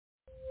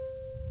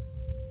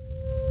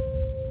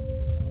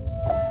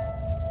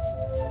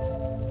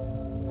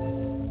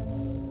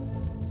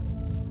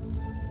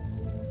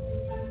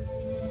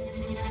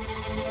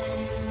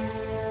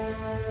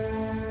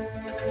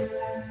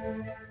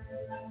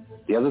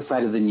The other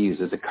side of the news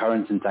is a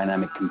current and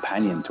dynamic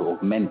companion to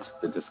augment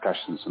the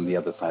discussions from the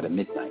other side of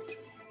midnight.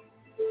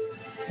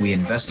 We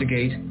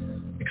investigate,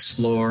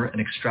 explore, and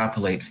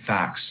extrapolate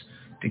facts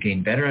to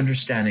gain better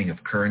understanding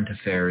of current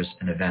affairs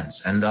and events,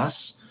 and thus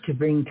to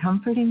bring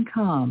comfort and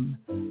calm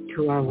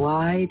to our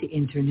wide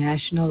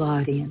international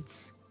audience.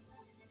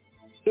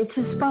 It's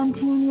a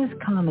spontaneous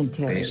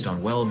commentary based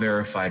on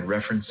well-verified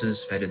references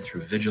vetted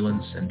through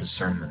vigilance and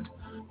discernment.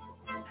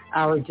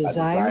 Our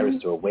desire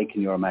is to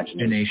awaken your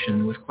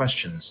imagination with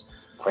questions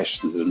that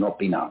have not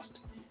been asked,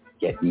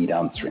 yet need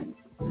answering.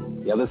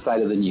 The other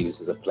side of the news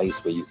is a place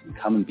where you can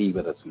come and be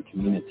with us in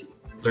community.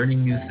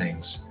 Learning new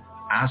things,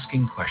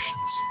 asking questions,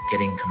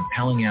 getting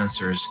compelling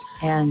answers,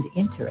 and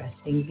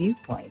interesting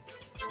viewpoints.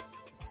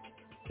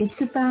 It's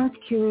about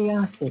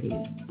curiosity.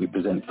 We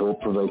present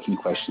thought-provoking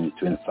questions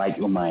to incite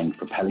your mind,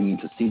 propelling you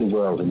to see the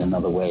world in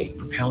another way.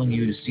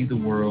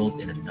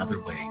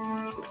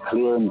 With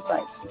clear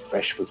insights and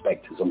fresh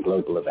perspectives on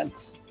global events.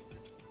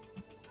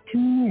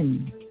 Tune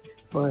in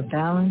for a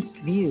balanced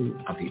view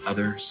of the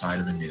other side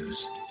of the news.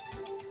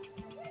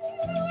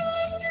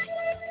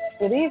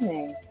 Good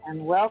evening,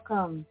 and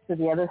welcome to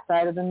the other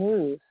side of the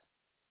news.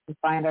 We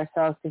find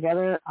ourselves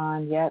together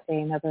on yet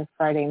another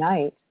Friday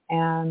night,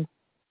 and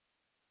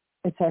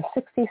it's our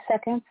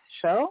 62nd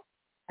show,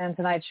 and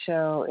tonight's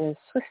show is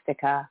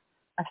SWISSTIKA.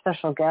 Our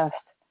special guest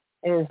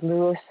is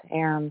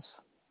HERMS.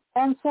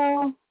 And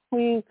so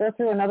we go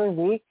through another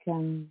week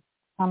and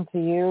come to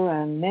you,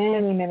 and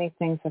many, many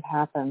things have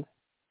happened.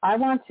 I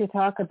want to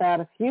talk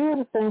about a few of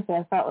the things that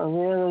I thought were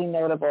really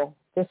notable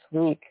this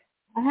week.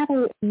 I have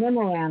a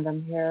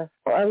memorandum here,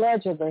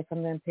 allegedly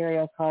from the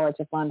Imperial College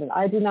of London.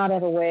 I do not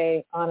have a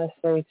way,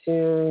 honestly,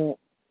 to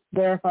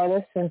verify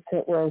this since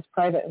it was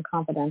private and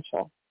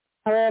confidential.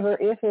 However,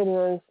 if it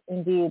is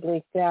indeed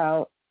leaked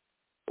out,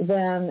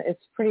 then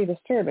it's pretty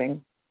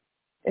disturbing.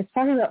 It's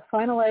talking about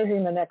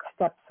finalizing the next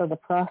steps of the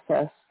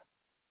process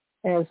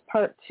as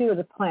part 2 of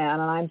the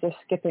plan, and I'm just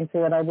skipping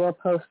through it. I will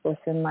post this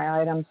in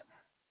my items.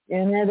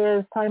 And it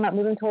is talking about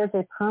moving towards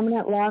a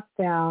permanent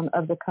lockdown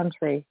of the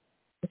country.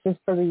 This is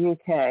for the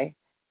UK.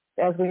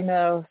 As we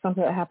know,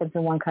 something that happens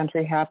in one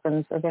country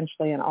happens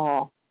eventually in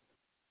all.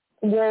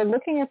 They're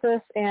looking at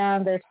this,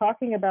 and they're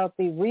talking about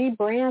the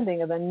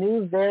rebranding of the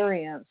new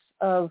variants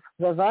of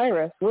the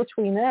virus, which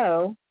we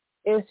know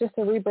is just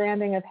a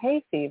rebranding of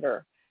hay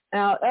fever.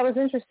 Now, that was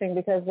interesting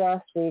because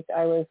last week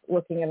I was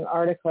looking at an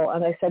article,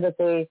 and they said that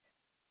the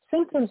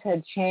symptoms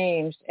had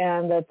changed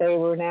and that they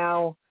were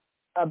now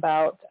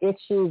about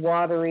itchy,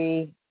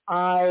 watery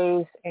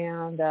eyes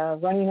and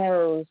runny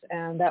nose,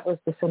 and that was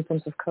the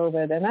symptoms of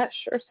COVID. And that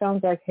sure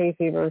sounds like hay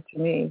fever to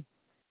me.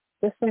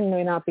 This thing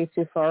may not be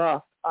too far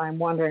off. I'm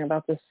wondering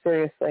about this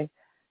seriously.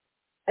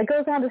 It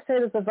goes on to say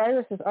that the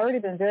virus has already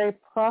been very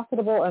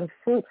profitable and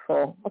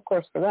fruitful, of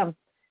course, for them.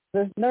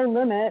 There's no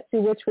limit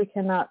to which we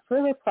cannot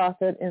further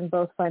profit in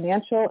both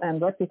financial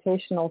and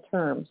reputational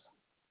terms.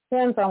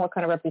 Depends on what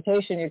kind of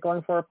reputation you're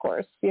going for, of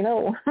course. You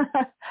know,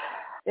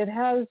 it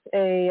has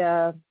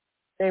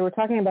they were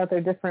talking about their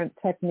different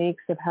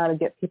techniques of how to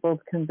get people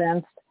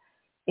convinced,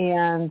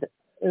 and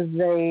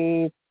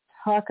they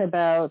talk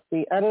about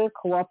the utter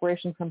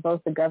cooperation from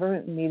both the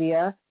government and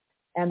media.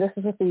 And this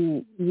is with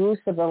the use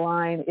of the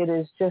line, it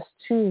is just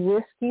too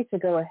risky to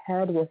go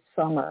ahead with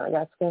summer.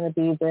 That's going to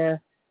be their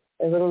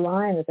little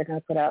line that they're going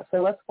to put out.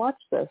 So let's watch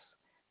this.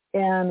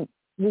 And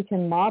we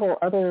can model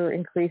other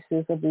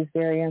increases of these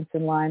variants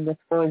in line with,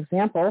 for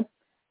example,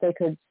 they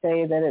could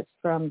say that it's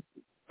from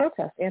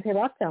protests,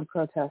 anti-lockdown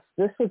protests.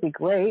 This would be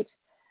great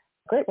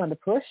one to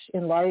push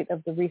in light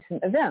of the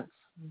recent events.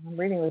 I'm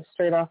reading this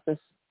straight off this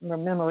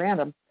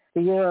memorandum.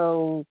 The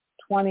Euro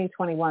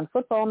 2021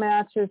 football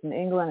matches in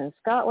England and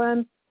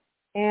Scotland,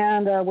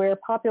 and where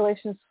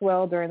populations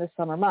swell during the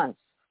summer months.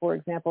 For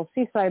example,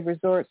 seaside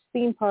resorts,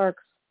 theme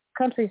parks,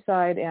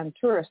 countryside, and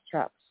tourist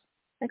traps.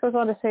 It goes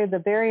on to say the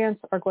variants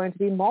are going to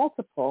be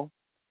multiple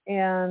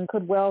and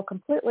could well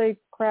completely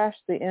crash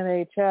the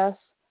NHS,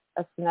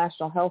 that's the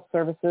National Health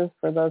Services,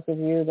 for those of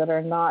you that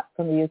are not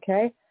from the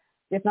UK,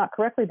 if not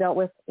correctly dealt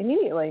with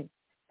immediately.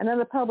 And then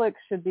the public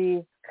should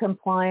be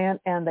compliant,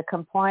 and the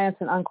compliance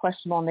and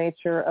unquestionable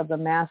nature of the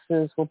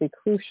masses will be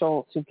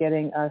crucial to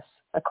getting us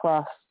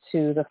across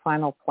to the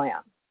final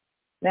plan.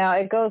 Now,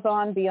 it goes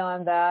on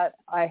beyond that.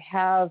 I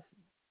have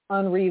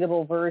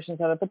unreadable versions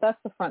of it, but that's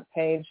the front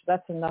page.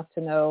 That's enough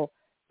to know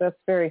that's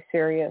very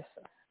serious.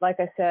 Like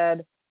I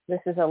said,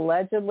 this is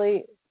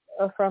allegedly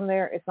from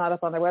there. It's not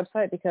up on their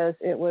website because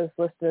it was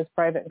listed as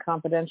private and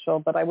confidential,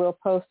 but I will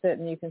post it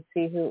and you can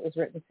see who it was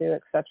written to,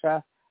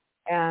 etc.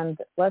 And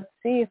let's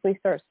see if we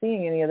start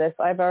seeing any of this.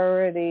 I've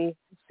already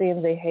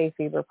seen the hay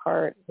fever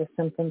part, the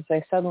symptoms.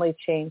 They suddenly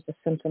changed the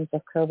symptoms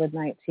of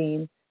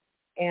COVID-19.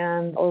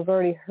 And we've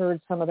already heard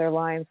some of their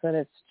lines that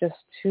it's just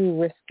too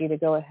risky to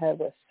go ahead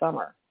with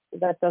summer.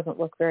 That doesn't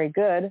look very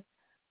good.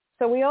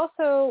 So we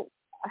also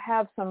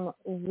have some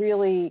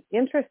really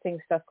interesting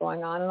stuff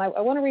going on. And I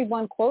want to read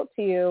one quote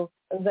to you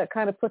that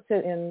kind of puts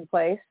it in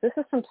place. This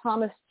is from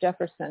Thomas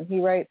Jefferson.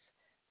 He writes,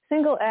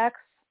 "Single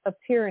acts of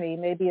tyranny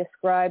may be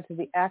ascribed to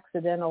the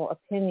accidental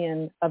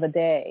opinion of a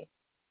day,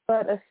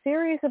 but a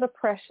series of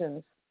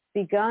oppressions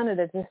begun at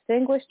a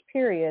distinguished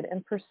period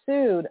and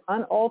pursued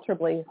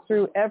unalterably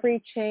through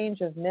every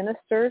change of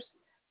ministers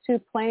to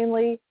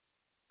plainly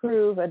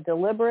prove a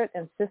deliberate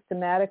and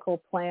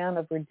systematical plan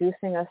of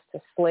reducing us to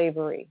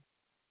slavery.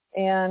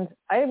 And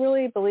I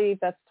really believe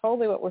that's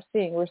totally what we're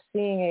seeing. We're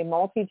seeing a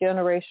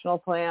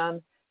multi-generational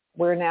plan.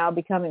 We're now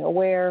becoming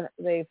aware.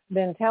 They've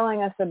been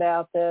telling us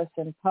about this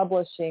and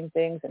publishing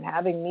things and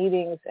having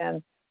meetings,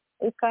 and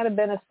we've kind of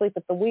been asleep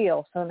at the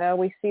wheel. So now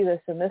we see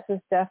this, and this is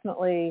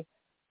definitely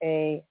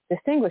a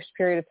distinguished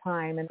period of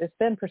time, and they've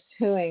been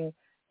pursuing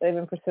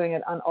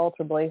it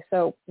unalterably.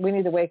 So we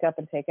need to wake up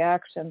and take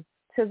action.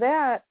 To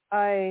that,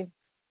 I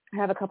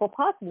have a couple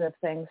positive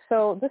things.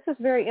 So this is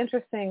very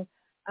interesting,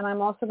 and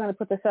I'm also going to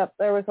put this up.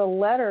 There was a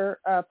letter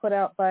put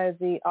out by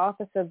the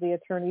Office of the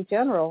Attorney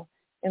General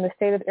in the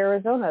state of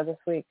Arizona this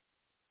week,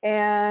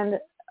 and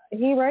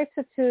he writes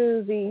it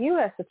to the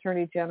U.S.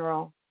 Attorney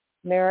General,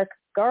 Merrick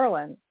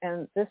Garland,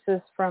 and this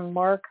is from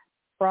Mark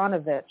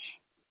Bronovich.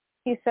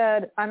 He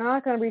said, I'm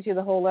not going to read you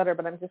the whole letter,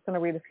 but I'm just going to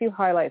read a few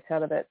highlights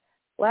out of it.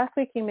 Last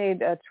week, he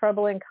made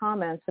troubling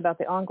comments about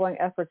the ongoing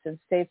efforts in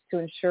states to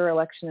ensure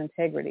election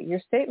integrity.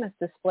 Your statements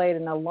displayed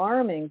an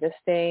alarming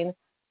disdain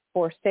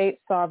for state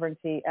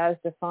sovereignty as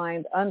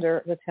defined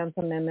under the 10th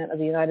Amendment of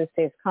the United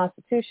States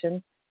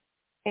Constitution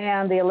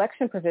and the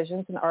election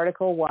provisions in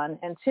Article 1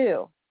 and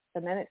 2.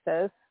 And then it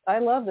says, I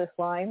love this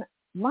line,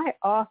 my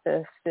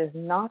office is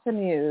not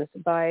amused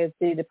by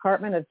the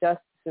Department of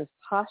Justice's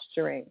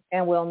posturing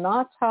and will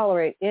not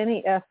tolerate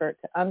any effort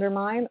to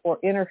undermine or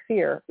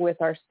interfere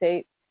with our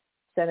state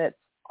Senate's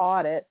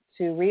audit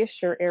to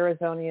reassure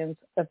Arizonians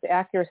of the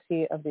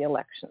accuracy of the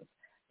elections.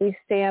 We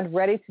stand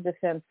ready to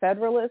defend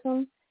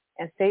federalism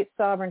and state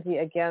sovereignty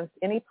against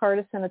any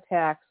partisan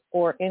attacks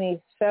or any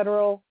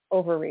federal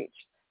overreach.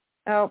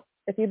 Now,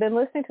 if you've been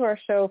listening to our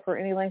show for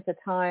any length of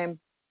time,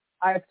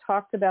 I've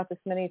talked about this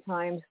many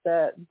times,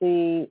 that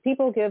the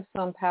people give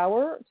some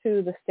power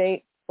to the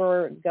state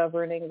for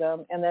governing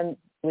them, and then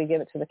we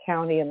give it to the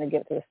county and then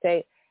give it to the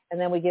state. And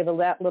then we give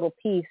that little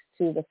piece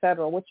to the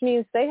federal, which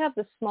means they have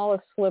the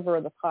smallest sliver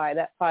of the pie.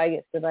 That pie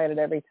gets divided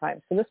every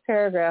time. So this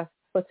paragraph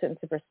puts it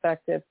into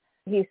perspective.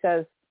 He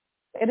says,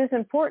 it is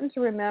important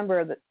to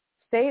remember that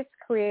states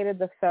created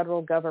the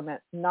federal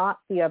government, not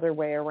the other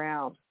way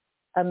around.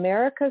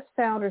 America's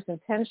founders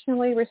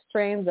intentionally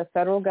restrained the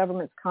federal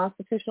government's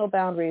constitutional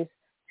boundaries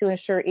to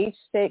ensure each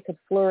state could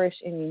flourish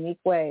in unique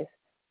ways.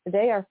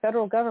 Today, our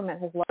federal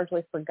government has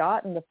largely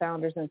forgotten the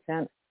founders'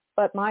 intent,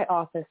 but my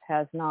office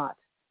has not.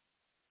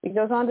 He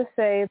goes on to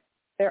say,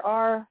 there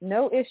are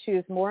no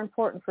issues more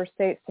important for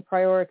states to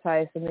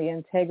prioritize than the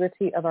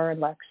integrity of our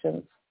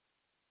elections.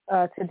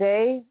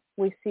 Today,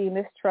 we see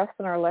mistrust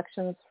in our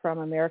elections from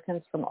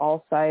Americans from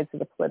all sides of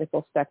the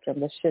political spectrum.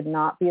 This should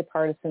not be a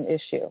partisan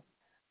issue.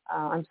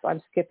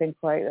 I'm skipping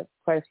quite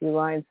a few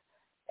lines.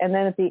 And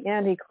then at the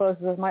end, he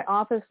closes with, my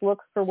office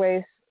looks for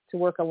ways to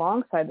work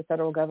alongside the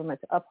federal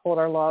government to uphold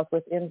our laws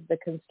within the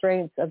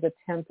constraints of the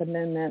 10th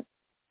Amendment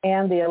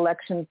and the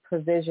election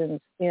provisions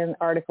in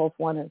Articles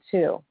 1 and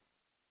 2.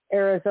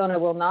 Arizona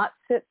will not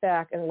sit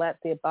back and let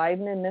the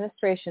Biden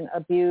administration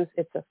abuse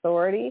its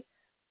authority,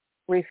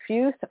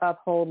 refuse to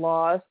uphold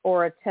laws,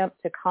 or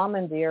attempt to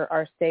commandeer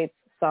our state's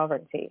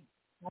sovereignty.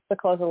 That's the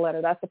close of the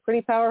letter. That's a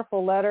pretty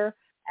powerful letter,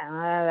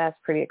 and that's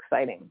pretty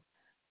exciting.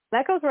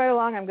 That goes right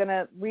along. I'm going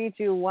to read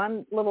you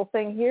one little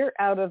thing here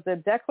out of the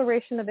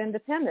Declaration of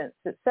Independence.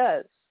 It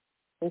says,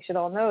 we should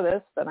all know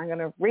this, but I'm going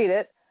to read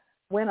it.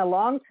 When a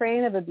long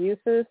train of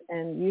abuses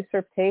and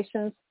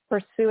usurpations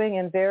pursuing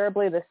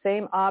invariably the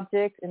same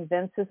object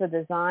evinces a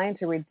design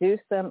to reduce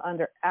them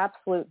under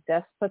absolute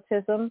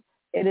despotism,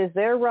 it is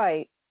their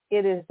right,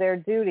 it is their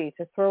duty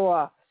to throw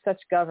off such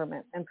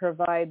government and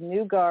provide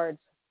new guards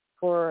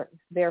for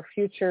their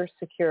future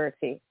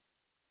security.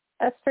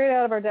 That's straight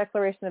out of our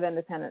Declaration of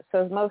Independence.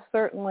 So most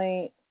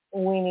certainly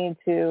we need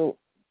to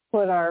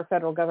put our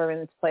federal government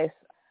into place.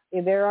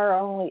 There are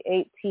only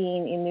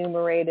 18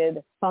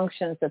 enumerated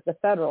functions that the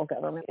federal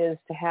government is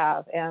to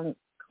have, and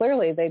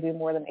clearly they do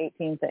more than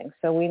 18 things.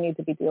 So we need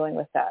to be dealing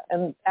with that.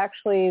 And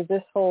actually,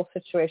 this whole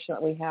situation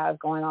that we have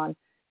going on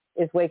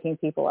is waking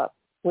people up,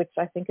 which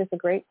I think is a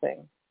great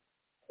thing.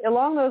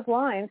 Along those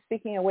lines,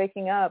 speaking of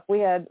waking up, we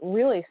had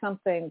really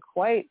something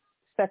quite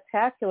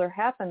spectacular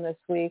happen this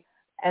week,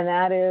 and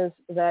that is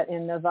that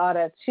in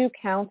Nevada, 2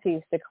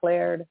 counties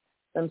declared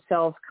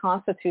themselves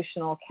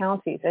constitutional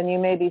counties. And you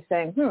may be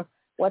saying,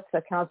 what's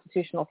a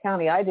constitutional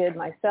county? I did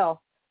myself.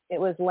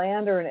 It was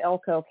Lander and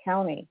Elko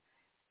County.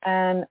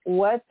 And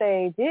what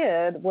they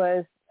did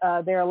was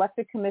their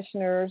elected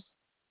commissioners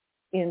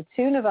in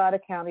 2 Nevada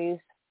counties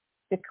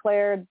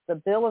declared the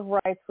Bill of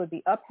Rights would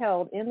be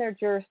upheld in their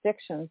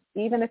jurisdictions,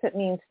 even if it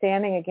means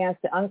standing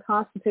against the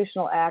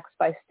unconstitutional acts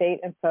by state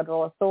and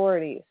federal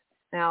authorities.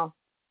 Now,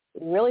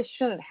 we really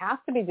shouldn't have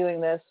to be doing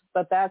this,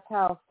 but that's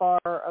how far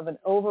of an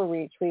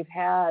overreach we've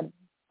had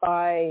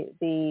by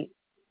the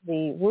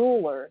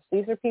rulers.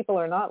 These are people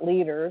who are not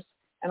leaders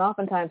and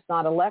oftentimes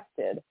not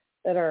elected,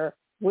 that are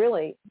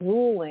really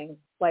ruling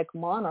like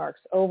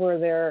monarchs over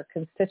their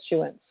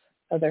constituents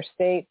of their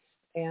states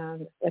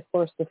and, of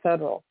course, the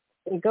federal.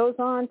 It goes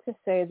on to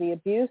say the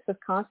abuse of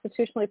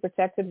constitutionally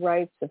protected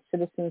rights of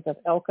citizens of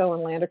Elko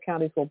and Lander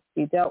counties will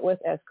be dealt with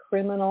as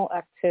criminal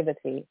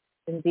activity.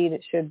 Indeed,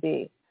 it should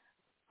be.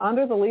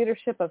 Under the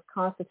leadership of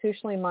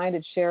constitutionally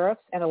minded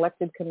sheriffs and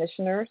elected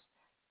commissioners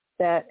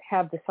that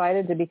have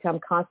decided to become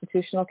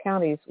constitutional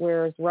counties,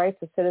 whereas rights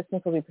of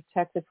citizens will be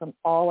protected from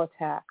all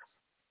attacks.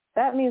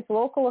 That means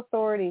local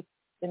authorities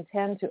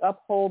intend to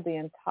uphold the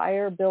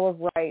entire Bill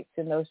of Rights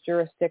in those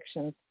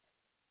jurisdictions,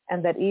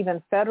 and that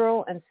even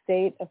federal and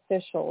state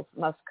officials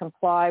must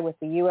comply with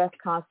the U.S.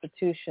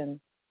 Constitution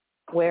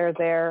where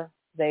there,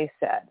 they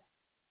said.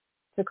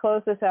 To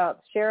close this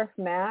out, Sheriff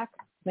Mack,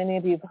 many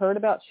of you have heard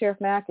about Sheriff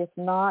Mack. If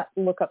not,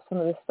 look up some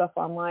of this stuff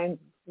online.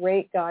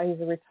 Great guy.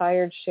 He's a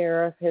retired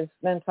sheriff. Has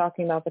been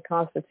talking about the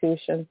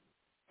Constitution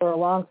for a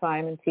long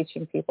time and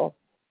teaching people.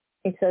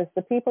 He says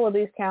the people of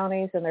these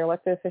counties and their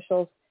elected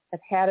officials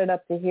have had it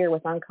up to here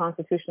with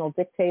unconstitutional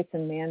dictates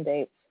and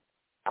mandates.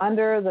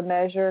 Under the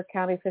measure,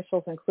 county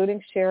officials,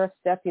 including sheriff's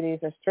deputies,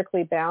 are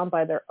strictly bound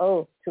by their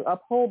oath to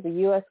uphold the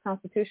U.S.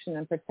 Constitution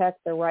and protect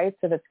the rights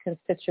of its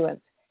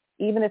constituents,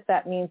 even if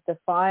that means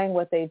defying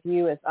what they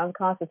view as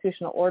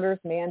unconstitutional orders,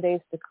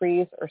 mandates,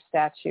 decrees, or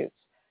statutes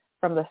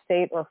from the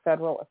state or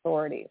federal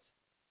authorities.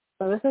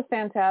 So this is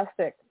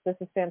fantastic. This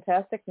is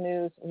fantastic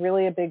news,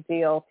 really a big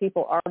deal.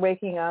 People are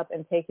waking up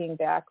and taking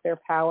back their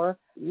power.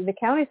 The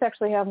counties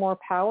actually have more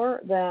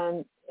power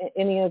than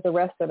any of the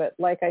rest of it.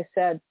 Like I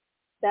said,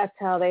 that's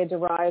how they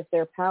derive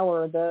their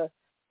power. The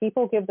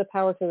people give the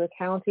power to the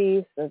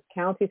counties give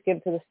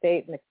it to the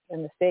state,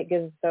 and the state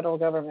gives the federal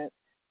government.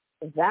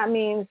 That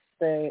means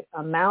the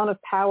amount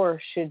of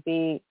power should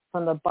be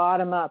from the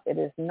bottom up. It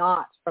is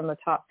not from the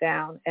top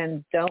down,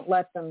 and don't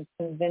let them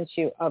convince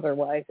you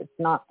otherwise. It's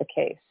not the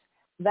case.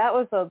 That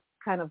was a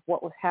kind of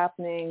what was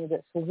happening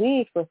this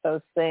week with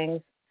those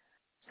things.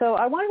 So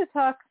I wanted to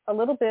talk a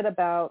little bit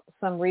about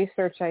some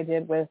research I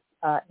did with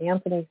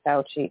Anthony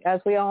Fauci.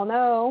 As we all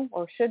know,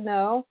 or should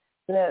know,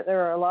 that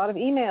there are a lot of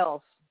emails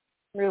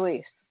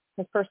released.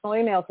 His personal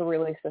emails were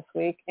released this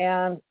week,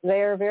 and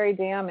they are very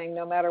damning,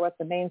 no matter what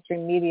the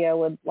mainstream media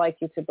would like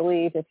you to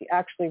believe. If you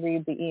actually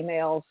read the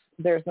emails,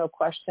 there's no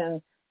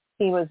question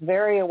he was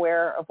very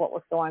aware of what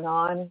was going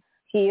on.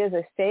 He is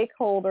a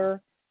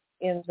stakeholder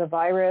in the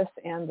virus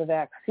and the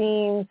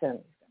vaccines and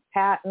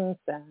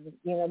patents, and,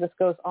 this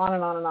goes on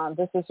and on and on.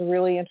 This is a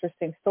really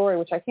interesting story,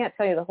 which I can't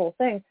tell you the whole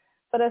thing.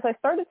 But as I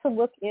started to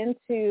look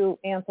into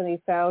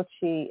Anthony Fauci,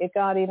 it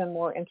got even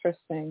more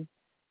interesting,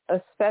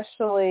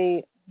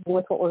 especially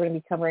with what we're going to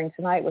be covering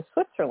tonight with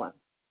Switzerland.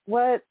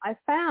 What I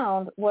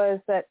found was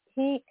that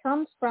he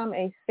comes from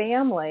a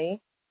family,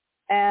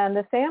 and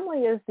the family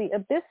is the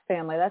Abyss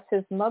family. That's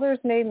his mother's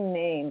maiden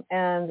name.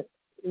 And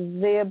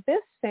the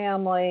Abyss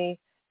family,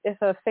 if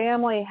a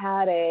family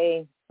had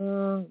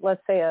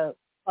let's say a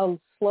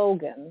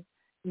slogan,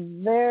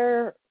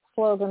 their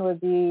slogan would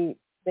be,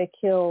 they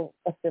kill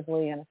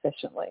effectively and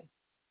efficiently.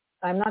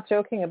 I'm not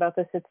joking about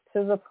this. It's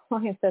to the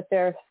point that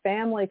their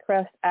family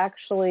crest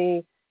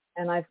actually,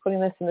 and I'm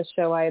putting this in the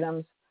show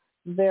items,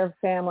 their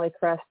family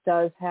crest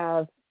does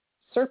have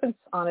serpents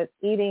on it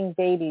eating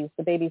babies.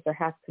 The babies are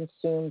half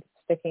consumed,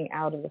 sticking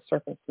out of the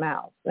serpent's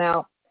mouth.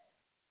 Now,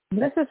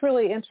 this is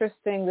really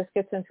interesting. This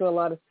gets into a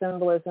lot of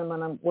symbolism,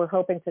 and we're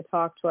hoping to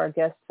talk to our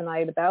guest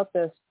tonight about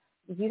this.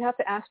 You have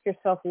to ask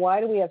yourself,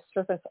 why do we have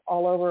serpents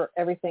all over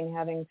everything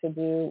having to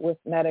do with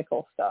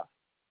medical stuff?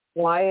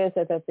 Why is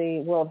it that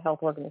the World Health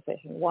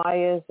Organization,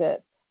 why is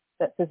it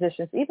that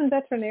physicians, even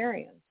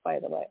veterinarians, by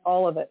the way,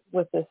 all of it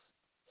with this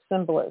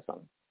symbolism?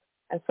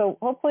 And so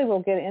hopefully we'll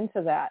get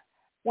into that.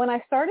 When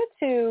I started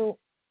to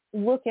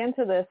look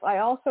into this, I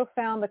also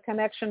found the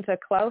connection to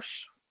Klaus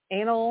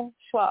Anal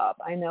Schwab.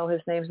 I know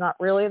his name's not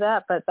really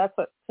that, but that's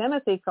what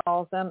Timothy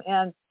calls him,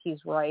 and he's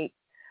right.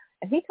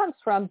 And he comes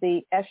from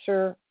the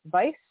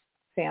Escher-Weiss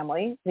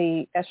family,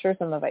 the Eschers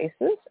and the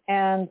Weisses,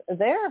 and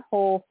their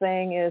whole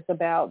thing is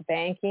about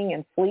banking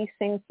and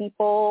fleecing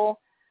people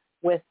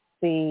with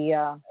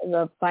the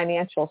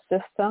financial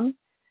system.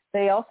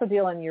 They also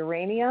deal in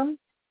uranium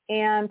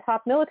and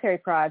top military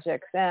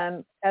projects.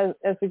 And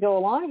as we go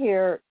along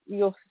here,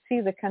 you'll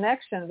see the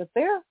connection that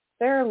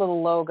their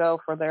little logo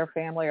for their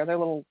family, or their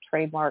little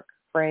trademark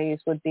phrase,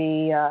 would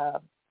be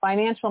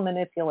financial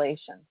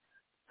manipulation.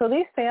 So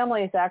these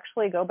families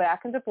actually go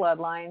back into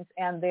bloodlines,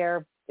 and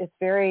it's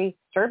very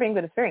disturbing,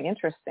 but it's very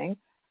interesting.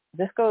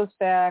 This goes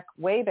back,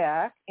 way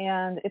back,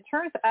 and it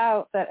turns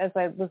out that as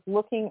I was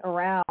looking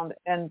around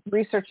and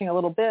researching a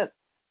little bit,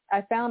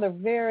 I found a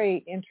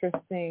very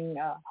interesting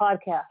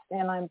podcast,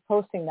 and I'm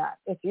posting that.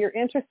 If you're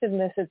interested in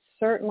this, it's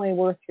certainly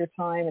worth your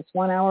time. It's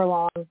 1 hour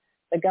long.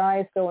 The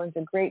guys go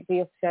into great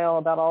detail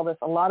about all this.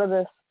 A lot of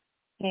this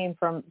came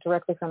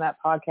directly from that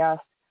podcast.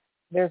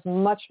 There's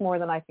much more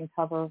than I can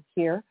cover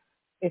here.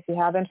 If you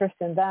have interest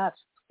in that,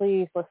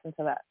 please listen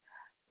to that.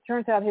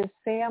 Turns out his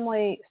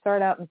family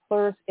started out in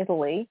Fleurs,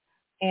 Italy,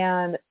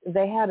 And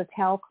they had a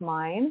talc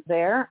mine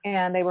there,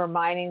 and they were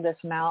mining this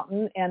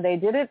mountain, and they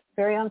did it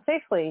very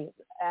unsafely.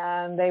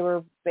 And they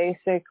were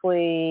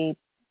basically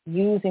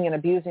using and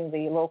abusing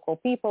the local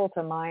people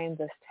to mine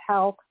this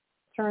talc.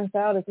 Turns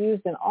out it's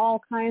used in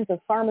all kinds of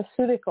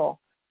pharmaceutical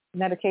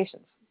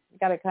medications. You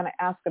got to kind of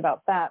ask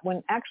about that,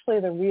 when actually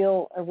the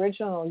real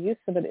original use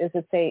of it is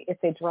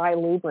it's a dry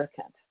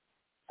lubricant.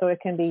 So it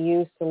can be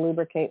used to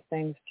lubricate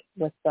things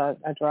with a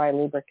dry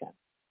lubricant.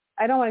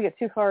 I don't want to get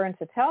too far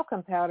into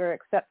talcum powder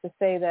except to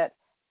say that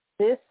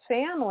this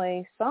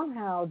family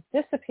somehow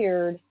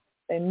disappeared.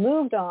 They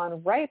moved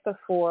on right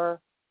before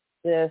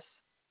this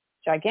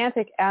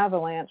gigantic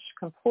avalanche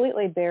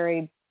completely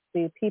buried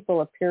the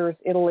people of Purs,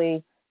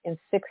 Italy in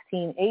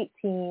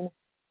 1618.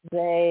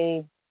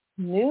 They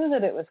knew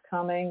that it was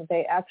coming.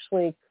 They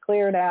actually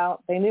cleared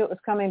out. They knew it was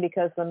coming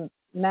because the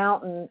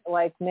mountain,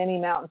 like many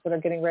mountains that are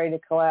getting ready to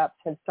collapse,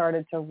 had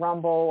started to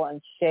rumble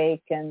and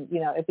shake, and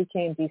it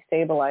became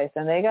destabilized.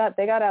 And they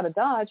got out of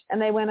Dodge,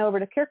 and they went over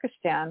to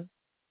Kyrgyzstan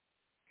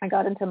and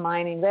got into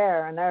mining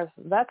there. And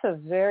that's a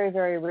very,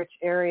 very rich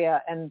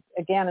area. And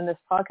again, in this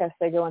podcast,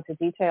 they go into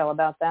detail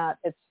about that.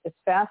 It's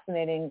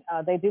fascinating.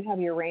 They do have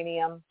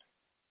uranium,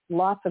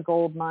 lots of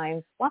gold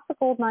mines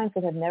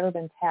that have never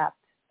been tapped.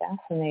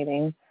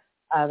 Fascinating.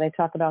 They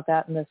talk about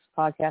that in this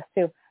podcast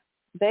too.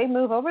 They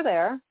move over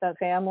there, the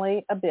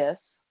family Abyss,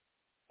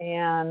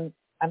 and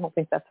I don't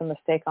think that's a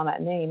mistake on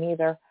that name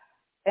either.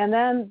 And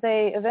then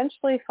they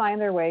eventually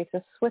find their way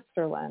to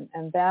Switzerland,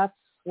 and that's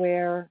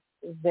where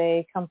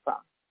they come from,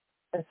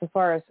 as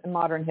far as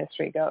modern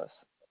history goes.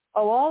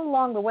 All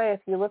along the way, if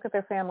you look at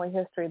their family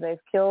history, they've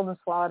killed and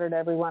slaughtered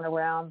everyone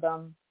around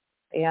them,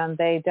 and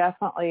they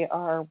definitely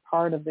are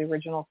part of the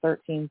original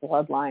 13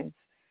 bloodlines.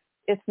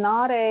 It's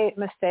not a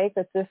mistake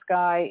that this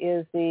guy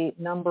is the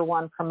number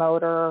one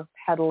promoter,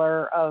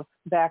 peddler of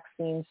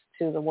vaccines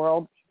to the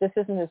world. This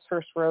isn't his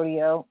first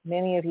rodeo.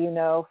 Many of you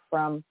know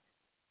from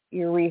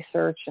your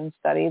research and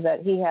study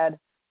that he had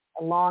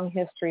a long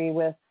history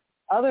with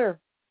other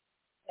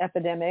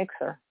epidemics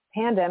or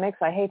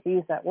pandemics. I hate to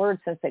use that word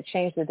since they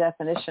changed the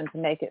definition to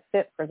make it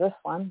fit for this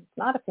one. It's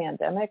not a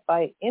pandemic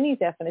by any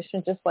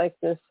definition, just like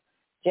this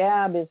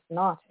jab is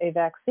not a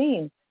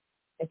vaccine.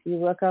 If you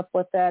look up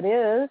what that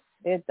is,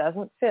 it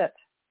doesn't fit.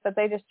 But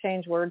they just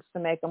change words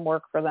to make them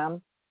work for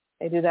them.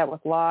 They do that with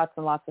lots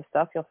and lots of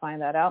stuff. You'll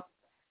find that out.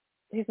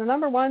 He's the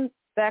number one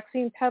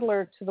vaccine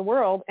peddler to the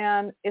world.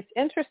 And it's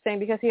interesting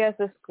because he has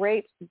this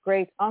great,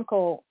 great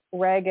uncle,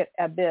 Ragged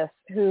Abyss,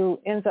 who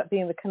ends up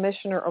being the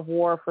commissioner of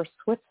war for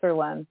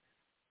Switzerland.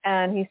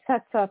 And he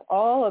sets up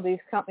all of these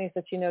companies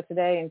that you know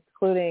today,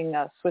 including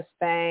Swiss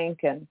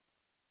Bank, and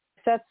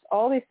sets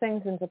all these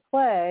things into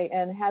play,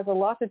 and has a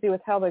lot to do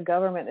with how the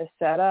government is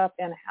set up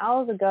and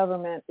how the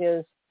government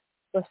is,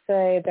 let's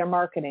say, their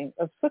marketing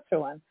of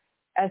Switzerland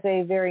as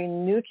a very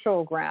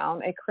neutral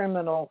ground, a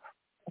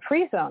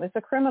criminal-free zone. It's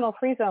a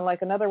criminal-free zone.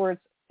 Like, in other words,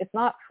 it's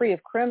not free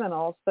of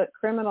criminals, but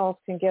criminals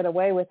can get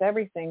away with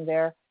everything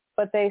there.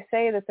 But they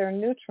say that they're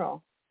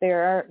neutral. They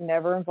are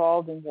never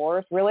involved in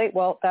wars. Really?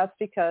 Well, that's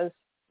because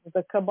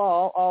the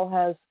cabal all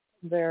has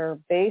their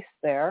base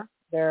there,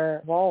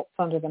 their vaults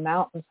under the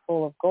mountains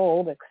full of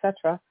gold,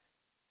 etc.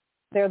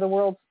 They're the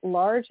world's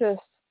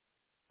largest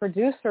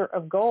producer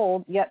of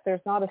gold, yet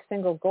there's not a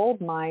single gold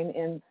mine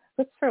in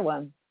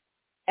Switzerland.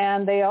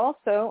 And they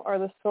also are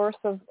the source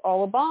of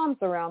all the bombs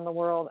around the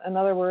world. In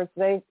other words,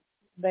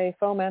 they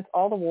foment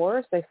all the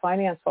wars. They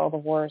finance all the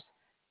wars.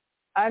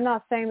 I'm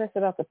not saying this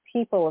about the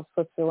people of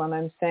Switzerland.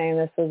 I'm saying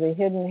this as a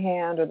hidden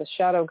hand or the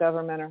shadow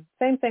government, or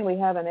same thing we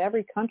have in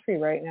every country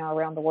right now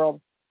around the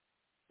world.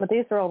 But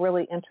these are all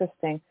really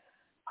interesting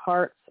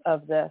parts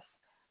of this.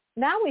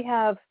 Now we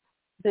have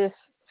this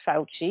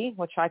Fauci,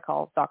 which I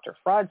call Dr.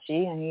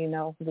 Fraudci, and you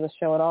know, for the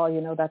show at all,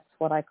 you know that's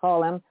what I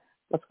call him.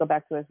 Let's go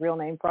back to his real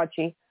name,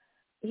 Fraudci.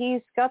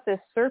 He's got this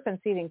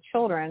serpents eating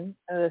children,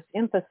 this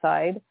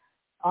infanticide,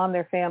 on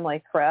their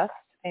family crest.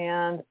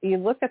 And you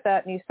look at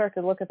that and you start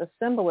to look at the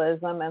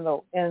symbolism,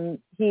 and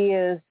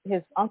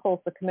his uncle's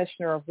the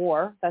commissioner of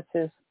war. That's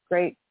his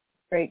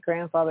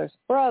great-great-grandfather's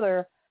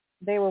brother.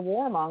 They were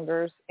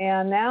warmongers.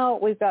 And now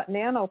we've got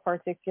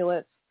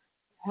nanoparticulates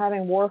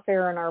having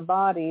warfare in our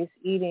bodies,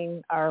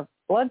 eating our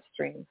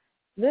bloodstream.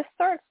 This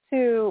starts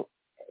to,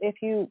 if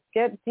you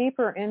get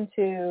deeper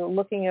into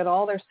looking at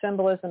all their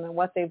symbolism and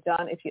what they've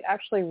done, if you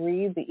actually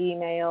read the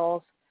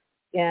emails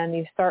and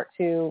you start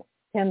to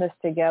pin this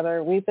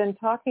together. We've been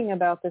talking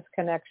about this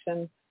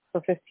connection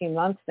for 15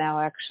 months now,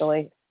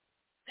 actually.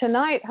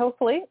 Tonight,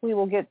 hopefully, we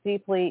will get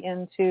deeply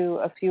into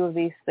a few of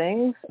these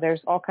things.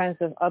 There's all kinds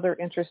of other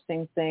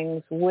interesting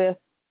things with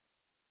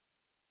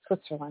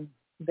Switzerland.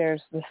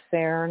 There's the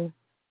CERN,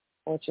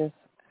 which is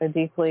a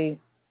deeply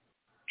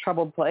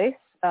troubled place.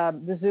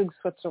 The Zug,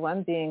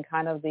 Switzerland, being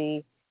kind of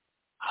the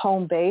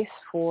home base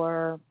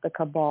for the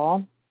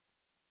cabal.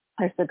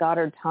 There's the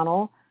Goddard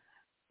Tunnel.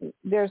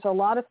 There's a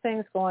lot of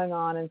things going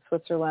on in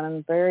Switzerland,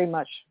 and very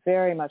much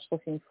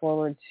looking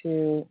forward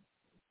to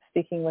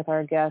speaking with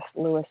our guest,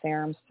 Louis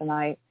HERMS,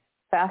 tonight.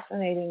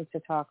 Fascinating to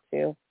talk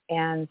to.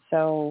 And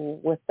so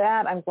with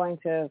that, I'm going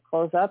to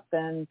close up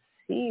and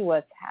see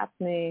what's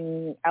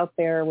happening out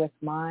there with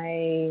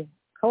my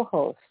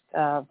co-hosts,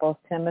 both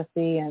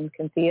Timothy and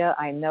Cynthia.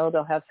 I know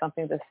they'll have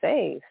something to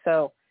say.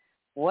 So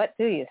what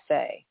do you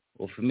say?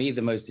 Well, for me,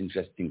 the most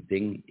interesting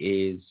thing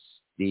is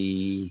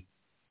the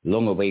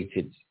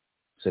long-awaited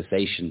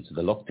cessation to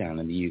the lockdown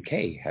in the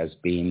UK has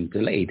been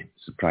delayed,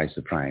 surprise,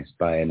 surprise,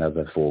 by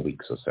another 4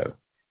 weeks or so.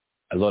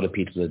 A lot of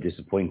people are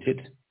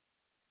disappointed,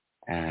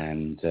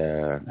 and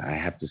I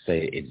have to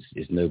say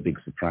it's no big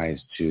surprise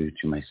to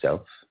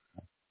myself,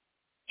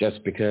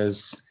 just because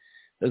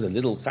there's a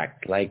little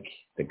fact like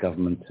the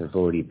government have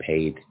already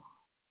paid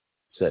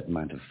a certain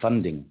amount of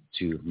funding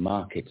to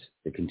market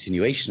the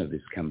continuation of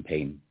this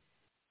campaign,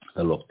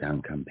 the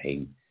lockdown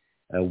campaign,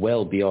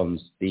 well beyond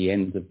the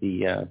end of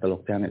the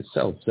lockdown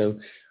itself. So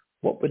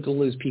what would all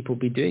those people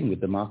be doing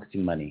with the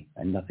marketing money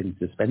and nothing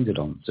to spend it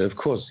on? So of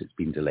course it's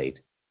been delayed.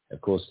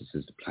 Of course this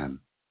is the plan.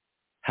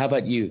 How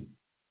about you?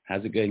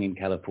 How's it going in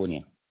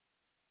California?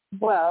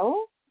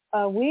 Well,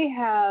 we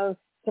have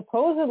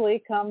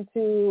supposedly come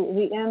to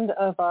the end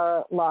of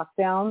our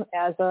lockdown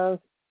as of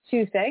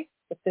Tuesday,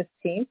 the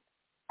 15th.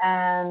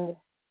 And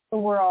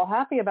we're all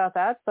happy about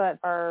that. But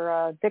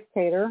our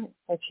dictator,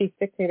 our chief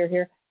dictator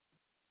here,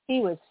 he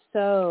was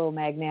so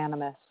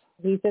magnanimous.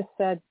 He just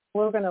said,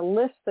 we're going to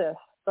lift this,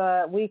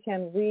 but we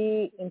can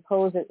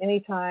reimpose it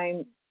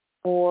anytime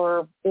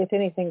or if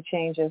anything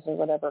changes or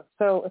whatever.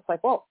 So it's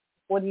like, well,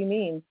 what do you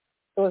mean?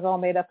 It was all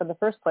made up in the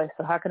first place,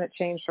 so how can it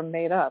change from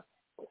made up?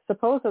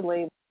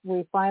 Supposedly,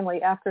 we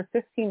finally, after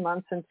 15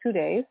 months and 2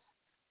 days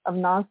of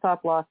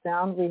nonstop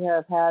lockdown, we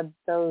have had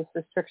those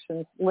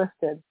restrictions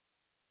lifted.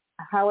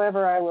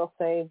 However, I will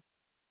say,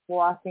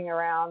 walking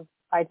around,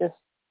 I just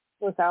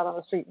was out on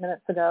the street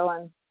minutes ago,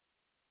 and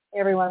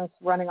everyone's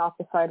running off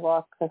the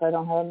sidewalk because I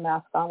don't have a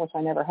mask on, which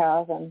I never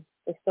have, and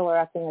they still are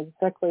acting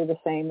exactly the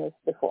same as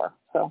before.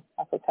 So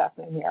that's what's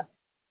happening here.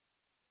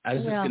 I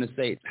was just going to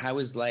say, how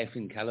is life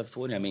in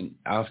California? I mean,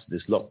 after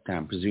this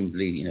lockdown,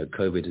 presumably,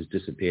 COVID has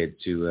disappeared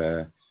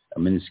to a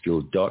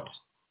minuscule dot,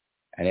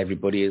 and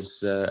everybody is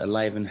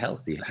alive and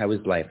healthy. How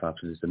is life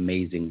after this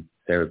amazing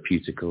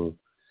therapeutical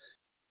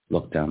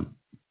lockdown?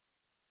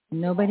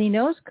 Nobody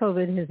knows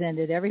COVID has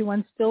ended.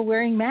 Everyone's still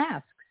wearing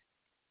masks.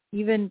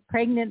 Even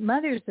pregnant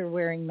mothers are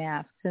wearing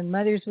masks, and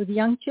mothers with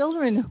young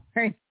children are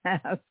wearing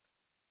masks.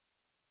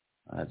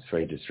 That's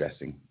very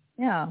distressing.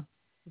 Yeah.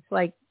 It's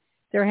like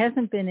there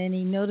hasn't been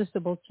any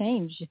noticeable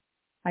change.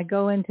 I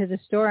go into the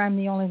store, I'm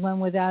the only one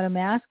without a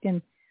mask,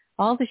 and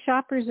all the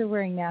shoppers are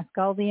wearing masks.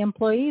 All the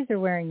employees are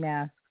wearing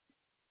masks.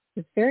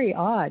 It's very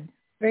odd.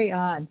 Very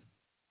odd.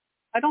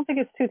 I don't think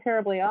it's too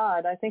terribly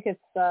odd. I think it's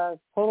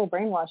total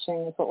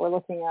brainwashing is what we're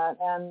looking at,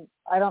 and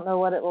I don't know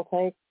what it will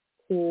take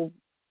to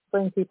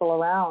bring people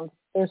around.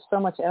 There's so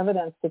much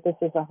evidence that this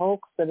is a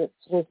hoax, that it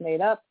was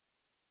made up,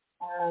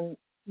 and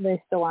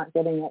they still aren't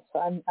getting it. So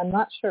I'm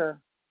not sure.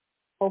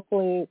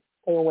 Hopefully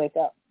they will wake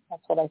up.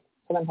 That's what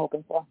I'm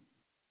hoping for.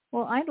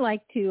 Well, I'd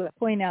like to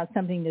point out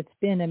something that's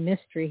been a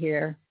mystery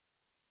here.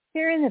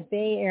 Here in the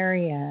Bay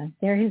Area,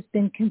 there has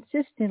been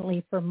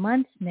consistently for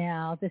months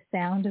now the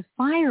sound of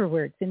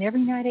fireworks. And every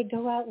night I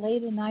go out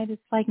late at night,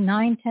 it's like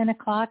 9, 10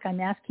 o'clock.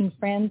 I'm asking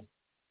friends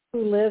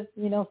who live,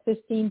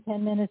 15,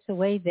 10 minutes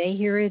away. They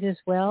hear it as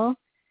well.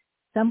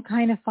 Some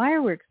kind of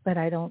fireworks, but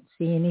I don't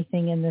see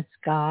anything in the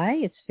sky.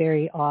 It's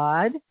very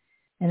odd.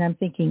 And I'm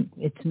thinking,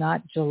 it's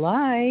not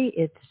July.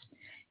 It's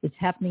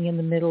happening in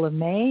the middle of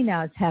May.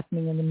 Now it's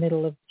happening in the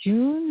middle of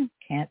June.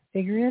 Can't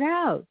figure it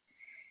out.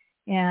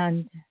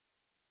 And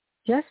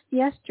just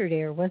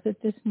yesterday, or was it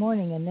this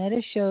morning,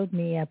 Annetta showed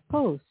me a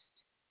post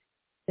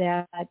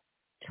that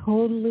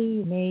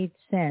totally made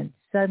sense.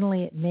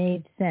 Suddenly it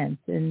made sense.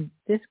 And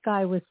this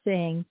guy was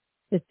saying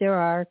that there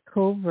are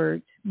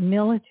covert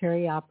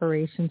military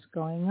operations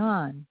going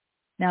on.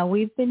 Now,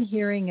 we've been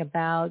hearing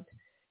about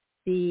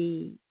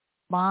the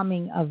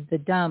bombing of the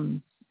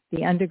DUMBs,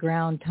 the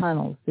underground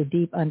tunnels, the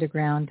deep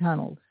underground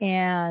tunnels.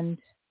 And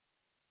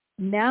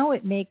now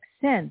it makes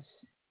sense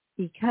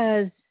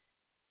because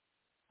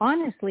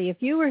honestly, if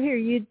you were here,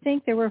 you'd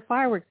think there were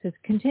fireworks. It's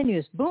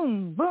continuous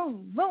boom,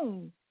 boom,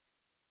 boom.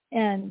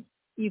 And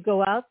you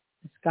go out,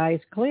 the sky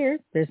is clear.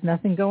 There's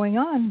nothing going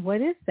on. What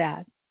is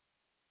that?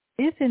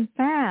 If, in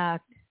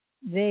fact,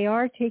 they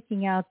are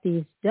taking out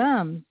these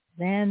DUMBs,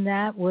 then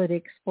that would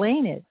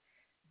explain it.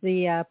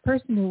 The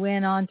person who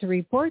went on to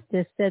report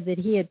this said that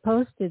he had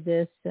posted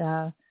this,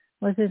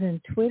 was it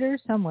in Twitter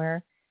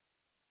somewhere,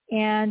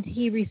 and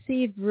he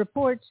received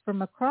reports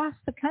from across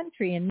the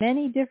country in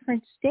many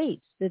different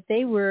states that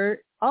they were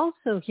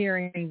also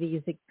hearing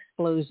these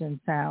explosion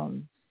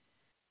sounds.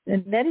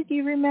 And Netta, do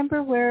you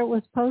remember where it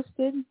was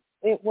posted?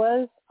 It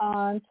was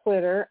on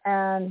Twitter,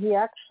 and he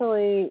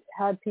actually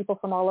had people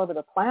from all over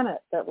the planet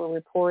that were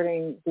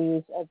reporting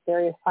these at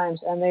various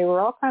times, and they were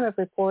all kind of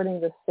reporting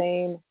the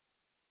same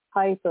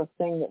type of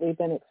thing that we've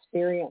been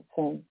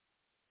experiencing.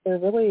 They're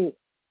really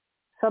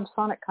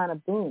subsonic kind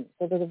of booms.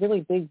 So they're the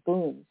really big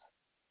booms,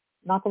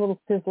 not the little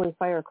fizzly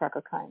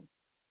firecracker kind.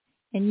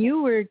 And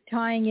you were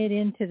tying it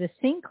into the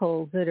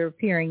sinkholes that are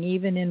appearing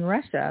even in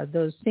Russia,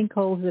 those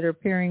sinkholes that are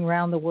appearing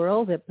around the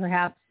world, that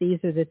perhaps these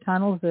are the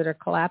tunnels that are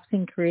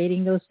collapsing,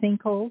 creating those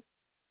sinkholes?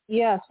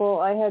 Yes, well,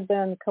 I had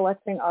been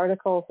collecting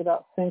articles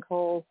about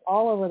sinkholes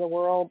all over the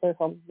world. There's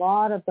a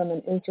lot of them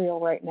in Israel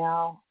right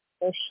now.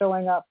 They're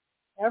showing up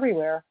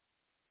everywhere,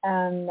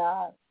 and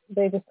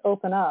they just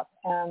open up.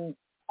 And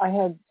I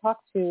had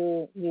talked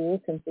to you,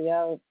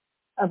 Cynthia,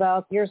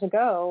 about years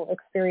ago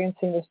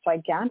experiencing this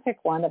gigantic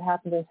one that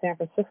happened in San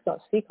Francisco at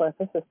SWISSTIKA.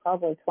 This is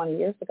probably 20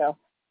 years ago.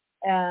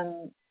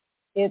 And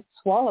it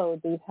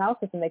swallowed these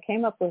houses, and they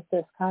came up with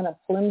this kind of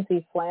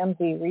flimsy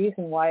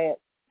reason why it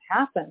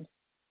happened.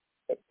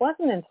 It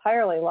wasn't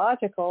entirely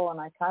logical,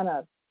 and I kind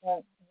of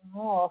went,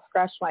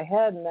 scratched my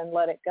head and then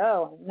let it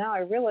go. And now I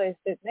realized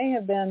it may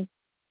have been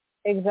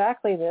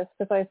exactly this,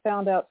 because I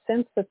found out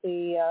since that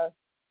the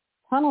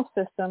tunnel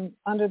system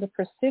under the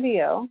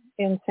Presidio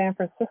in San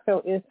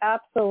Francisco is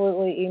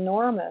absolutely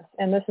enormous,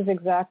 and this is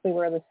exactly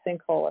where the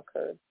sinkhole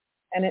occurred.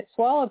 And it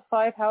swallowed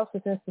 5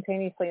 houses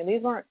instantaneously, and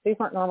these weren't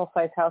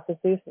normal-sized houses.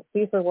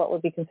 These are what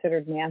would be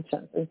considered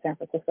mansions in San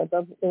Francisco.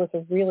 It was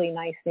a really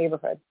nice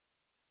neighborhood.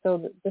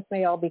 So this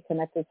may all be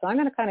connected. So I'm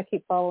going to kind of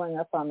keep following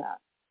up on that.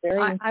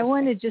 I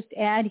want to just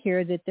add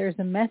here that there's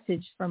a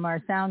message from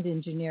our sound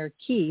engineer,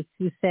 Keith,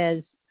 who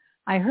says,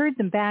 I heard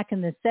them back in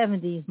the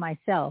 70s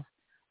myself.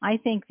 I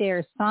think they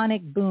are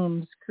sonic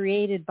booms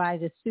created by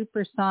the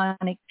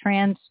supersonic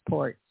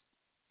transports.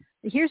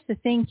 Here's the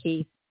thing,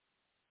 Keith.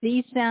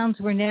 These sounds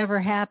were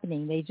never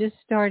happening. They just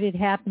started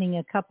happening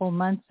a couple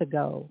months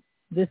ago.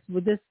 This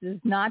has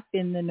not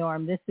been the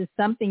norm. This is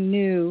something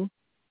new.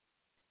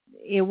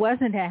 It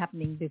wasn't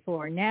happening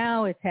before.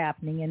 Now it's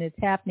happening, and it's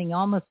happening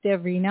almost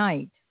every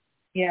night.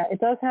 Yeah, it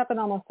does happen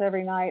almost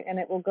every night, and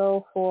it will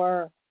go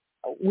for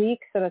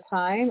weeks at a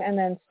time and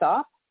then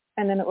stop,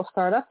 and then it will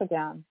start up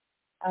again.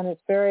 And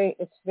it's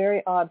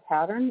very odd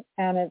pattern,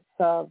 and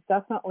it's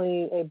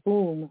definitely a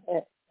boom, a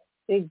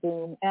big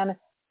boom. And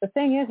the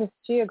thing is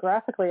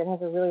geographically it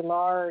has a really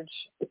large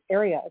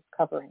area it's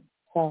covering.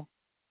 So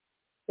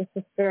this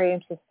is very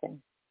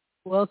interesting.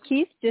 Well,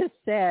 Keith just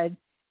said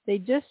they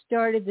just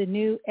started the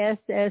new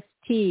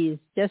SSTs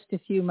just a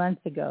few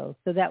months ago.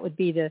 So that would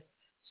be the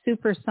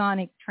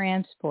supersonic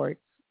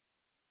transports.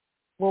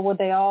 Well, would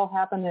they all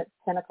happen at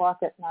 10 o'clock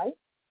at night?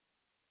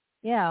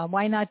 Yeah,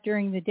 why not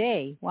during the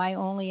day? Why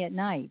only at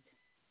night?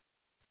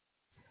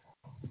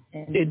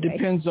 Anyway. It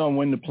depends on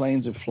when the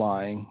planes are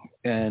flying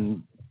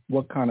and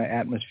what kind of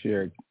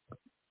atmosphere,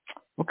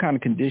 what kind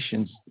of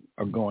conditions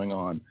are going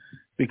on.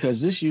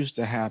 Because this used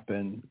to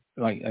happen,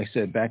 like I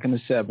said, back in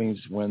the 70s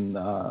when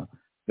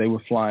they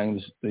were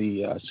flying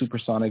the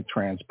supersonic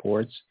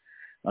transports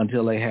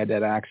until they had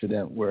that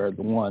accident where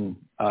the one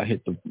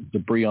hit the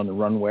debris on the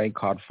runway,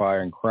 caught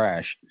fire, and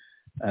crashed.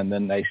 And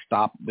then they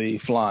stopped the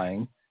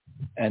flying.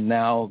 And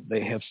now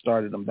they have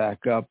started them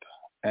back up,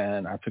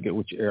 and I forget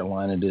which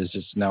airline it is.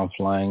 It's now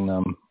flying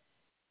them.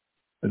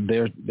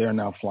 They're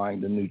now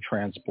flying the new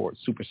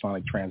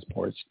supersonic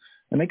transports,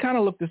 and they kind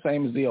of look the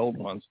same as the old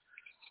ones.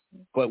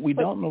 But we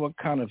don't know what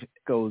kind of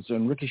echoes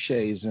and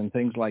ricochets and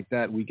things like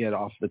that we get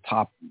off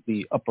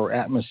the upper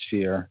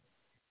atmosphere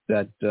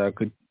that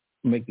could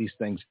make these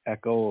things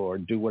echo or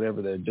do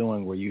whatever they're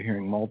doing, where you're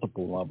hearing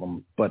multiple of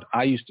them. But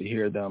I used to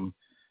hear them.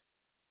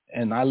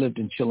 And I lived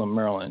in Chilham,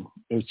 Maryland,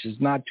 which is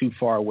not too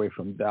far away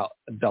from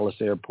Dulles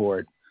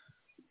Airport.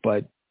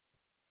 But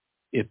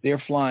if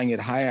they're flying at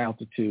high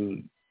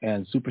altitude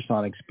and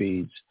supersonic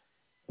speeds,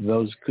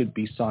 those could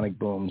be sonic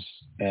booms,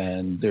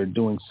 and they're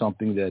doing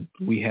something that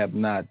we have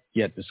not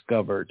yet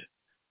discovered,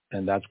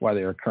 and that's why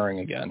they're occurring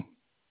again.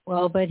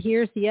 Well, but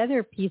here's the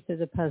other piece of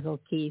the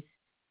puzzle, Keith.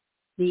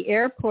 The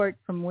airport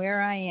from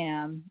where I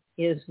am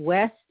is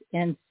west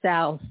and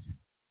south.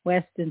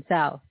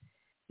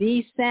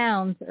 These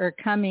sounds are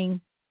coming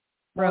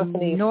from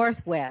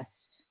northwest,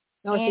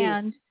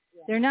 and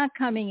they're not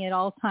coming at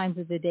all times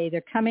of the day.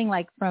 They're coming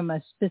like from a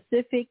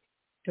specific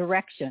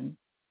direction,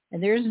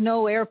 and there's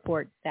no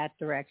airport that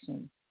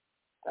direction.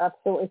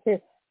 Absolutely true.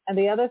 And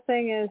the other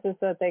thing is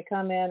that they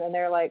come in and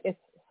they're like,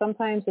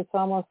 sometimes it's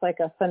almost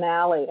like a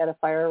finale at a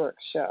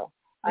fireworks show.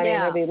 I mean,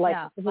 maybe like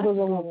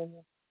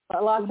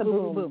lots of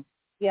boom.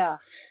 Yeah.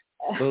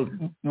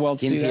 Well,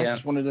 see,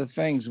 that's one of the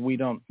things we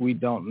don't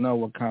know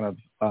what kind of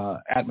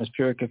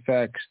atmospheric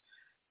effects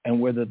and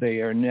whether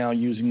they are now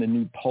using the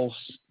new pulse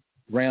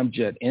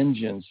ramjet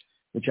engines,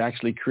 which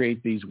actually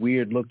create these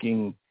weird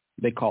looking,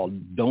 they call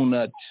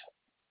donut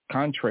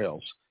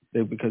contrails,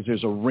 because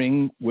there's a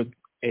ring with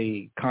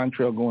a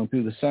contrail going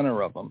through the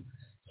center of them.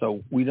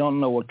 So we don't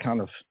know what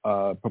kind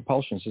of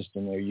propulsion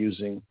system they're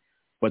using,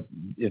 but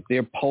if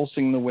they're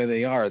pulsing the way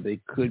they are, they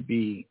could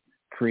be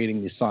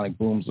creating the sonic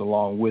booms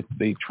along with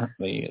the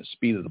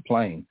speed of the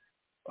plane.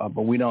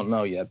 But we don't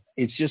know yet.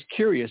 It's just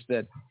curious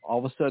that all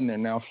of a sudden they're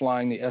now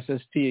flying the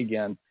SST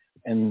again,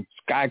 and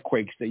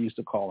skyquakes, they used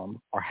to call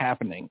them, are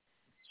happening.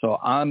 So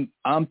I'm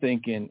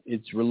thinking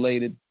it's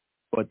related,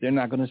 but they're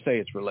not going to say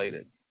it's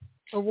related.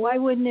 But why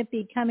wouldn't it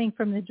be coming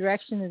from the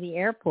direction of the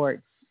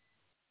airports?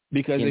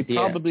 Because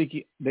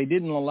they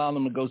didn't allow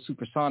them to go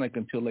supersonic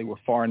until they were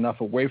far enough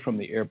away from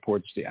the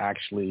airports to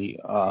actually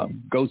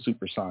go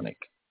supersonic.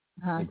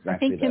 Exactly. I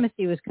think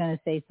Timothy was going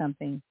to say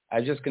something. I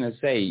was just going to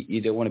say,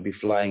 you don't want to be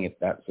flying at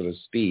that sort of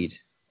speed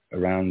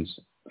around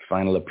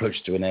final approach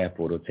to an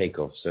airport or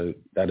takeoff. So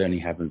that only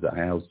happens at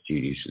high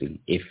altitude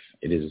usually, if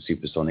it is a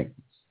supersonic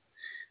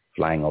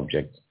flying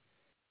object.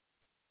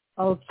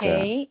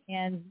 Okay,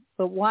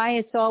 but why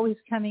it's always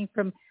coming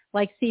from,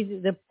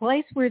 the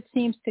place where it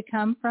seems to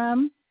come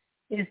from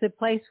is the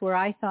place where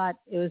I thought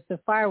it was the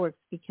fireworks,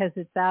 because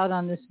it's out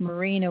on this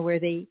marina where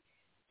they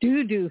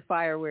do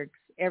fireworks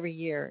every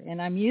year.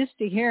 And I'm used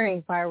to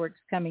hearing fireworks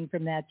coming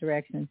from that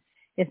direction.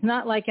 It's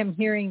not like I'm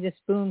hearing this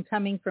boom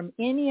coming from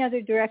any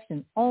other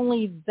direction,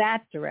 only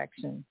that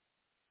direction.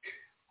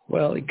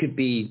 Well, it could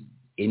be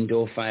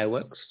indoor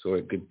fireworks, or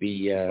it could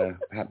be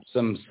perhaps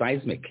some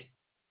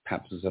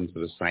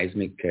sort of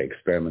seismic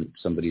experiment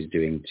somebody's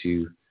doing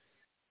to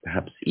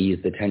perhaps ease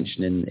the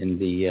tension in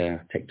the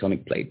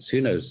tectonic plates.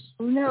 Who knows?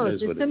 Who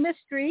knows? It's a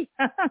mystery.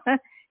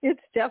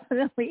 It's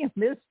definitely a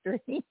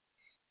mystery.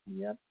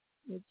 Yep,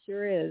 it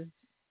sure is.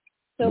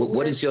 So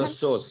what is your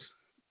source?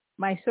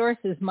 My source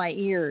is my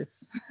ears.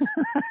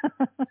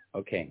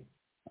 Okay.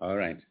 All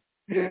right.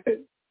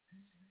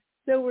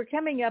 So we're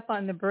coming up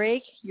on the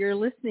break. You're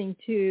listening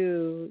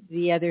to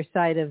The Other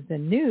Side of the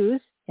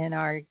News, and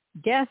our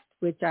guest,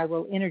 which I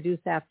will introduce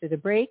after the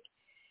break,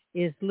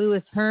 is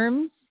Louis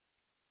HERMS.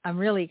 I'm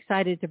really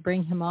excited to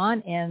bring him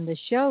on, and the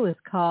show is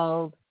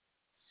called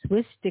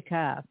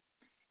SWISSTIKA.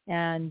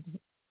 And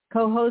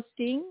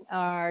co-hosting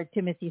are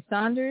Timothy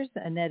Saunders,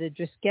 Annetta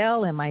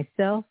Driscoll, and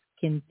myself,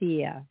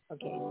 Cynthia.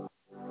 Okay.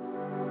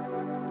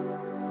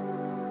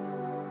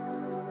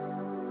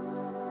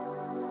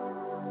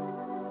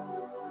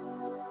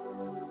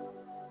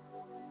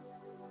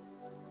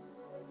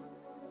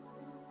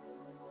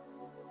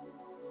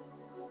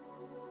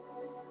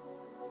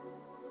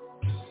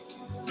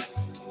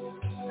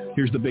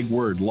 Here's the big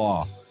word,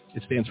 law.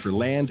 It stands for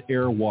land,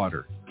 air,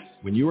 water.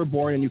 When you are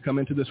born and you come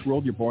into this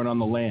world, you're born on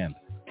the land,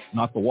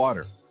 not the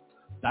water.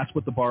 That's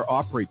what the bar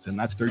operates in.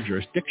 That's their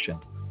jurisdiction,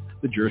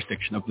 the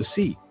jurisdiction of the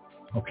sea.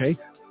 Okay?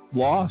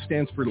 Law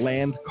stands for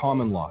land,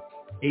 common law.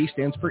 A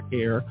stands for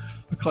air,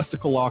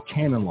 ecclesiastical law,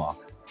 canon law.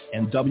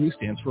 And W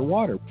stands for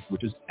water,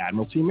 which is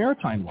admiralty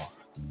maritime law.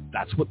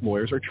 That's what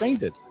lawyers are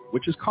trained in,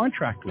 which is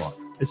contract law.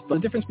 It's the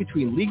difference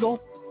between legal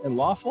and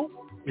lawful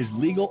is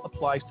legal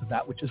applies to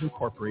that which is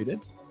incorporated,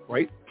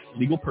 right?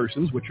 Legal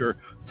persons, which are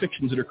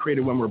fictions that are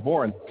created when we're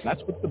born.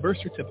 That's what the birth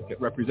certificate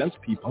represents,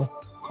 people.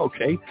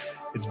 Okay?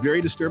 It's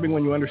very disturbing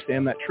when you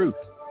understand that truth.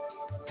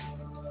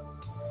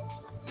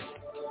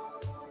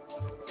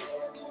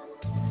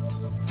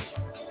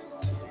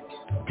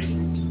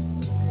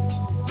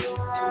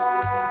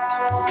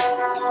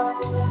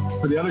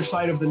 For the other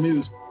side of the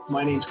news,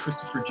 my name's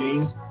Christopher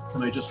James,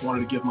 and I just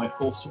wanted to give my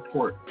full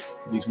support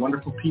to these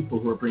wonderful people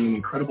who are bringing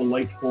incredible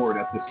light forward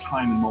at this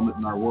time and moment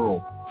in our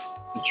world.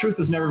 The truth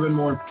has never been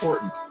more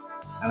important,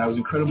 and I was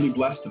incredibly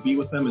blessed to be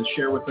with them and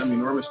share with them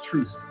enormous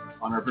truths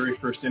on our very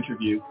first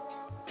interview,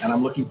 and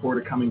I'm looking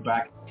forward to coming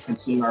back and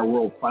seeing our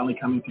world finally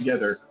coming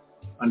together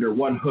under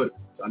one hood,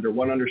 under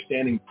one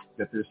understanding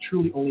that there's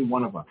truly only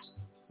one of us,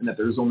 and that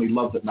there's only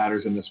love that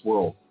matters in this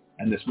world,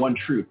 and this one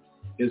truth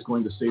is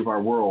going to save our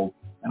world,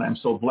 and I'm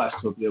so blessed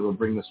to be able to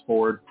bring this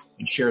forward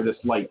and share this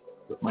light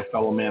with my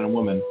fellow man and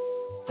woman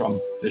from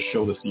this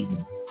show this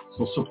evening.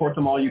 So support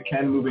them all you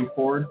can moving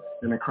forward.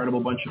 They're an incredible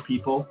bunch of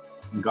people,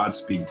 and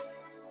Godspeed.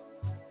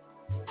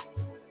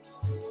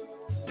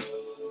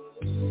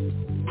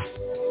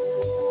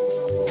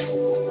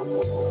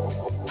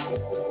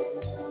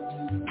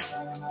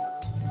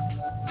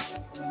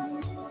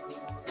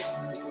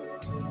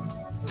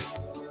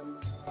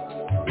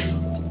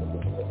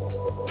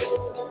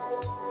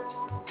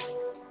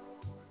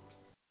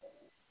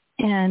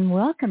 And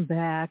welcome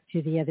back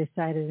to The Other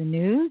Side of the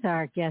News.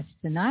 Our guest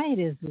tonight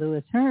is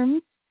Louis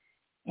HERMS,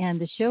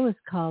 and the show is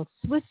called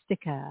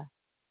SWISSTIKA.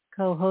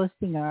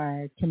 Co-hosting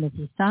are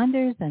Timothy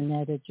Saunders,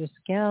 Annetta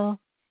Driscoll,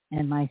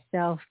 and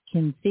myself,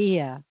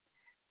 Cynthia.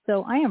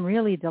 So I am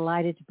really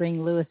delighted to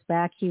bring Louis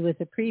back. He was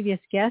a previous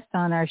guest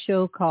on our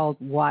show called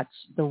Watch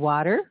the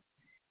Water.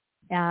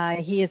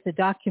 He is a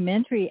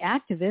documentary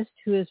activist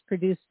who has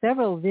produced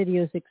several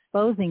videos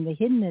exposing the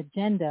hidden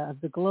agenda of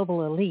the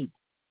global elite.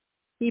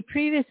 He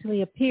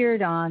previously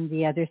appeared on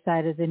The Other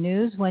Side of the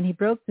News when he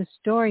broke the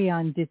story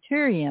on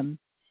deuterium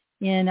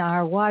in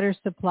our water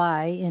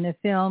supply in a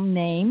film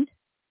named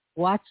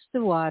Watch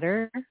the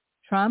Water,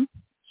 Trump,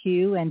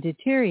 Q, and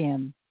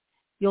Deuterium.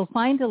 You'll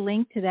find a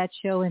link to that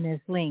show in his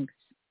links.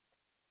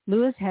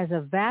 Louis has a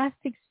vast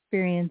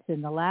experience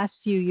in the last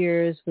few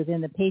years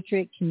within the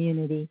Patriot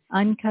community,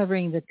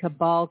 uncovering the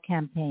cabal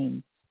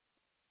campaigns.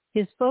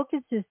 His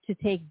focus is to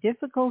take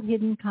difficult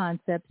hidden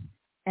concepts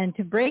and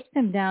to break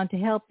them down to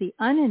help the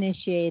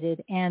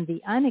uninitiated and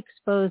the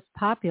unexposed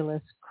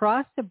populace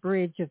cross a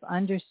bridge of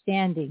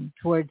understanding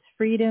towards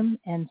freedom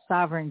and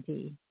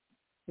sovereignty.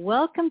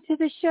 Welcome to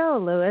the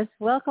show, Louis.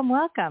 Welcome,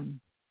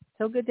 welcome.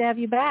 So good to have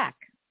you back.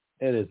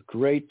 It is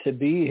great to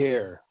be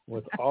here.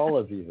 with all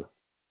of you.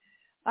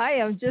 I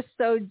am just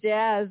so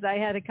jazzed. I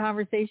had a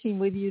conversation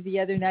with you the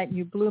other night, and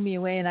you blew me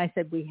away, and I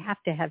said, we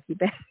have to have you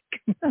back.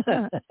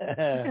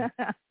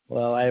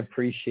 Well, I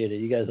appreciate it.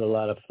 You guys are a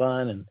lot of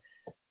fun and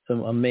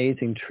some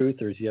amazing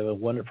truthers. You have a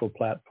wonderful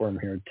platform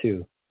here,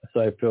 too. So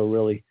I feel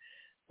really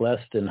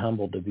blessed and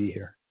humbled to be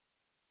here.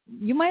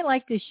 You might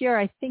like to share,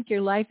 I think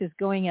your life is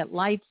going at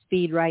light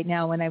speed right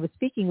now. When I was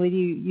speaking with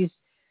you,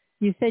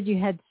 you said you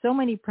had so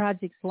many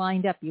projects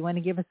lined up. You want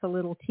to give us a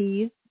little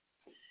tease?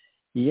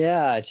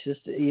 Yeah, it's just,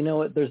 you know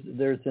what,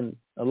 there's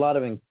a lot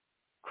of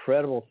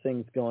incredible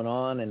things going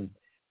on, and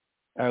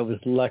I was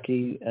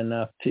lucky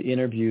enough to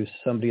interview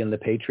somebody in the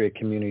Patriot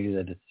community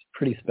that it's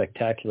pretty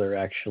spectacular,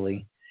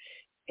 actually.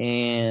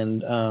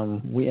 And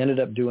we ended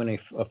up doing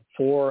a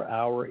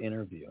 4-hour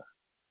interview.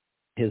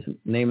 His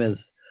name is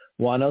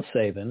Juan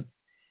O'Savin,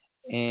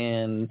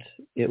 and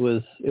it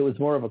was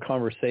more of a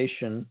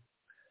conversation,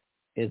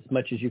 as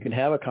much as you can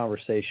have a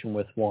conversation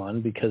with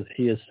Juan, because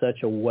he is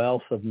such a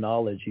wealth of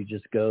knowledge. He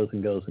just goes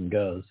and goes and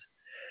goes.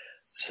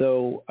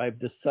 So I've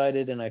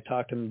decided, and I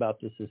talked to him about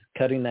this, is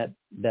cutting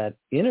that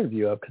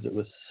interview up, because it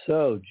was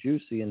so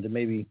juicy, into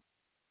maybe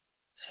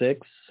 6,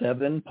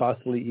 7,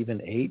 possibly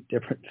even 8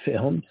 different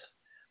films.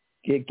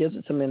 It gives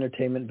it some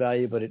entertainment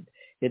value, but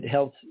it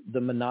helps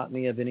the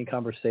monotony of any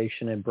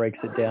conversation and breaks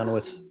it down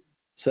with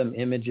some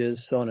images,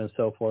 so on and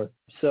so forth.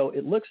 So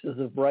it looks as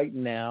if right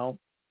now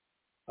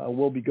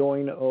we'll be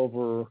going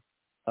over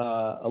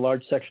a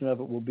large section of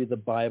it will be the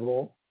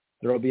Bible.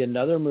 There will be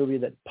another movie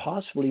that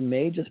possibly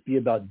may just be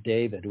about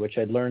David, which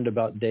I learned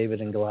about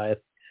David and Goliath,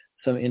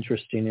 some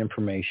interesting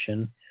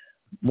information.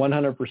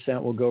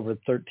 100% will go over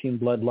 13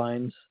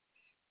 bloodlines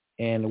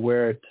and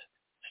where it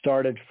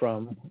started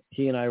from.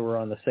 He and I were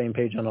on the same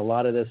page on a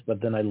lot of this,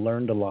 but then I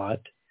learned a lot.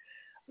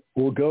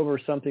 We'll go over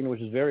something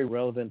which is very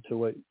relevant to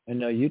what I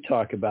know you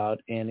talk about,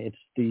 and it's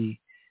the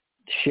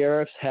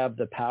sheriffs have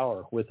the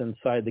power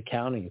inside the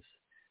counties.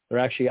 They're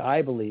actually,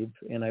 I believe,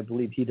 and I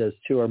believe he does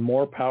too, are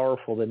more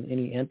powerful than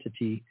any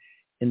entity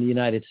in the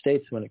United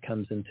States when it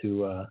comes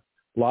into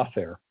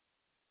lawfare.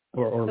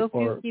 So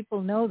few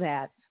people know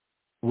that.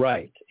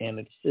 Right, and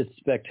it's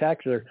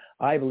spectacular.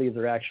 I believe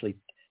they're actually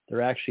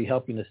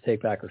helping us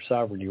take back our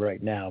sovereignty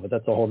right now, but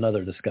that's a whole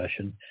nother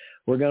discussion.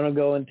 We're going to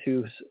go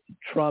into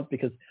Trump,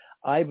 because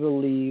I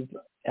believe,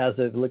 as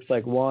it looks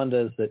like Juan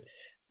does, that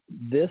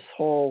this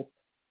whole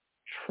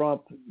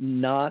Trump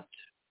not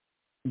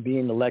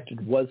being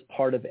elected was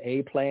part of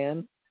a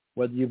plan,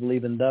 whether you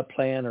believe in the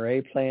plan or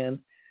a plan,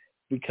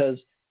 because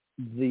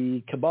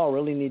the cabal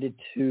really needed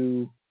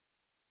to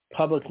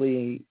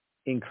publicly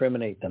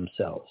incriminate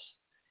themselves.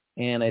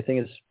 And I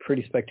think it's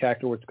pretty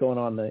spectacular what's going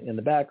on in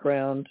the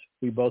background.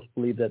 We both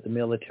believe that the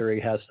military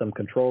has some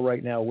control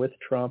right now with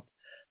Trump.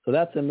 So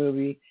that's a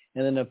movie.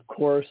 And then, of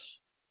course,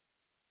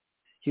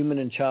 human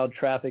and child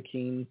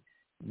trafficking,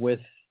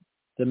 with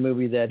the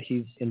movie that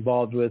he's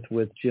involved with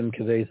Jim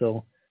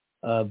Caviezel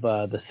of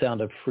The Sound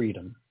of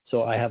Freedom.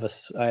 So I have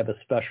a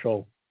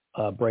special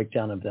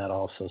breakdown of that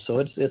also. So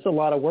it's a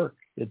lot of work.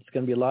 It's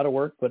going to be a lot of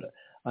work, but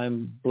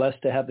I'm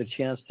blessed to have the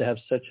chance to have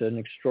such an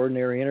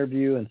extraordinary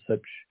interview and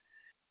such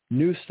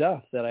new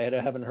stuff that I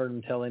haven't heard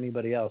him tell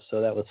anybody else. So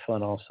that was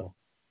fun also.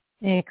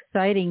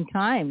 Exciting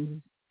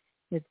times.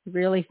 It's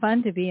really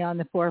fun to be on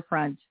the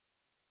forefront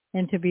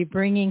and to be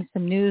bringing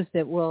some news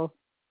that will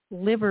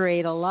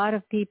liberate a lot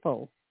of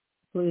people,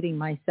 including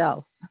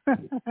myself.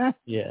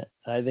 Yeah,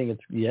 I think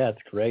it's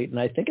great. And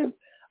I think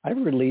I've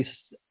released,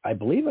 I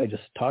believe I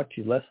just talked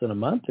to you less than a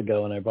month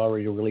ago, and I've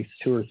already released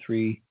 2 or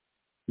 3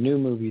 new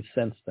movies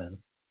since then.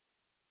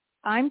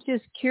 I'm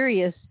just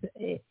curious,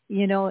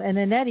 and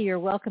Annette, you're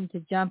welcome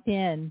to jump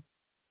in.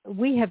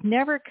 We have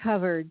never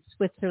covered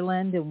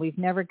Switzerland, and we've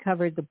never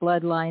covered the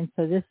bloodline,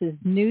 so this is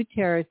new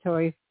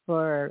territory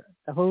for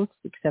the hosts,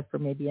 except for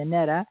maybe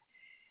Annette,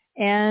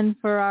 and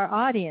for our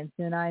audience,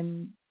 and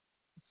I'm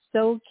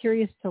so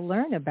curious to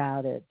learn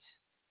about it.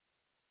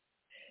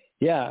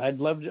 Yeah, I'd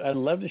love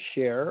to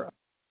share.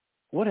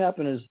 What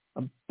happened is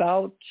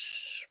about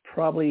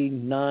probably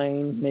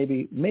 9,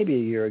 maybe a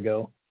year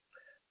ago,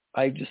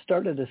 I just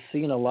started to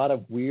see a lot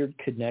of weird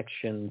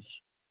connections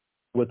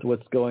with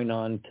what's going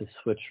on to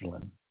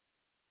Switzerland.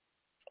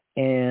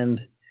 And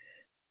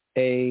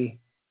a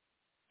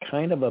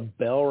kind of a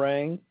bell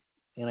rang,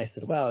 and I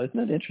said, wow, isn't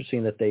it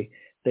interesting that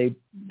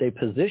they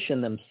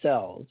position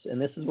themselves, and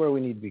this is where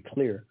we need to be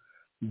clear,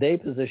 they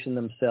position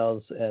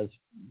themselves as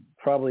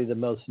probably the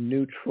most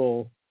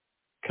neutral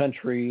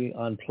country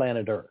on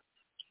planet Earth.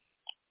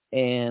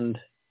 And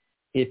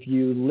if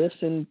you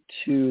listen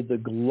to the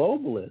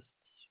globalists,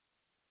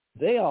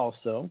 they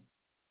also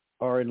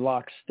are in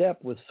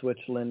lockstep with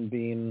Switzerland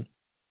being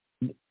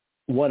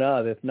one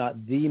of, if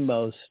not the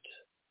most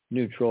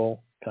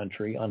neutral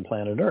country on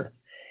planet Earth.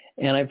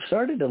 And I've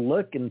started to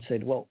look and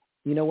said, well,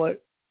 you know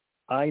what?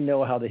 I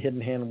know how the hidden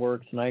hand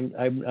works, and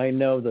I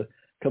know the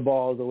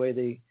cabal, the way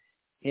they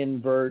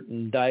invert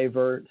and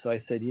divert. So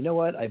I said, you know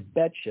what? I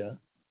bet you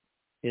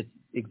it's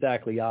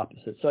exactly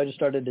opposite. So I just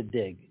started to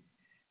dig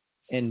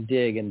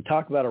and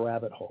talk about a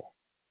rabbit hole.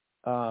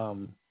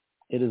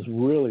 It is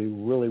really,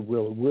 really,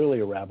 really, really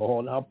a rabbit hole.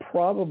 And I'll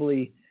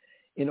probably,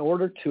 in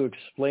order to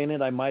explain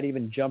it, I might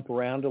even jump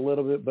around a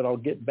little bit, but I'll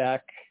get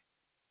back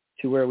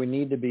to where we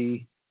need to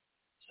be.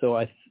 So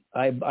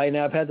I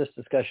now I've had this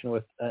discussion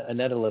with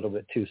Annette a little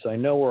bit too. So I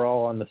know we're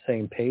all on the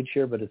same page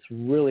here, but it's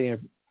really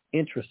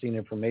interesting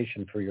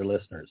information for your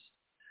listeners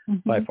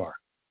by far.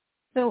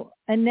 So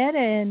Annette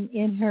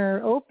in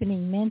her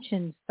opening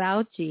mentioned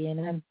Fauci, and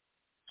I'm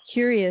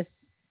curious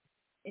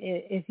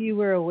if you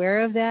were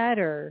aware of that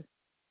or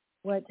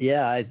what?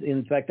 Yeah,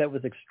 in fact, that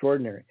was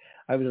extraordinary.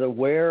 I was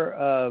aware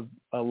of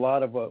a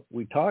lot of what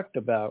we talked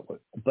about,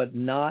 but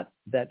not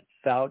that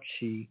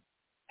Fauci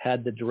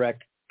had the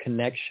direct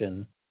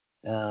connection.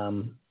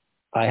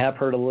 I have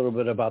heard a little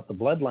bit about the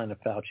bloodline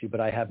of Fauci, but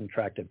I haven't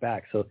tracked it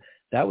back. So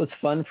that was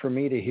fun for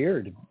me to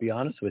hear, to be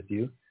honest with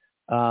you.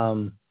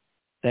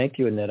 Thank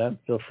you, Anita.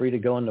 Feel free to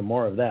go into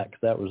more of that,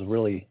 because that was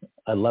really,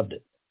 I loved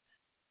it.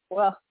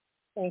 Well,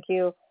 thank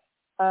you.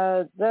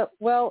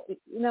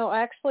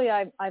 Actually,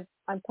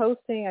 I'm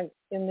posting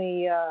in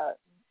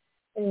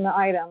the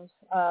items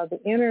the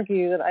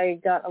interview that I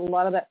got a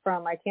lot of that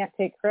from. I can't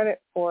take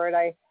credit for it.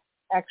 I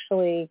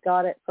actually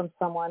got it from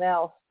someone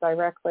else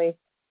directly,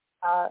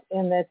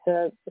 and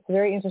it's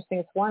very interesting.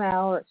 It's 1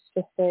 hour. It's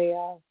just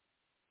an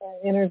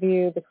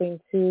interview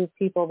between two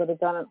people that have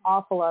done an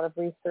awful lot of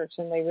research,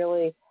 and they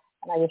really,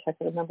 and I wish I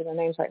could remember their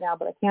names right now,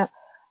 but I can't.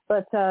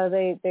 But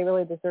they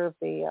really deserve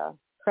the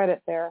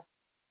credit there.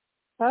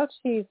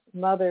 Fauci's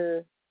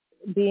mother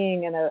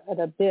being an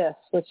abyss,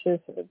 which is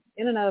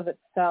in and of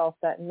itself,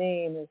 that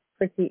name is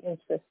pretty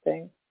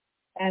interesting.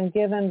 And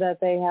given that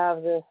they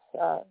have this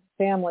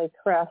family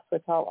crest,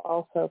 which I'll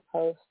also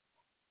post,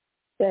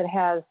 that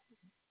has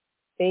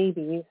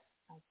babies,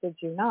 I kid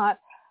you not,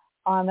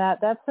 on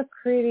that's a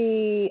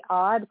pretty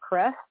odd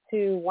crest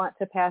to want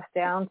to pass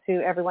down to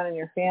everyone in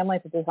your family,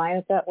 to design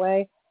it that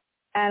way.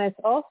 And it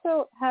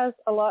also has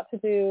a lot to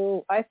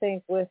do, I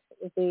think, with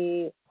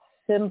the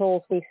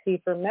symbols we see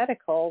for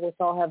medical, which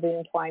all have the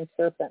entwined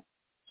serpent,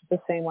 which is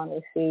the same one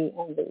we see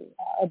in the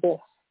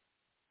abyss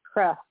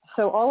crest.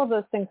 So all of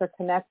those things are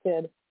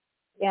connected.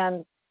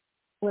 And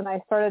when I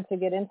started to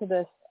get into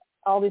this,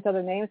 all these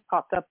other names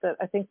popped up that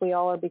I think we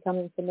all are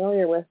becoming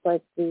familiar with,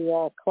 like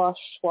the Klaus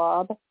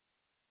Schwab,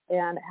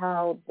 and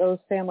how those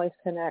families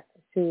connect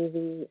to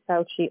the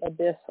Fauci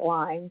abyss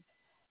line.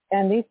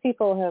 And these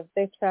people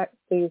they've tracked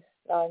these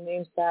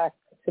names back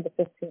to the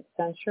 15th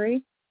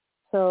century.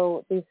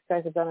 So these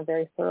guys have done a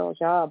very thorough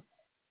job.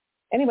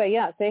 Anyway,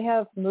 yeah, they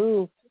have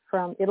moved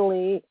from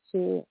Italy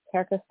to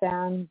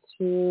Kyrgyzstan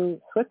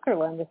to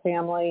Switzerland, the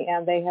family,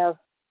 and they have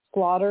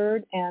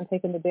slaughtered and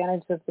taken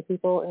advantage of the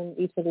people in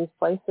each of these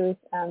places.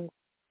 And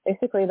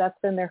basically that's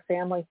been their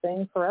family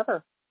thing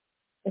forever.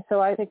 And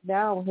so I think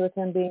now, with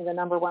him being the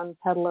number one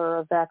peddler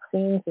of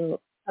vaccines in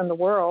the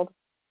world,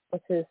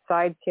 with his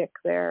sidekick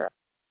there,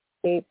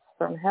 Gates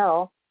from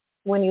hell,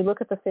 when you look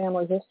at the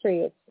family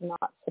history, it's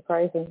not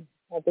surprising.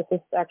 This has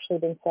actually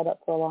been set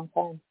up for a long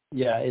time.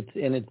 Yeah,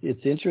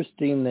 it's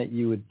interesting that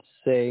you would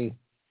say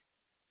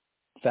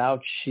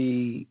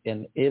Fauci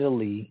and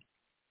Italy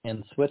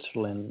and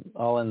Switzerland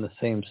all in the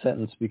same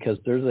sentence, because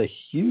there's a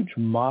huge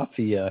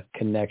mafia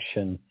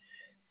connection,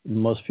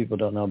 most people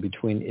don't know,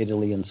 between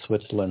Italy and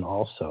Switzerland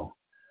also.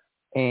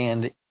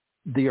 And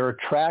their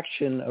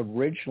attraction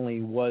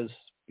originally was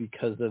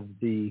because of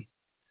the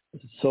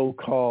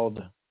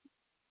so-called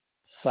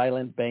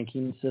silent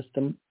banking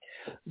system,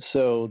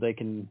 so they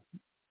can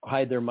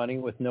hide their money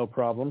with no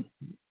problem.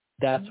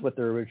 That's what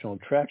their original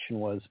attraction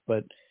was,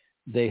 but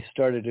they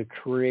started to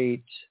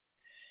create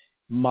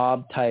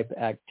mob-type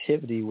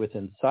activity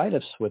inside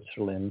of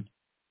Switzerland.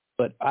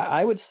 But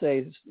I would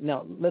say,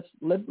 now let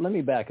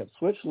me back up.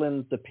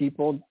 Switzerland, the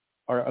people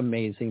are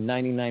amazing.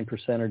 99%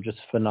 are just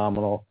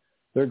phenomenal.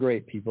 They're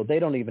great people. They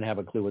don't even have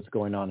a clue what's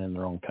going on in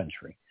their own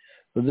country.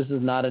 So this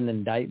is not an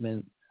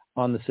indictment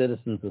on the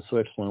citizens of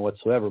Switzerland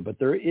whatsoever, but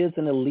there is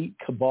an elite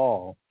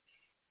cabal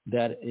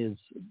that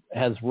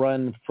has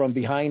run from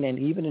behind and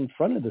even in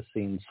front of the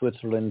scenes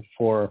Switzerland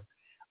for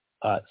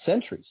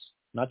centuries,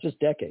 not just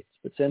decades,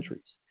 but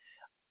centuries.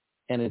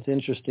 And it's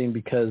interesting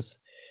because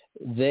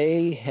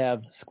they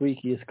have the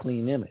squeakiest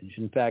clean image.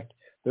 In fact,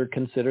 they're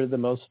considered the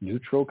most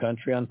neutral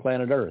country on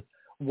planet Earth.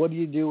 What do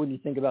you do when you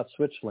think about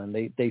Switzerland?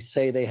 They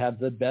say they have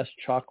the best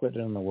chocolate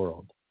in the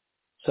world,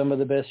 some of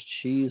the best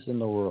cheese in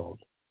the world,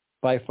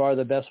 by far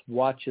the best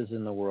watches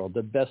in the world,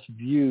 the best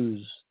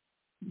views,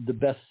 the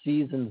best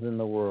seasons in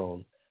the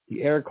world.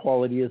 The air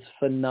quality is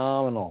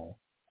phenomenal.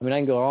 I mean, I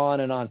can go on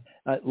and on.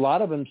 A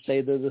lot of them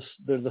say they're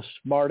the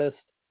smartest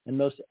and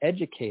most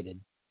educated.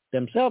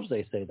 Themselves,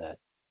 they say that.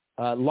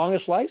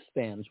 Longest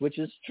lifespans, which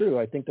is true.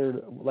 I think they're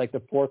like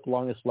the fourth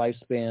longest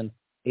lifespan,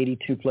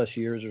 82 plus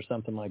years or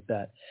something like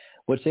that.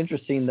 What's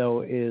interesting,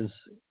 though, is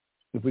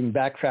if we can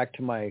backtrack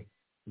to my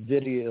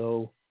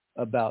video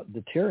about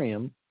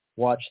deuterium,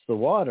 Watch the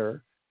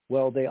Water,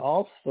 well, they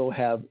also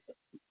have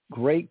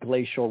great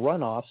glacial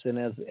runoffs. And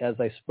as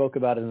I spoke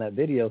about in that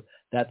video,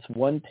 that's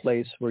one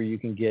place where you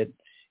can get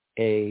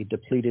a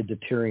depleted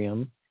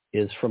deuterium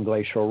is from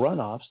glacial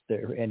runoffs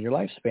there, and your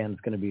lifespan is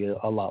going to be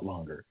a lot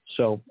longer.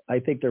 So I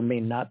think there may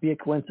not be a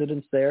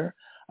coincidence there.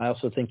 I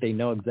also think they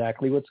know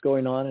exactly what's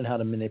going on and how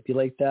to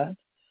manipulate that.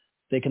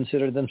 They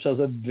consider themselves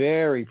a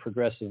very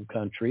progressive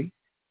country.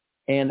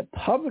 And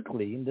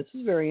publicly, and this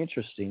is very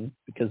interesting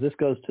because this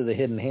goes to the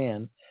hidden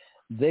hand,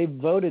 they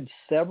voted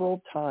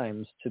several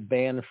times to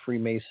ban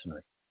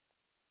Freemasonry.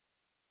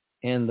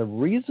 And the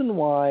reason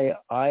why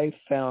I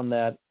found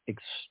that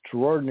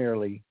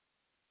extraordinarily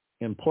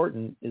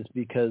important is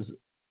because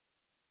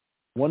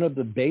one of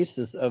the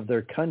bases of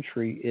their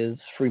country is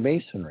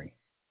Freemasonry.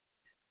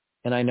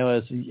 And I know,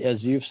 as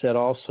you've said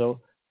also,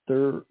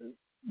 they're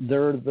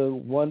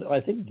the one, I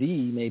think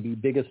the maybe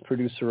biggest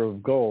producer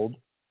of gold,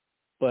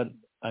 but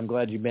I'm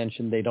glad you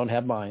mentioned they don't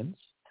have mines.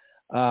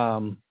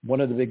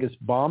 One of the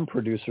biggest bomb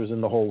producers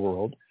in the whole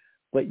world,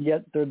 but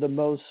yet they're the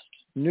most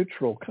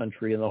neutral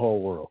country in the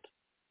whole world.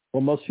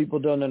 Well, most people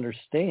don't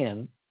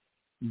understand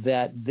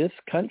that this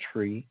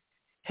country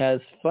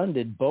has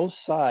funded both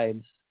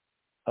sides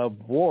of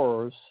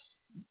wars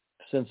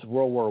since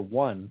World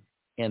War I,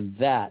 and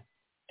that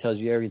tells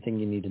you everything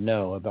you need to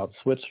know about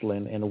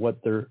Switzerland and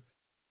what their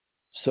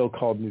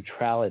so-called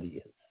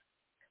neutrality is.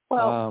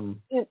 Well,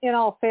 in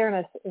all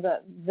fairness,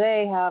 that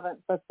they haven't,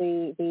 but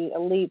the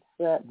elites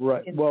that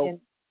right.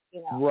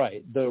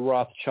 Right, the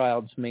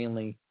Rothschilds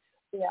mainly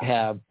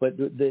have. But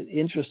the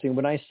interesting,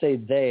 when I say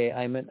they,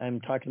 I'm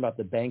talking about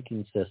the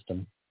banking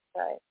system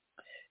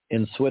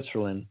in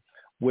Switzerland,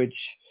 which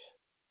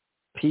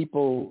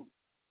people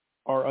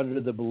are under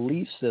the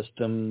belief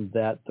system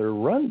that they're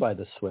run by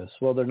the Swiss.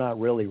 Well, they're not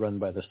really run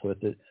by the Swiss.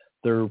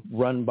 They're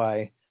run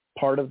by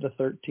part of the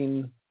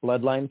 13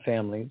 bloodline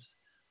families,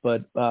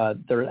 but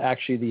they're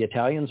actually, the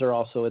Italians are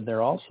also in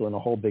there, also in a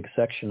whole big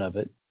section of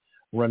it,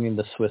 running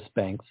the Swiss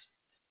banks.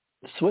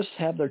 The Swiss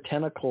have their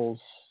tentacles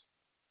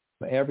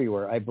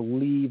everywhere. I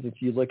believe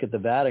if you look at the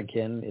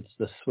Vatican, it's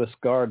the Swiss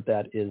Guard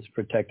that is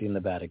protecting the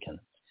Vatican.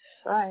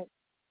 Right.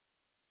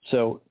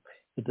 So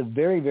it's a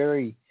very,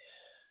 very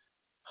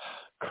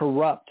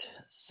corrupt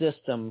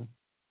system,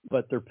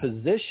 but they're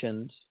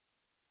positioned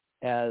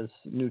as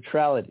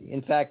neutrality.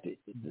 In fact,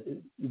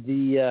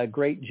 the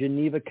Great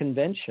Geneva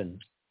Convention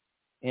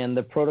and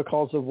the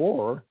Protocols of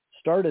War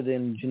started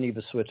in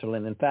Geneva,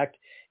 Switzerland. In fact,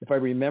 if I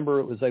remember,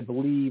 it was, I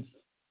believe,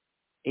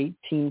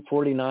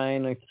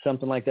 1849,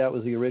 something like that,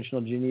 was the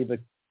original Geneva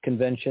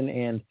Convention.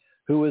 And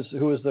who was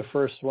the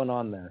first one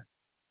on there?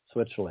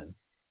 Switzerland.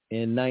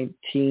 In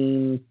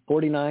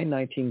 1949,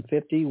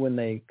 1950, when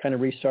they kind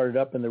of restarted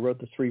up and they wrote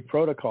the 3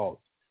 protocols,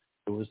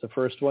 who was the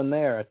first one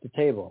there at the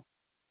table?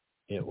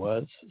 It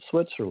was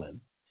Switzerland.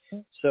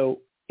 So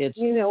it's...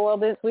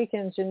 this week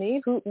in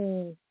Geneva,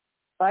 Putin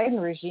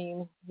Biden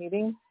regime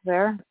meeting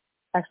there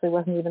actually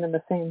wasn't even in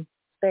the same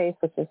space,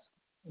 which is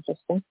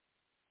interesting,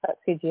 that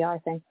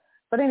CGI thing.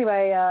 But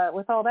anyway,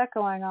 with all that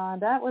going on,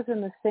 that was in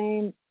the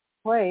same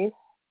place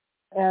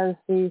as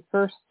the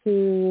first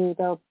 2,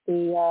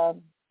 the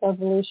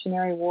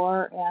Revolutionary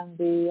War and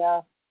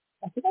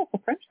I think that's the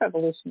French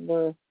Revolution,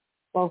 were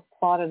both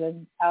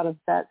plotted out of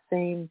that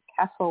same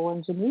castle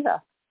in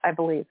Geneva, I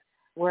believe,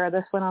 where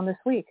this went on this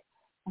week.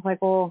 I was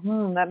like, well,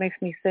 that makes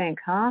me think,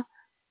 huh?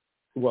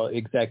 Well,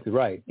 exactly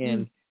right.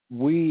 And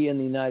we in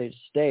the United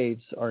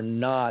States are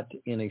not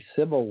in a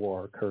civil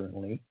war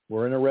currently.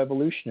 We're in a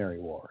revolutionary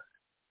war.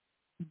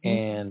 Mm-hmm.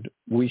 And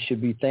we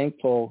should be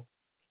thankful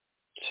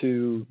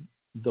to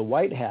the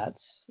white hats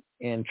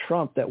and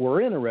Trump that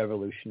we're in a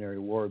revolutionary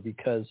war,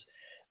 because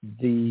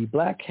the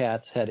black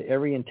hats had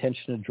every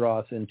intention to draw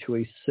us into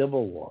a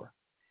civil war.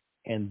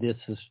 And this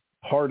is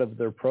part of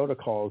their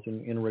protocols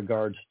in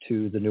regards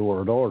to the New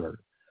World Order.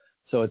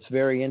 So it's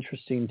very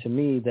interesting to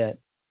me that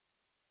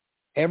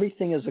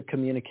everything is a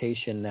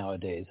communication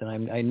nowadays.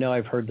 And I know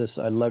I've heard this.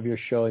 I love your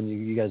show, and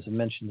you guys have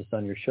mentioned this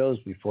on your shows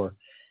before.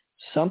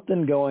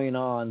 Something going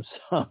on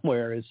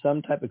somewhere is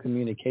some type of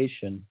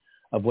communication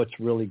of what's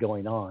really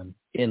going on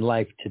in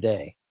life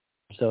today.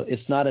 So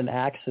it's not an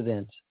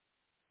accident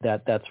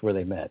that that's where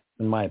they met,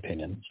 in my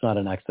opinion. It's not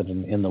an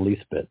accident in the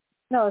least bit.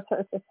 No,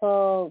 it's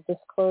all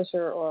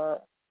disclosure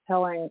or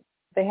telling.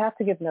 They have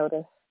to give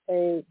notice.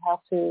 They have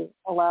to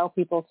allow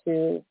people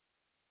to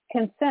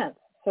consent.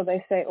 So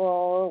they say,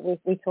 well,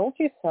 we told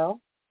you so.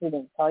 We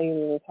didn't tell you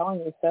we were telling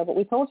you so, but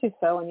we told you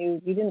so, and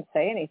you didn't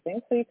say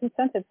anything, so you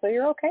consented, so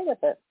you're okay with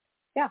it.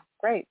 Yeah,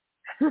 great.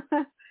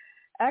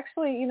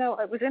 Actually,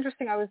 it was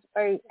interesting.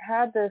 I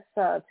had this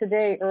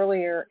today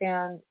earlier,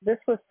 and this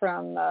was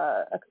from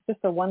just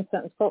a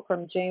one-sentence quote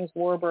from James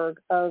Warburg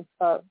of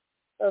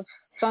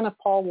son of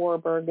Paul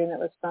Warburg, and it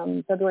was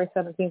from February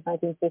 17,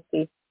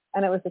 1950,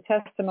 and it was a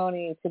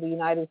testimony to the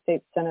United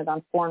States Senate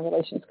on Foreign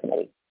Relations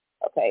Committee.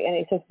 Okay, and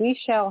he says, we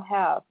shall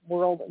have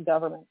world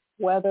government,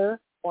 whether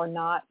or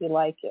not you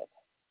like it,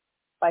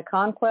 by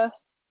conquest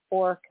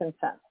or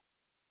consent.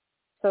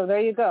 So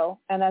there you go.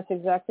 And that's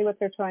exactly what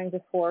they're trying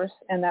to force.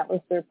 And that was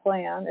their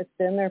plan. It's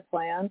been their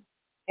plan.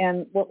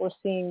 And what we're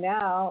seeing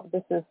now,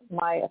 this is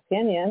my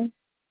opinion.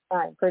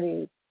 I'm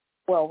pretty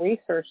well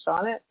researched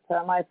on it.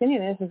 So my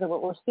opinion is that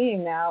what we're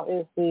seeing now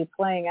is the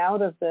playing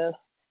out of this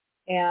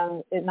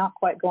and it not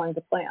quite going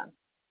to plan,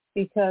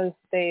 because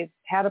they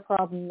had a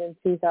problem in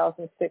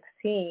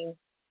 2016,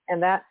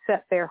 and that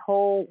set their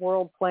whole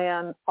world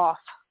plan off,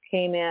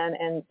 came in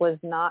and was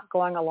not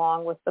going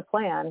along with the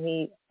plan.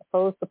 He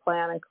opposed the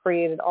plan and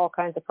created all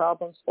kinds of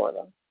problems for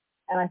them.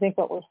 And I think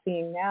what we're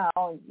seeing now,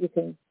 and you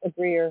can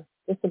agree or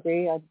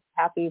disagree, I'm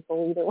happy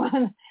for either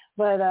one,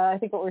 but I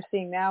think what we're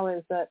seeing now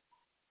is that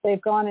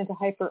they've gone into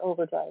hyper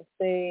overdrive.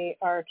 They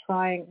are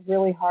trying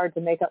really hard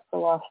to make up for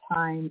lost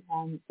time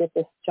and get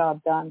this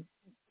job done.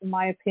 In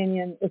my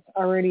opinion, it's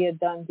already a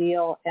done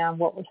deal, and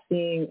what we're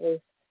seeing is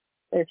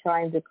they're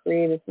trying to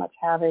create as much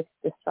havoc,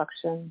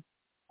 destruction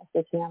as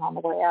they can on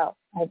the way out.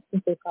 I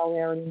think they probably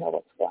already know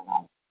what's going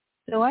on.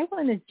 So I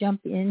want to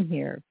jump in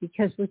here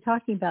because we're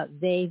talking about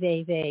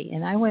they,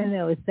 and I want to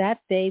know, is that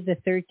they the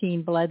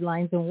 13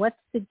 bloodlines, and what's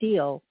the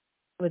deal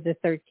with the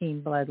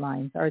 13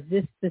 bloodlines? Are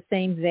this the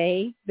same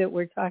they that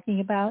we're talking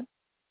about?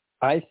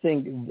 I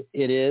think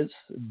it is.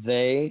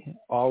 They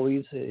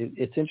always.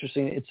 It's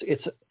interesting.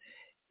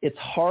 It's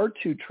hard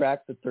to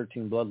track the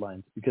 13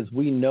 bloodlines because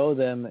we know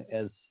them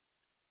as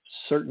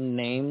certain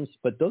names,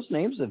 but those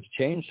names have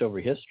changed over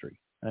history.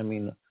 I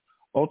mean,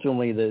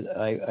 ultimately,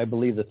 I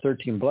believe the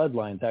 13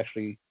 bloodlines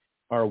actually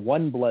are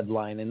one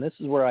bloodline, and this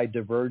is where I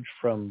diverge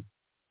from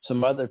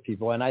some other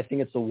people, and I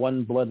think it's the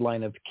one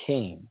bloodline of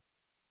Cain.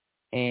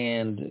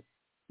 And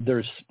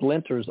there's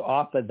splinters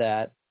off of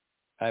that.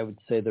 I would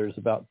say there's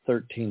about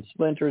 13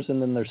 splinters,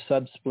 and then there's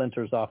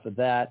sub-splinters off of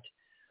that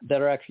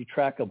are actually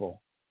trackable.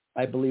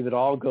 I believe it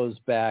all goes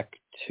back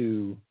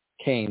to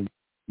Cain.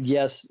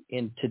 Yes,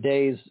 in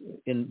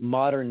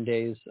modern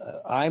days,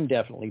 I'm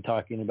definitely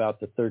talking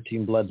about the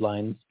 13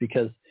 bloodlines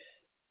because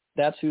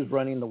that's who's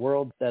running the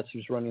world. That's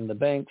who's running the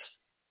banks.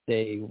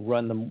 They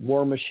run the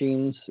war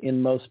machines in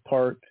most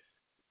part,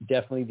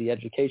 definitely the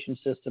education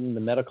system, the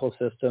medical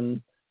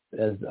system,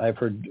 as I've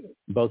heard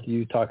both of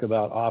you talk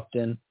about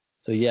often.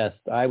 So yes,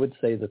 I would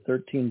say the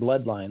 13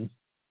 bloodlines,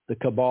 the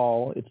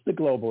cabal, it's the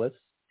globalists.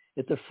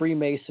 It's a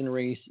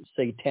Freemasonry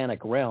satanic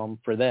realm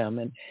for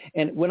them.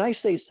 And when I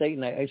say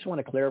Satan, I just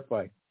want to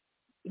clarify,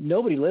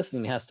 nobody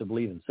listening has to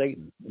believe in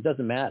Satan. It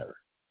doesn't matter.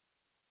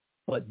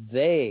 But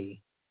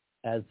they,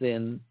 as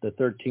in the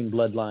 13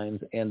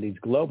 bloodlines and these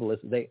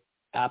globalists, they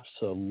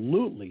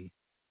absolutely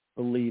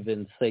believe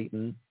in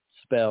Satan,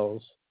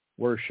 spells,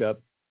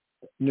 worship,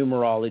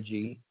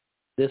 numerology.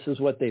 This is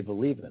what they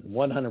believe in,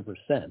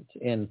 100%.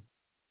 And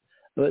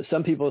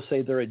some people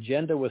say their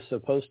agenda was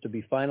supposed to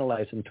be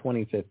finalized in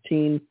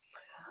 2015.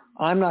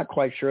 I'm not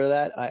quite sure of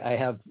that. I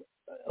have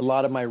a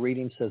lot of my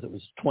reading says it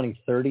was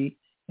 2030,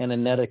 and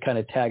Annetta kind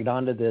of tagged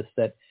onto this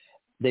that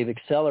they've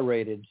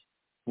accelerated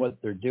what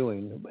they're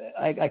doing.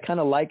 I kind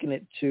of liken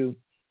it to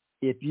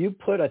if you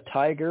put a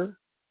tiger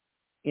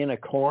in a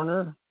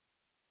corner,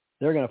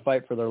 they're going to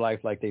fight for their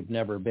life like they've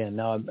never been.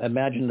 Now,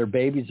 imagine their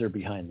babies are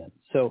behind them.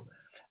 So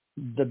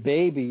the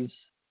babies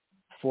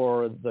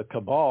for the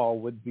cabal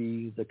would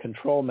be the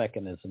control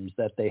mechanisms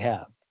that they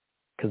have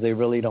because they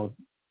really don't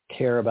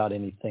care about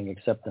anything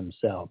except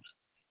themselves.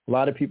 A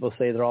lot of people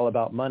say they're all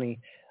about money.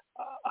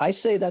 I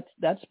say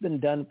that's been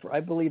done for, I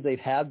believe they've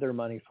had their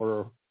money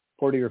for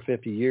 40 or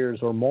 50 years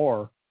or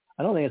more.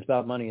 I don't think it's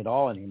about money at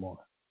all anymore.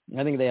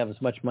 I think they have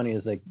as much money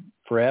as they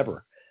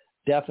forever.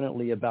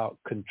 Definitely about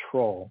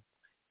control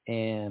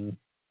and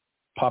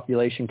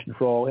population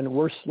control, and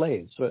we're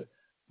slaves. But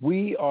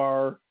we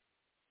are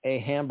a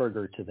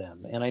hamburger to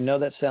them. And I know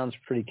that sounds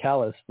pretty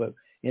callous, but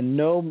in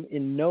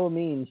no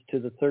means to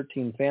the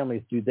 13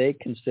 families do they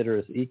consider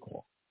us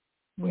equal.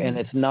 Mm-hmm. And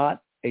it's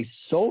not a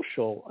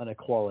social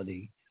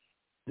inequality.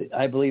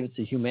 I believe it's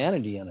a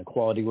humanity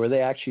inequality where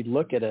they actually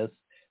look at us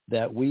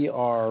that we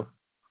are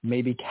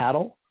maybe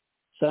cattle,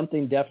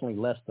 something definitely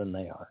less than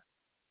they are.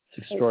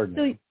 It's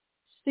extraordinary.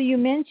 So you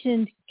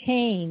mentioned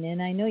Cain,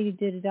 and I know you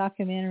did a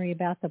documentary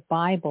about the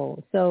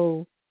Bible.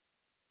 So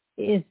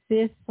is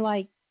this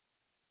like,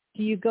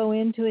 do you go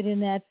into it in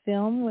that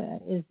film?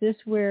 Is this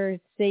where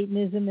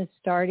Satanism is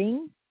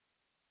starting?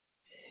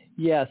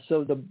 Yeah,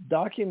 so the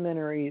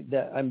documentary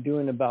that I'm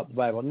doing about the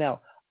Bible.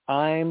 Now,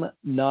 I'm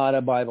not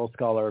a Bible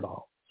scholar at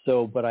all.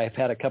 But I've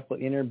had a couple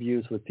of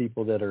interviews with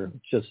people that are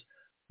just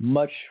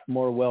much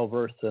more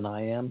well-versed than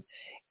I am.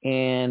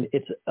 And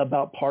it's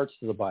about parts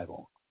of the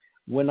Bible.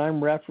 When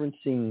I'm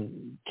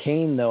referencing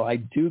Cain, though, I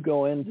do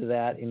go into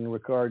that in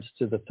regards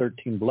to the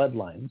 13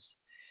 bloodlines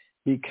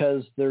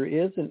because there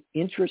is an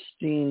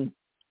interesting,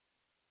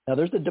 now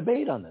there's a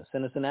debate on this,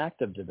 and it's an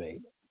active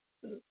debate.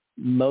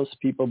 Most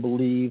people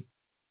believe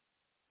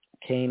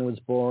Cain was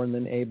born,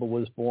 then Abel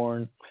was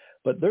born,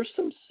 but there's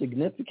some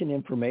significant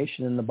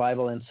information in the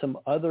Bible and some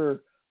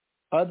other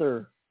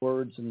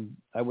words, and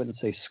I wouldn't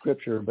say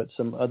scripture, but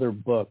some other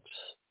books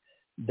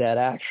that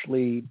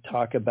actually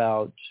talk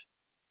about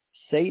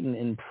Satan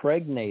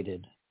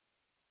impregnated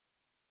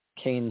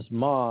Cain's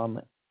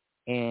mom,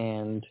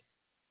 and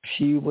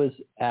she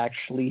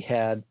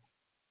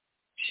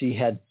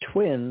had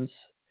twins.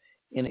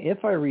 And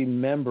if I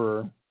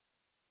remember,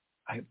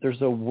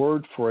 there's a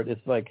word for it.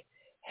 It's like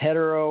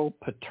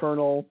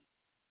heteropaternal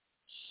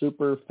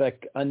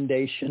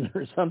superfecundation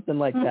or something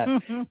like that.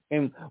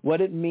 And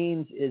what it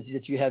means is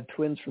that you have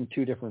twins from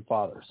two different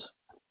fathers.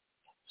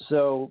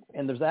 So,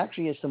 and there's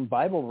actually some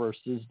Bible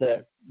verses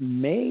that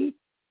may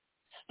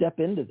step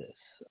into this.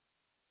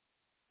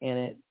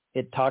 And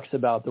it talks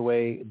about the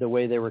way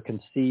they were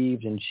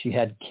conceived, and she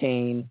had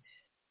Cain.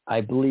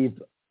 I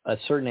believe a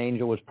certain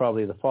angel was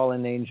probably the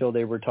fallen angel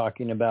they were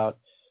talking about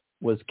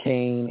was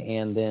Cain,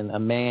 and then a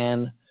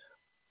man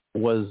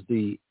was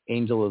the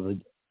angel of the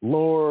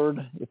Lord,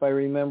 if I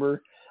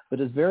remember. But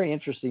it's very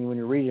interesting when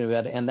you're reading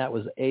about it, and that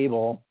was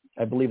Abel.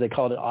 I believe they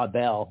called it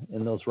Abel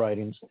in those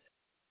writings.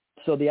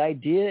 So the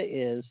idea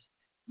is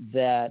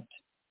that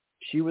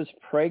she was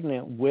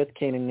pregnant with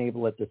Cain and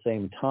Abel at the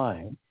same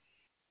time.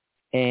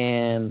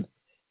 And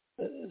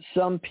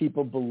some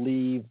people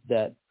believe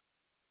that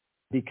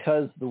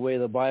because the way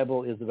the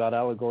Bible is about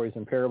allegories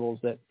and parables,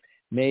 that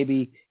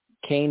maybe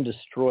Cain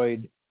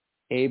destroyed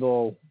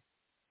Abel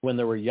when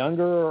they were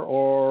younger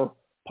or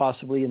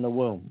possibly in the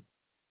womb.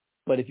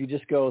 But if you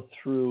just go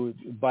through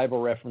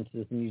Bible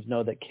references and you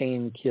know that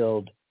Cain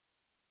killed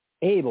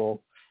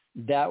Abel,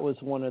 that was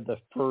one of the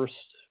first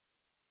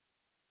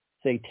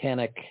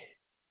satanic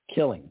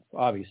killings,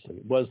 obviously.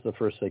 It was the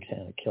first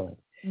satanic killing.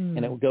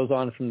 And it goes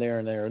on from there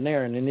and there and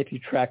there. And then if you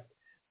track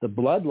the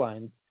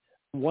bloodline,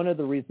 one of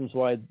the reasons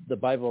why the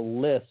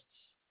Bible lists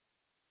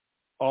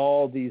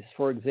all these,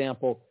 for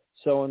example,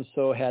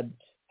 so-and-so had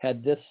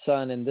this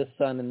son and this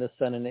son and this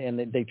son,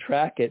 and they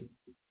track it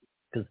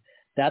because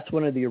that's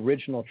one of the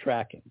original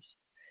trackings.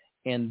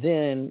 And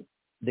then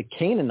the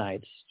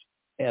Canaanites,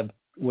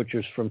 which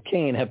is from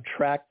Cain, have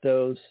tracked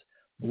those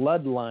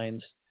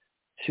bloodlines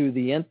to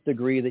the nth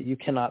degree that you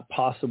cannot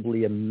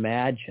possibly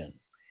imagine.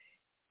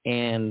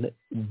 And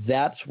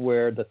that's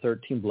where the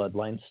 13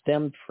 bloodlines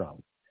stemmed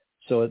from.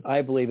 So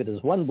I believe it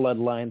is one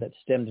bloodline that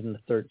stemmed into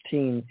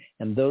 13,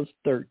 and those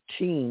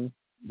 13,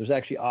 there's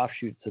actually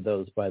offshoots of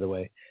those, by the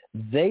way,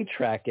 they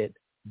track it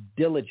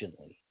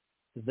diligently.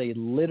 They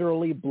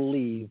literally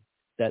believe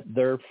that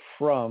they're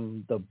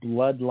from the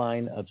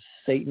bloodline of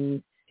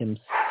Satan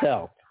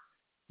himself,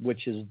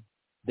 which is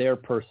their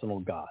personal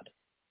God.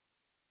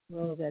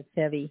 Oh, that's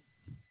heavy.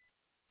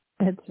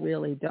 That's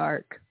really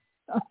dark.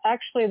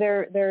 Actually,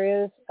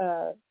 there is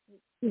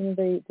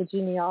the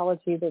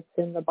genealogy that's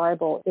in the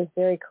Bible is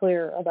very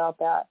clear about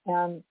that,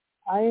 and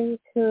I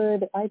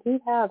do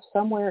have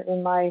somewhere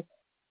in my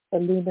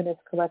Luminous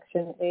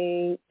collection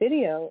a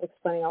video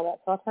explaining all that.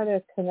 So I'll try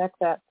to connect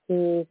that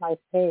to my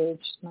page,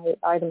 my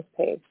items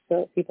page,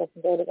 so that people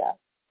can go to that.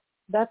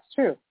 That's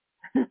true.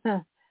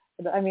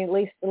 I mean,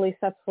 at least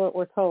that's what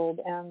we're told,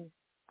 and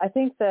I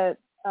think that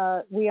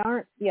we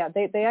aren't. Yeah,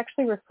 they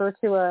actually refer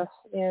to us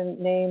in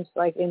names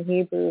like in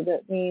Hebrew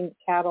that mean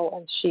cattle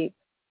and sheep.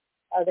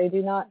 They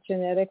do not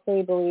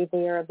genetically believe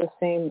we are of the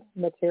same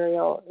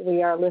material.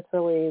 We are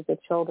literally the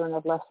children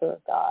of lesser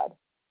God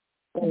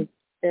in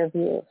their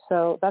view.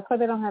 So that's why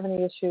they don't have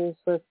any issues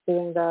with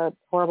doing the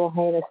horrible,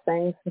 heinous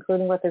things,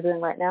 including what they're doing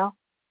right now.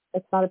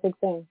 It's not a big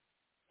thing.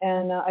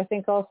 And I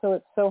think also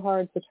it's so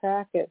hard to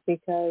track it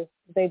because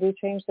they do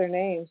change their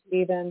names.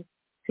 Even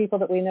people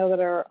that we know that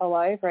are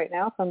alive right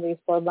now from these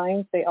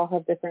bloodlines, they all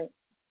have different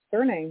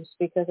surnames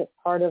because it's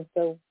part of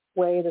the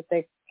way that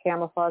they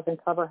camouflage and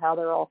cover how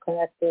they're all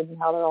connected and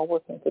how they're all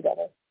working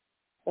together.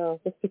 So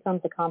this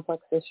becomes a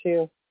complex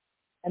issue.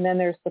 And then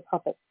there's the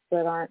puppets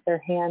that aren't,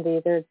 they're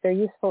handy, they're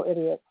useful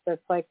idiots.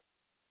 It's like,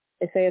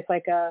 they say it's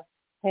like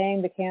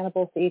paying the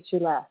cannibals to eat you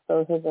last.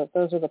 Those are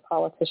the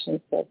politicians,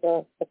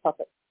 the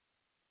puppets.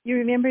 You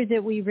remember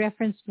that we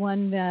referenced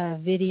one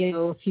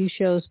video a few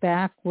shows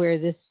back where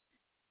this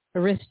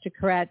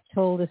aristocrat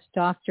told his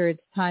doctor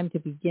it's time to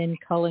begin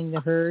culling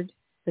the herd,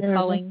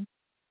 culling.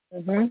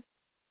 Mm-hmm.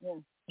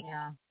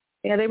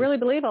 Yeah, they really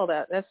believe all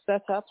that.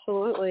 That's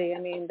absolutely. I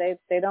mean,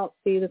 they don't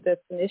see that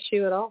that's an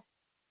issue at all.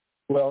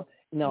 Well,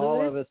 no,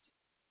 all of us.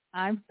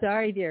 I'm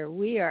sorry, dear.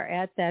 We are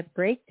at that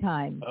break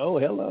time. Oh,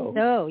 hello.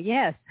 So,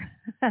 yes,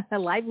 a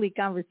lively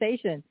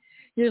conversation.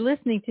 You're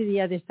listening to The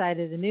Other Side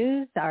of the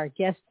News. Our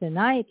guest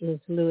tonight is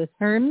Louis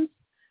HERMS.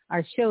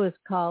 Our show is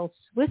called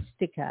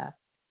SWISSTIKA,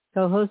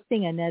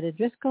 co-hosting Annetta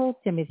Driscoll,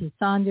 Timothy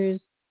Saunders,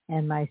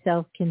 and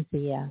myself,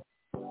 Kinthea.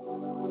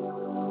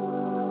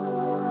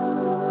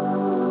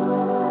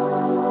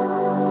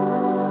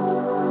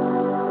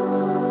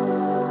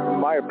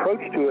 My approach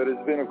to it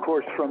has been, of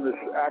course, from this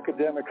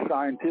academic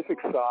scientific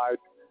side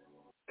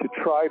to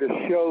try to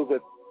show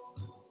that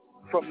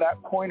from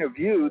that point of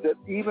view that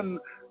even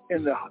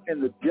in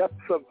the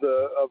depth of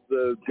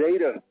the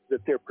data that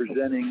they're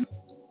presenting,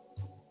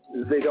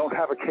 they don't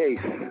have a case.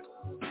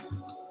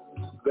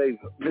 They've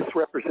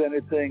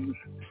misrepresented things.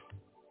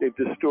 They've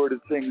distorted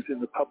things in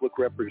the public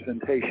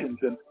representations.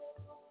 And,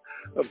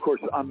 of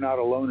course, I'm not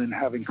alone in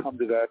having come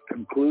to that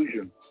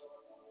conclusion.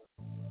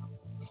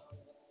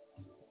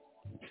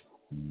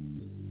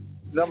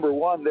 Number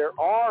one, there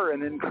are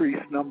an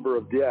increased number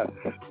of deaths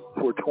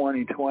for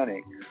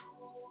 2020.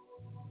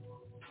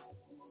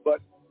 But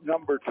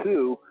number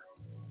two,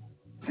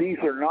 these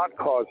are not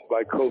caused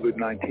by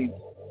COVID-19.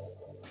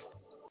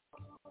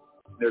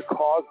 they're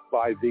caused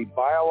by the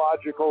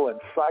biological and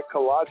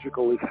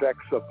psychological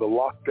effects of the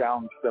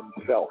lockdowns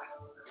themselves.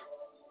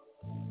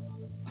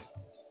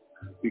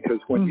 Because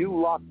when you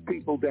lock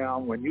people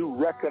down, when you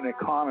wreck an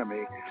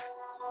economy,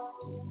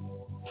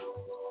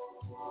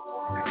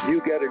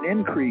 you get an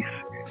increase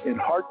in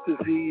heart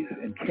disease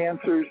and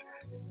cancers.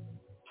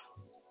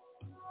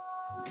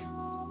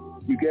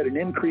 You get an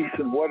increase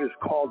in what is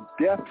called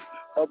deaths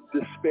of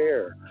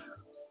despair.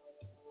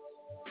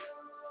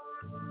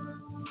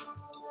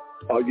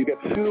 You get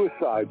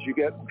suicides, you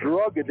get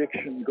drug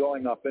addiction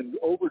going up and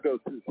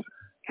overdoses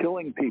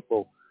killing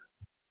people.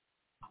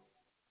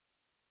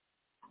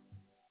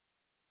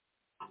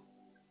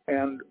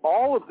 And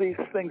all of these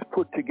things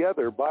put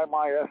together, by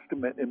my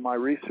estimate in my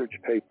research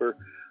paper,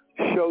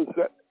 shows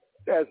that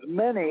as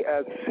many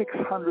as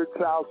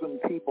 600,000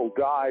 people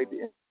died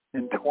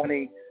in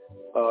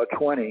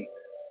 2020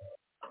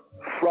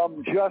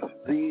 from just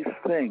these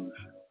things.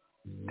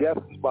 Deaths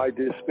by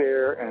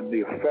despair and the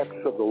effects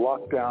of the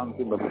lockdowns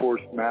and the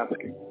forced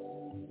masking.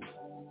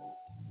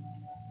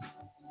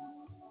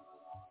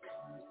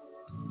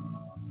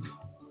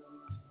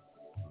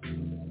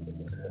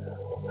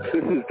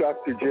 This is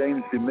Dr.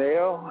 James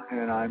DeMeo,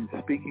 and I'm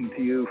speaking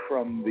to you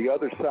from the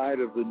other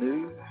side of the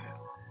news,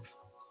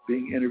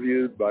 being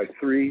interviewed by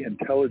three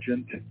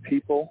intelligent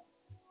people.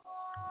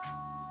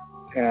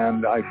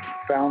 And I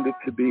found it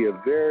to be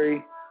a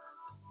very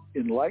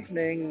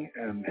enlightening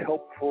and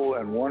helpful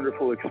and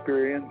wonderful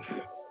experience.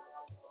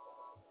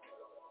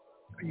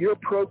 Your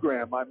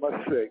program, I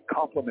must say,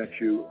 compliments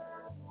you.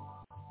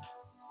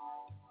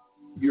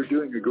 You're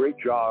doing a great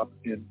job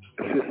in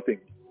assisting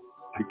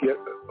to get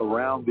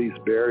around these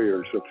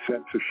barriers of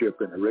censorship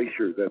and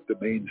erasure that the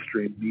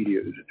mainstream media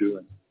is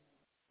doing.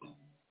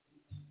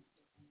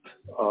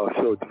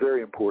 So it's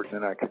very important,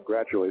 and I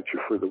congratulate you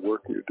for the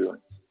work you're doing.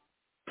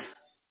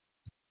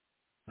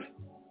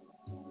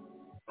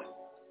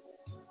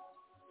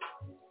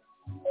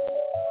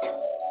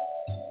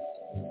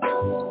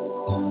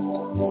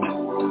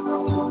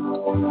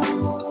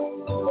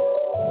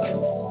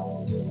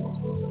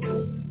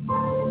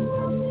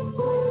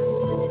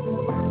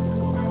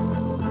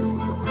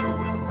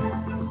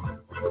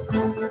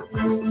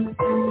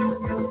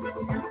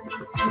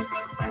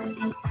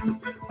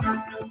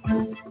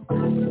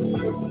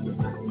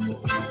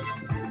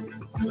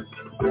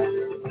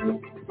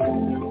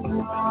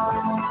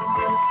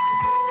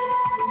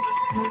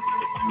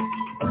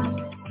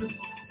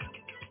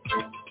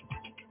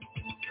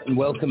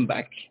 Welcome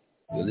back.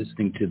 You're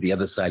listening to The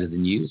Other Side of the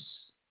News.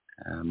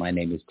 My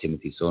name is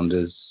Timothy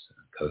Saunders,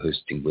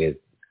 co-hosting with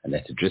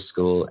Annette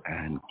Driscoll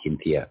and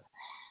Cynthia.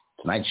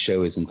 Tonight's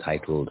show is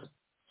entitled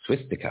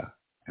SWISSTIKA,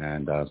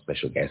 and our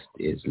special guest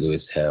is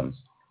Louis HERMS.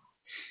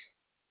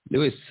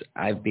 Louis,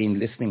 I've been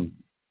listening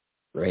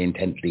very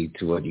intently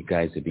to what you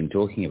guys have been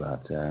talking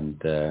about,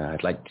 and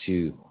I'd like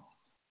to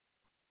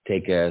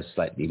take a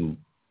slightly,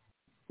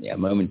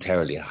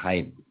 momentarily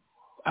high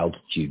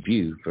altitude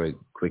view very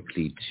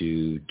quickly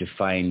to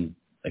define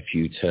a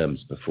few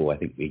terms before I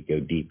think we go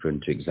deeper and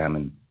to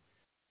examine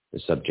the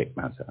subject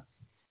matter.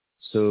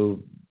 So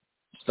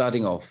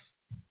starting off,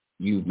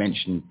 you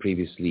mentioned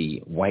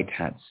previously white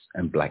hats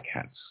and black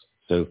hats.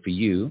 So for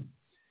you,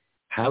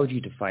 how would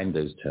you define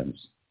those terms?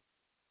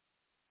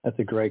 That's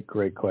a great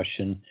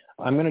question.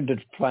 I'm going to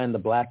define the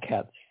black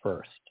hats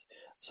first.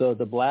 So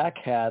the black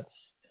hats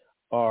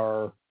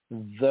are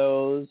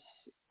those,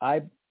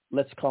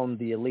 let's call them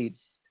the elites,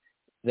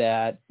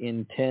 that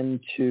intend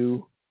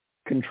to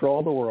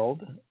control the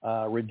world,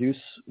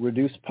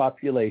 reduce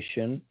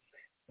population,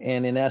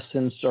 and in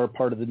essence are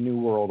part of the New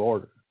World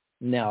Order.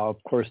 Now, of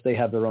course, they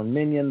have their own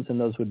minions, and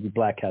those would be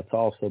black hats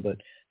also, but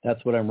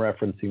that's what I'm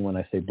referencing when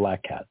I say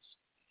black hats.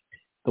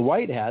 The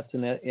white hats,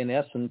 in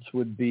essence,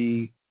 would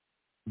be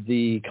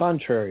the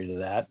contrary to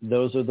that.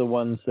 Those are the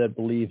ones that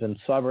believe in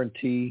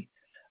sovereignty,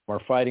 are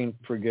fighting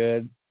for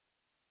good.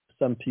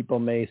 Some people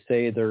may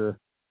say they're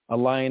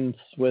aligned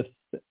with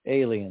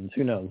aliens.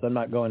 Who knows? I'm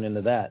not going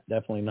into that.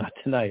 Definitely not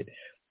tonight.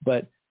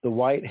 But the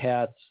white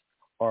hats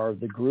are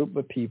the group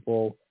of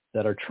people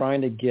that are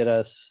trying to get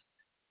us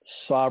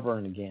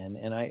sovereign again.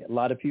 And a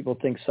lot of people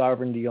think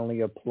sovereignty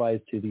only applies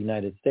to the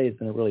United States,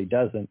 and it really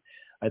doesn't.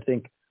 I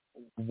think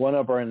one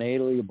of our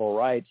inalienable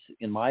rights,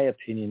 in my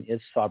opinion, is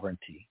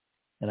sovereignty.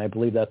 And I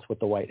believe that's what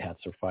the white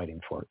hats are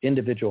fighting for,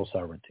 individual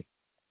sovereignty.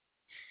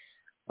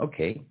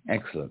 Okay,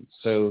 excellent.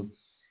 So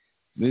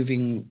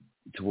moving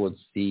towards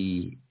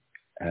the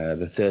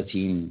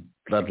 13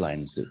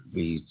 bloodlines that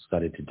we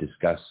started to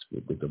discuss,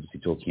 with obviously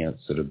talking about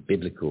sort of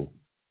biblical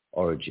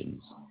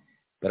origins.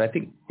 But I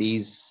think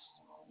these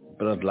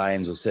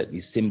bloodlines, or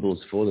certainly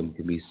symbols for them,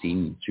 can be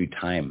seen through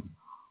time.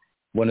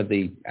 One of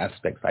the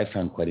aspects I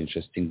found quite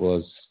interesting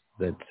was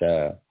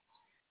that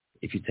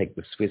if you take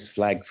the Swiss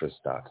flag for a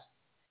start,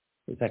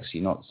 it's actually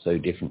not so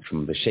different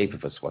from the shape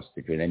of a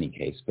swastika in any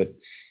case, but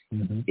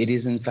it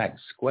is in fact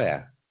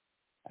square.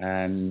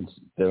 And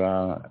there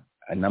are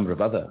a number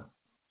of other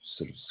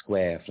sort of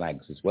square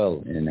flags as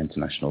well in an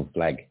international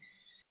flag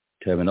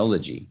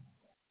terminology.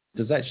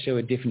 Does that show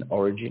a different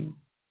origin?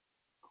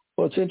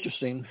 Well, it's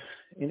interesting.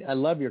 I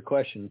love your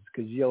questions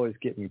because you always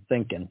get me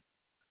thinking.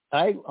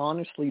 I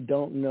honestly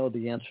don't know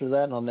the answer to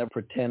that, and I'll never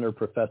pretend or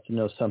profess to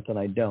know something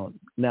I don't.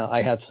 Now,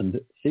 I have some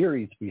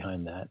theories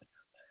behind that.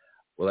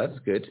 Well, that's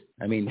good.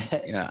 I mean,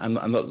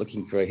 I'm not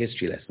looking for a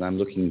history lesson. I'm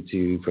looking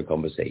for a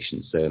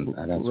conversation. So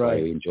and that's why I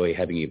enjoy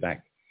having you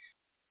back.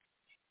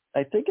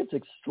 I think it's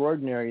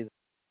extraordinary.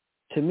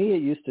 To me,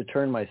 it used to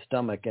turn my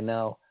stomach, and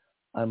now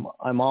I'm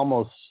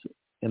almost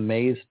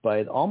amazed by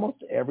it. Almost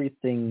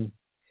everything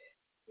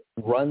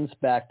runs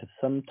back to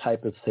some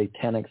type of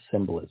satanic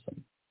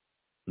symbolism.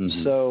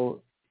 Mm-hmm.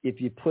 So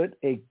if you put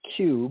a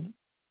cube,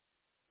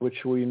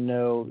 which we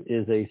know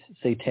is a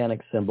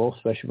satanic symbol,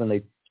 especially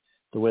when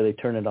the way they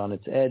turn it on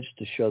its edge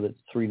to show that it's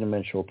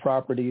three-dimensional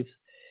properties,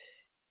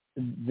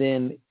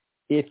 then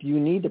if you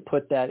need to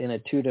put that in a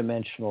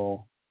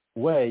two-dimensional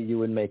way, you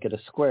would make it a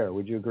square.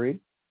 Would you agree?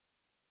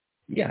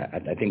 Yeah,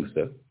 I think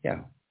so.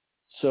 Yeah.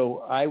 So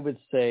I would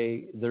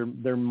say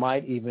there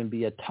might even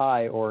be a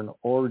tie or an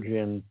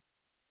origin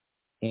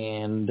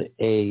and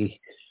a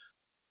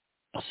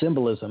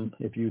symbolism,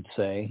 if you'd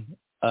say,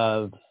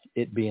 of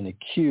it being a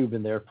cube,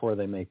 and therefore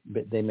they make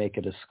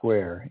it a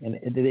square. And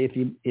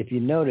if you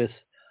notice,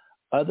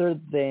 other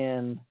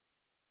than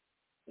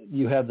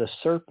you have the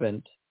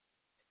serpent,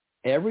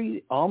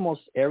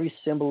 almost every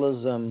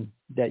symbolism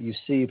that you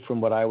see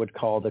from what I would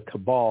call the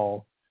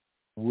Cabal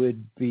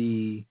would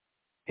be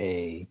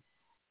a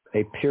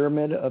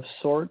pyramid of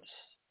sorts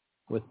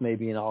with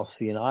maybe an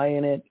all-seeing eye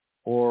in it,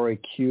 or a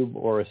cube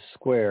or a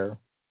square,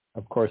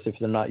 of course, if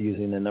they're not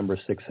using the number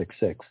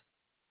 666.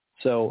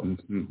 So,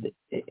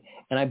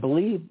 and I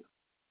believe,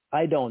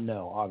 I don't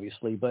know,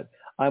 obviously, but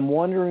I'm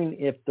wondering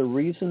if the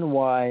reason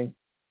why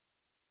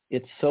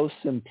it's so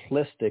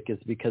simplistic is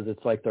because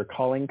it's like their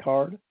calling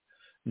card,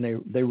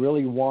 and they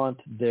really want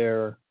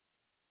the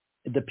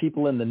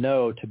people in the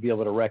know to be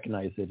able to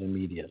recognize it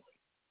immediately.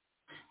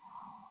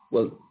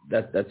 Well,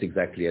 that's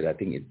exactly it. I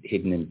think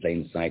hidden in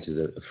plain sight is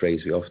a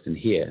phrase we often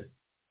hear,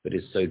 but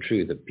it's so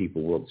true that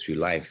people walk through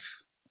life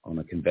on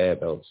a conveyor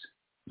belt,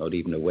 not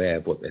even aware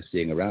of what they're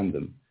seeing around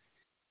them.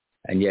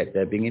 And yet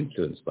they're being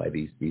influenced by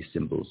these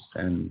symbols.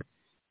 And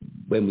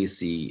when we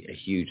see a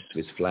huge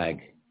Swiss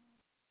flag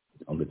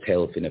on the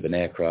tail fin of an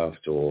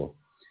aircraft, or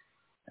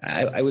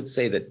I would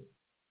say that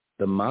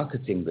the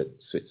marketing that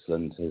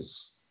Switzerland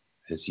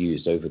has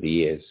used over the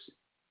years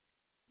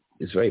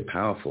is very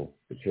powerful,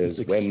 because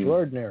it's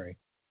extraordinary.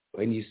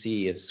 When you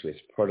see a Swiss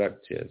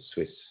product, a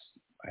Swiss,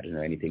 I don't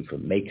know, anything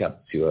from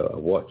makeup to a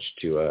watch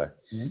to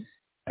an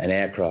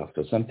aircraft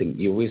or something,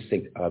 you always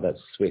think, oh,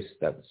 that's Swiss,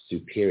 that's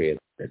superior,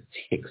 that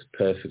ticks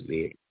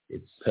perfectly.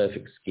 It's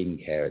perfect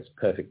skincare. It's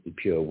perfectly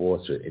pure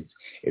water.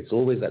 It's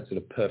always that sort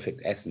of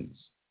perfect essence.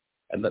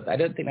 And I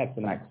don't think that's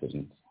an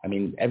accident. I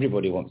mean,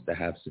 everybody wants to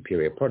have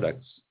superior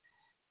products,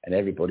 and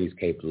everybody's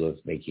capable of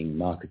making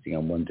marketing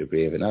on one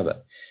degree or another.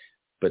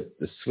 But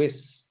the Swiss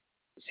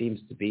seems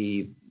to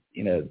be,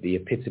 the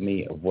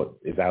epitome of what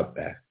is out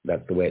there.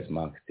 That's the way it's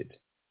marketed.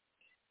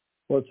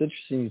 Well, it's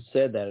interesting you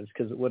said that. It's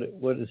because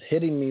what is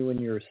hitting me when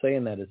you were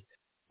saying that is,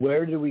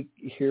 where do we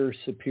hear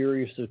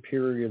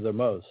superior the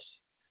most?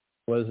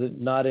 Was it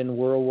not in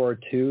World War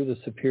II, the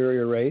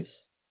superior race?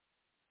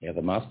 Yeah,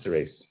 the master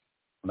race.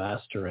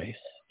 Master race,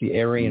 the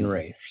Aryan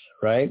race,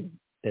 right?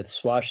 It's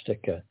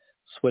swastika,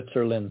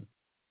 Switzerland,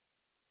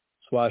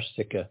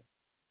 swastika.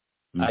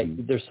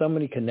 There's so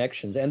many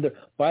connections. And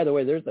by the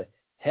way, there's a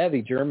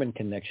heavy German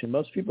connection.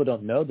 Most people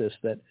don't know this,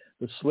 that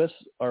the Swiss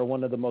are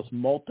one of the most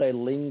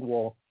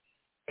multilingual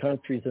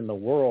countries in the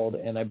world,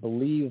 and I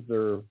believe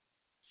their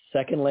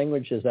second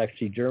language is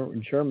actually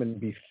German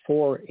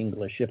before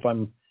English, if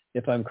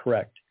I'm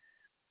correct.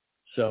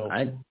 So,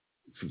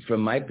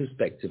 from my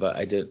perspective,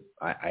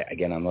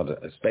 again, I'm not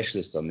a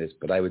specialist on this,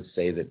 but I would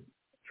say that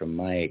from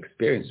my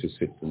experience with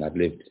Switzerland, I've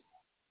lived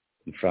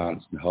in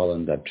France and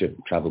Holland. I've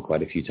traveled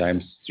quite a few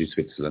times through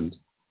Switzerland.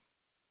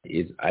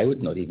 I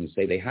would not even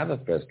say they have a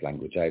first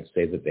language. I'd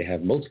say that they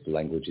have multiple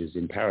languages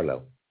in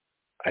parallel.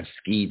 I've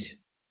skied.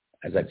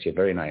 There's actually a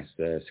very nice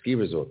ski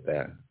resort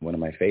there, one of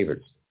my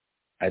favorites.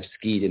 I've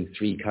skied in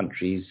 3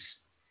 countries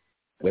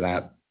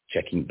without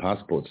checking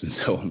passports and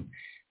so on.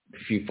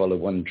 If you follow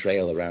one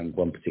trail around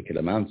one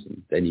particular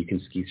mountain, then you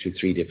can ski through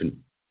 3 different,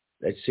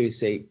 let's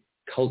say,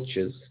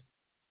 cultures,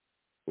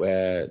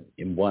 where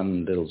in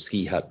one little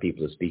ski hut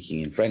people are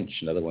speaking in French,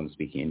 another one's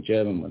speaking in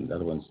German,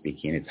 another one's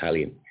speaking in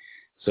Italian.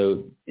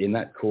 So in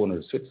that corner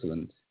of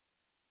Switzerland,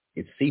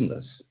 it's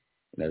seamless.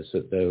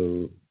 So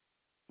though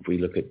if we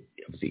look at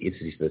obviously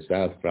Italy to the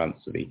south, France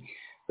to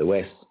the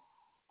west,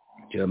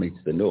 Germany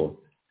to the north,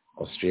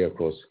 Austria, of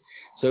course.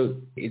 So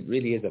it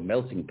really is a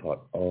melting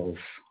pot of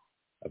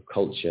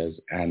cultures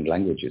and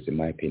languages, in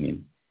my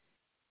opinion.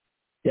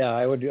 Yeah,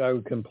 I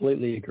would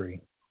completely agree.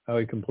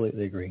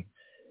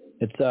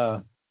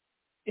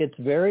 It's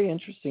very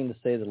interesting, to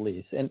say the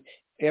least. And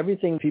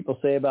everything people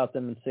say about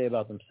them and say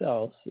about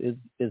themselves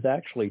is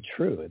actually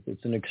true.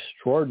 It's an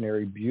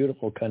extraordinary,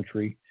 beautiful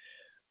country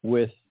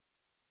with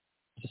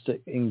just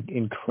an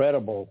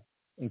incredible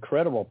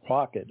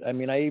pocket. I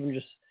mean,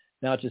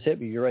 now it just hit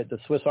me. You're right. The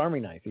Swiss Army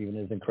knife even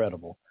is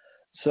incredible.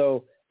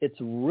 So it's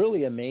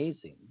really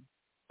amazing.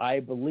 I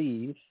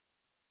believe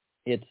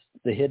it's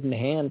the hidden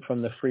hand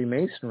from the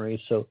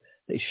Freemasonry. So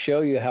they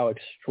show you how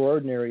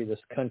extraordinary this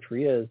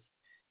country is.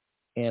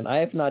 And I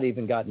have not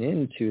even gotten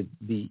into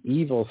the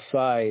evil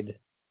side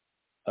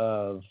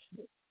of,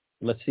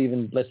 let's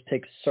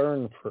take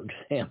CERN, for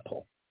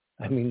example.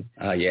 I mean,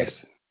 yes.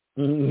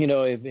 You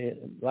know, a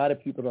lot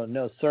of people don't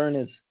know,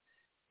 CERN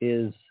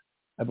is,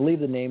 I believe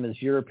the name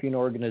is European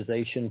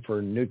Organization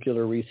for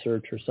Nuclear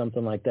Research or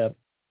something like that.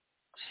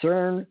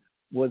 CERN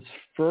was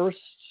first,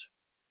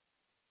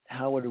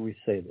 how would we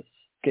say this?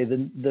 Okay,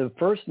 the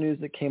first news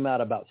that came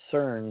out about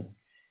CERN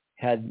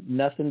had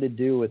nothing to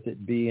do with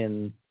it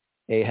being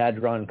a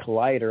hadron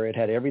collider. It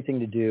had everything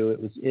to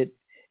do.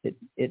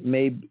 It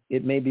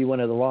may be one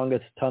of the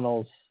longest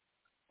tunnels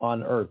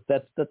on Earth.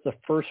 That's the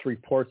first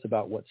reports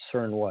about what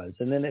CERN was,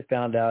 and then it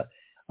found out,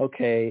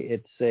 okay,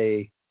 it's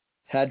a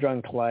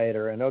hadron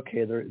collider, and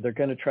okay, they're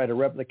going to try to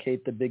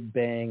replicate the Big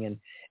Bang, and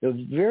it was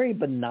very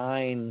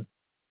benign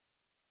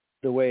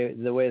the way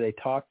they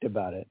talked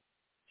about it.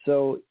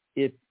 So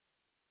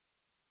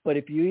but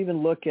if you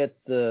even look at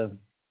the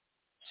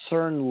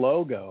CERN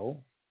logo,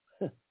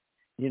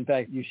 in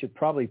fact, you should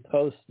probably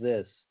post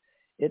this.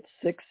 It's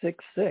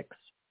 666,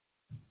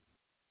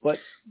 but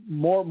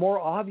more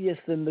obvious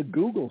than the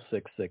Google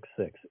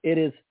 666. It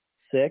is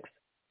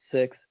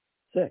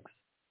 666.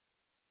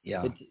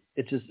 Yeah,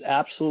 it just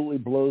absolutely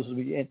blows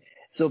me. And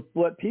so,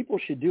 what people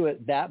should do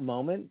at that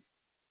moment,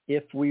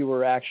 if we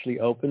were actually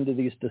open to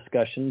these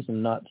discussions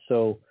and not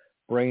so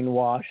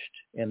brainwashed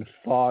and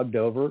fogged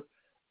over,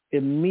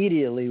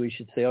 immediately we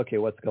should say, okay,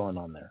 what's going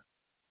on there?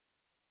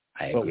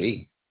 I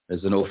agree.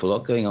 There's an awful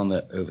lot going on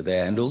over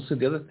there. And also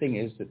the other thing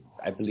is that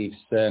I believe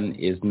CERN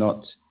is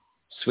not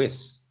Swiss.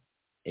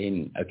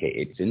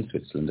 It's in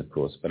Switzerland, of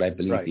course, but I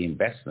believe the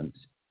investment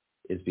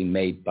is being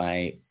made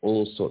by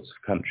all sorts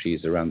of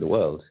countries around the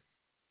world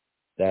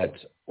that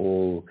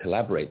all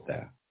collaborate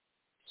there.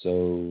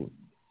 So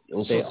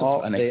they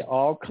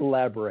all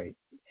collaborate.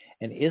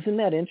 And isn't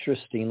that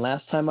interesting?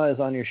 Last time I was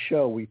on your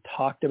show, we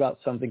talked about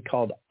something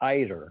called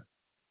ITER,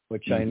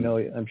 which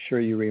I'm sure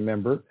you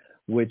remember,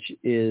 which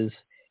is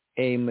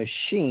a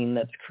machine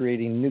that's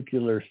creating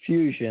nuclear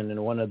fusion,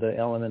 and one of the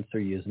elements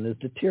they're using is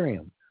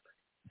deuterium.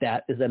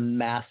 That is a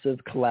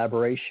massive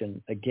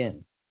collaboration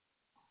again.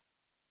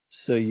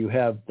 So you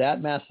have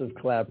that massive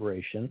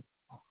collaboration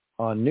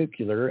on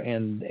nuclear,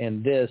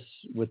 and this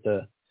with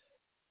the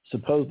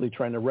supposedly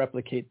trying to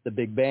replicate the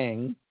Big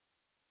Bang,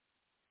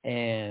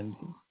 and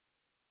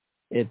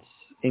it's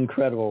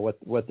incredible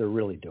what they're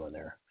really doing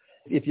there.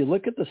 If you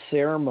look at the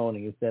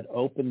ceremonies that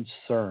opened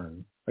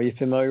CERN, are you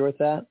familiar with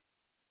that?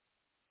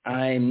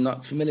 I'm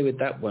not familiar with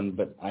that one,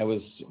 but I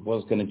was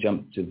going to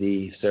jump to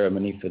the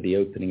ceremony for the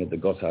opening of the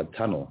Gotthard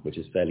Tunnel, which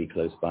is fairly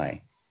close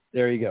by.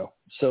 There you go.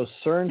 So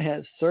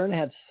CERN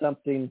had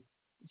something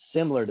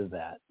similar to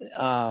that.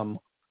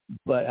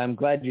 But I'm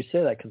glad you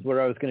said that, because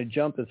where I was going to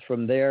jump is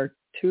from there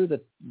to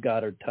the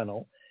Gotthard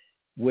Tunnel,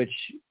 which,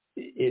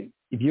 if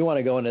you want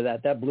to go into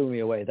that blew me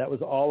away. That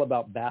was all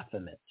about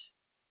Baphomet.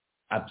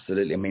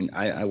 Absolutely. I mean,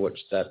 I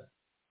watched that.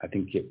 I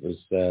think it was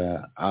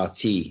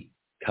RT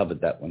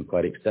covered that one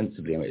quite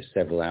extensively. I mean, it was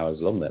several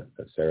hours long, that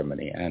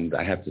ceremony. And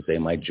I have to say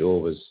my jaw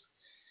was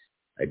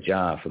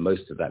ajar for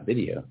most of that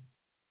video.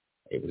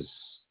 It was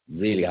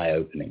really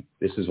eye-opening.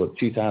 This is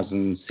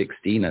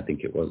 2016, I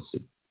think it was.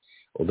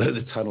 Although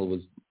the tunnel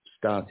was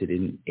started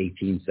in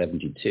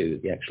 1872,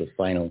 the actual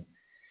final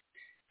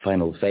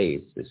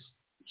phase, this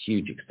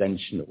huge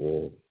extension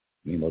or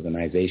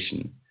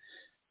modernization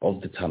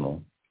of the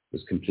tunnel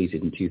was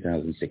completed in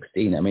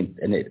 2016. I mean,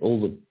 and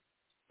all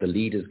the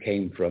leaders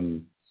came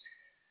from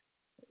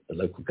the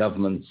local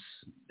governments,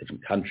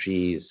 different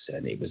countries,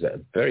 and it was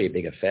a very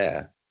big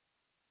affair.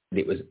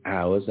 It was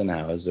hours and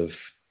hours of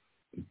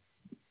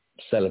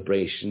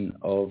celebration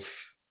of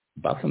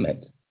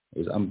Baphomet. It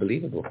was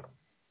unbelievable.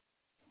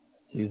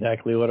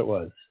 Exactly what it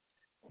was.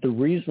 The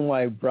reason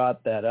why I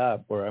brought that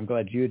up, or I'm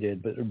glad you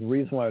did, but the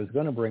reason why I was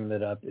going to bring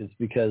that up is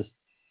because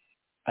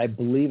I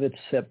believe it's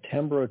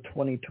September of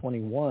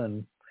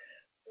 2021,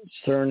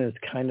 CERN is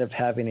kind of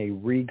having a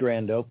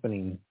re-grand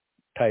opening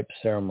type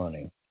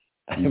ceremony.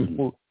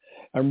 Mm-hmm.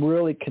 I'm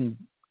really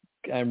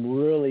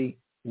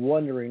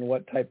wondering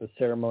what type of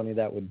ceremony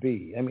that would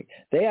be. I mean,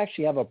 they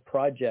actually have a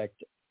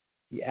project.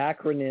 The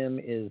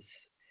acronym is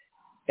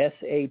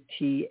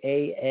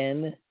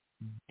SATAND,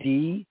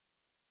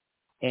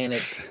 and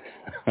it's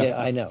yeah,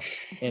 I know,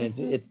 and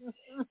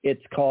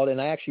it's called, and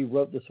I actually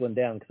wrote this one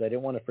down because I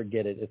didn't want to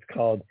forget it. It's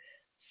called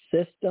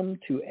System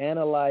to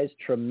Analyze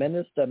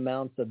Tremendous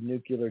Amounts of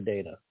Nuclear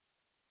Data.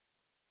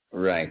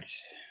 Right.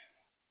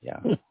 Yeah.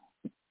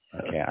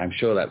 Okay, I'm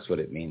sure that's what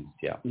it means.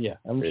 Yeah. Yeah,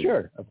 I'm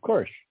sure, of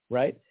course,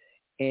 right?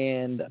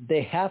 And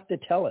they have to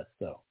tell us,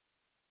 though.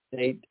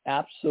 They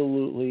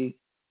absolutely,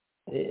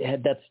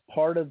 that's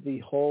part of the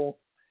whole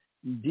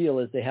deal,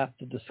 is they have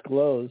to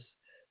disclose.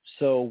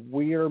 So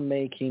we're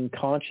making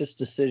conscious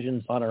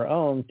decisions on our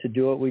own to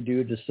do what we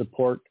do to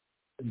support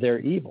their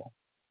evil.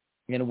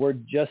 And we're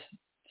just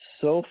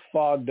so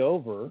fogged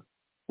over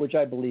which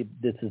I believe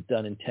this is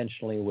done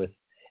intentionally with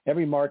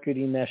every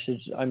marketing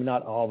message. I mean,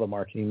 not all the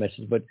marketing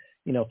messages, but,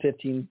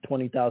 15,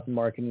 20,000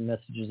 marketing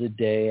messages a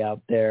day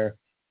out there,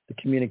 the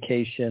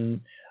communication,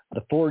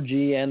 the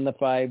 4G and the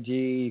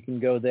 5G, you can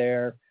go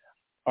there,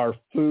 our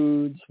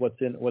foods,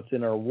 what's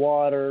in our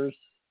waters,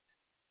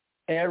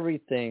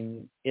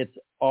 everything. It's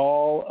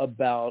all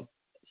about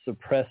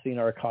suppressing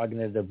our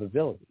cognitive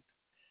abilities.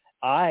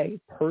 I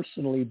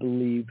personally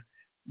believe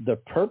the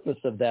purpose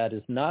of that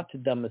is not to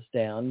dumb us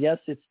down. Yes,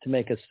 it's to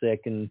make us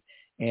sick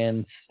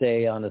and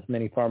stay on as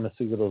many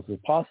pharmaceuticals as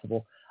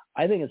possible.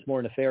 I think it's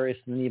more nefarious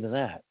than even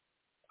that.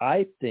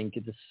 I think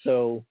it is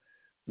so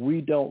we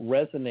don't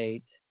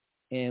resonate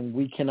and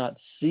we cannot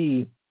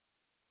see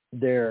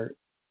their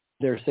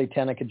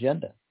satanic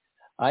agenda.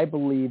 I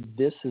believe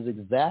this is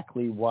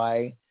exactly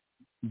why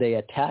they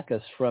attack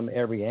us from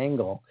every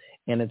angle,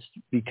 and it's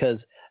because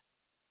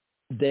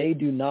they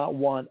do not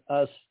want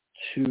us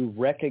to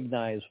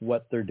recognize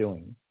what they're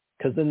doing,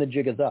 because then the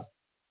jig is up.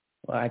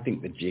 Well, I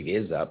think the jig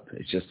is up.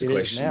 It's just a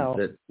question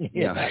that,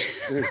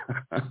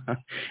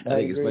 I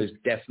think it's most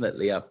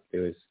definitely up.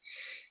 So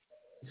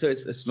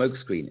it's a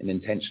smokescreen, an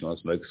intentional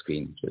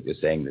smokescreen. What you're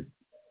saying, that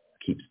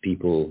keeps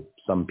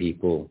some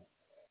people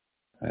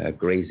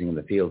grazing in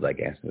the field, I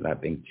guess,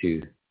 without being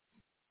too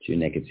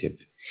negative.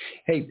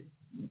 Hey,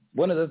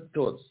 one of the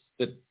thoughts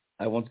that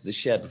I wanted to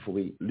share before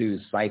we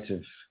lose sight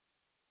of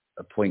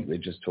a point we're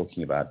just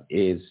talking about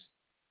is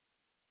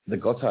the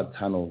Gotthard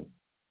Tunnel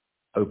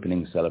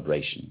opening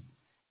celebration.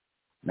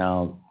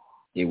 Now,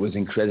 it was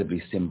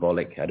incredibly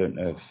symbolic. I don't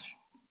know if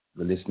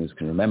the listeners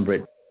can remember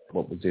it.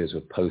 What we'll do is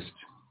we'll post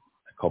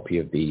a copy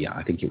of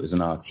I think it was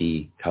an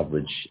RT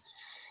coverage.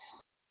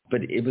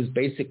 But it was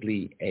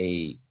basically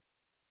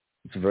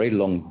it's a very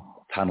long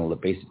tunnel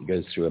that basically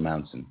goes through a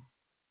mountain,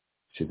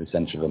 through the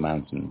center of a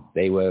mountain.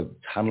 They were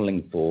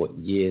tunneling for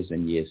years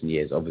and years and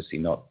years, obviously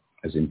not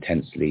as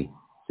intensely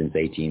since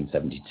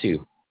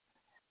 1872.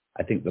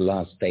 I think the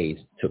last phase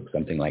took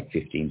something like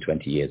 15,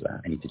 20 years.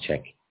 I need to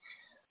check.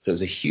 So it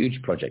was a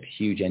huge project,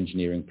 huge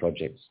engineering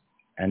project.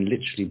 And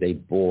literally they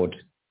bored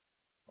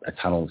a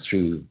tunnel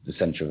through the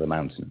center of a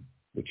mountain,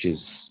 which is,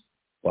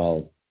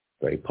 well,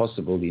 very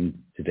possible in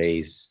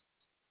today's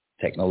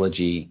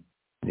technology,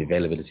 the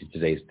availability of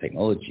today's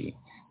technology.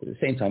 But at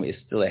the same time, it's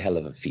still a hell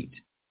of a feat.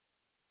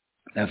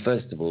 Now,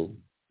 first of all,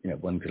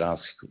 one could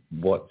ask,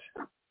 what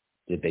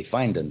did they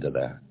find under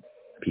there?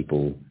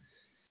 People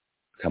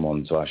come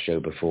on to our show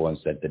before and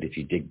said that if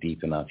you dig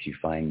deep enough, you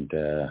find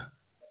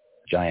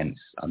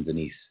giants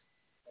underneath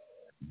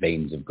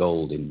veins of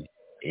gold in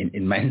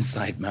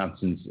mountainside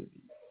mountains.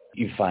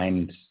 You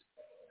find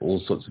all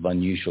sorts of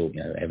unusual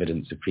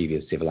evidence of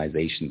previous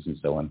civilizations and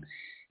so on.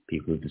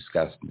 People have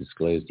discussed and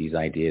disclosed these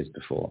ideas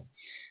before.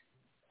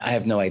 I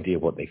have no idea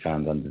what they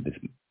found under this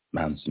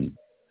mountain.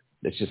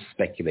 Let's just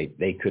speculate.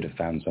 They could have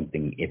found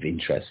something of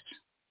interest.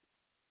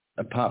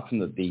 Apart from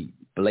the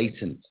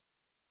blatant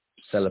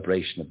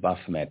celebration of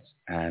Baphomet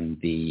and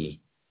the,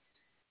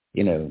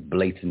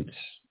 blatant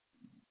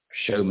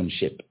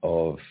showmanship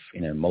of,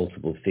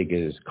 multiple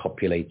figures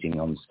copulating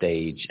on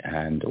stage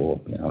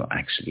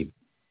actually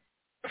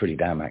pretty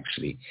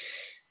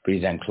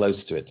damn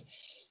close to it.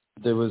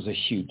 There was a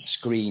huge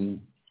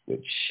screen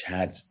which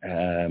had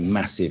a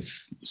massive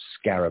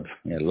scarab,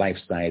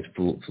 life-size,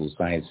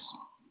 full-size,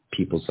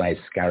 people-sized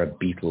scarab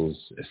beetles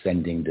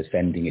ascending,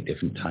 descending at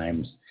different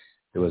times.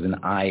 There was an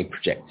eye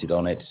projected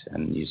on it,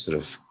 and you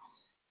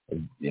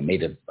it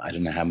made I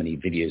don't know how many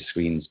video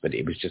screens, but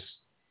it was just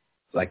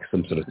like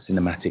some sort of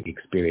cinematic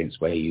experience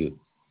where you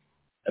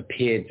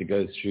appeared to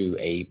go through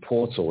a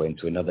portal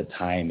into another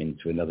time,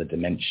 into another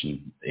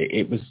dimension.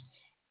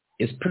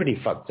 It's pretty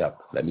fucked up.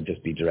 Let me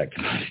just be direct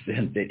about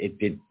it. It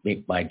did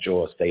make my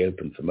jaw stay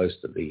open for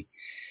most of the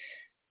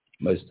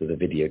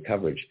video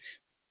coverage.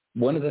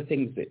 One of the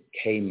things that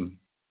came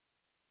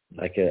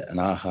like an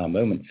aha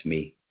moment for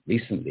me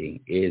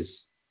recently is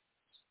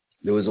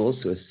there was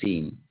also a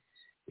scene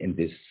in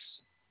this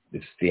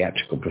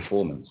theatrical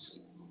performance.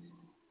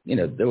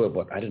 There were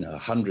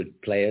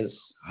 100 players,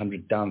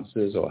 100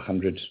 dancers, or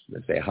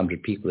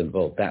 100 people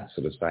involved, that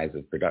sort of size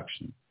of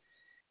production.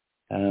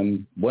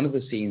 One of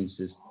the scenes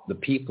is the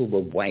people were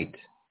white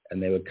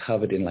and they were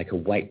covered in like a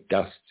white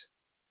dust.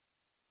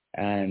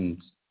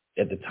 And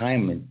at the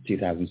time in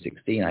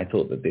 2016, I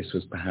thought that this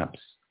was perhaps,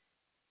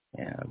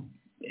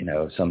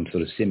 some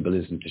sort of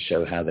symbolism to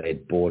show how they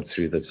had bored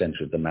through the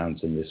center of the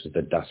mountain. This was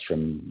the dust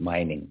from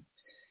mining.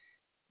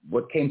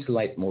 What came to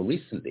light more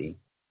recently,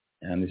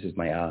 and this is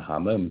my aha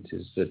moment,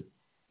 is that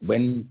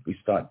when we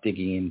start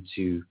digging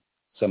into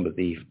some of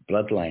the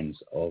bloodlines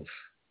of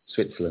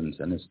Switzerland,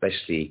 and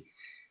especially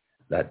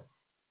that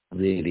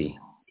really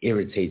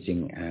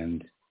irritating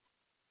and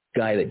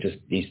guy that just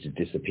needs to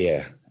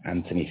disappear,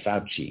 Anthony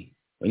Fauci,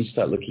 when you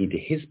start looking into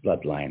his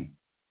bloodline,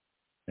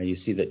 you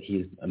see that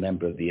he's a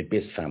member of the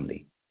Abyss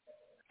family.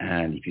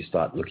 And if you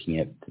start looking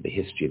at the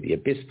history of the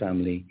Abyss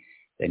family,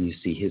 then you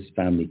see his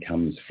family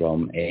comes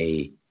from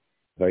a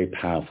very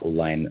powerful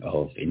line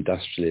of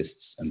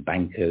industrialists and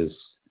bankers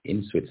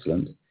in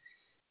Switzerland.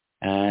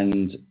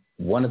 And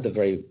one of the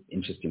very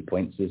interesting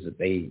points is that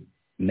they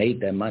made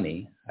their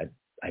money,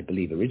 I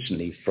believe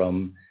originally,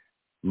 from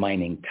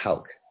mining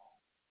talc.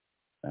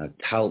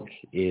 Talc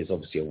is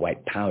obviously a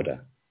white powder.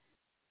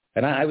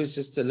 And I was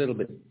just a little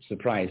bit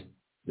surprised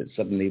that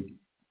suddenly,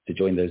 to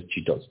join those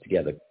two dots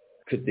together,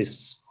 could this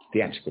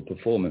theatrical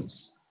performance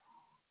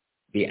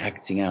be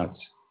acting out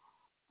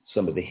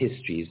some of the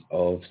histories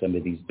of some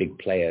of these big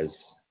players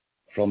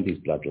from these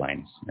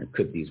bloodlines? And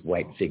could these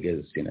white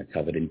figures,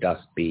 covered in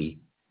dust, be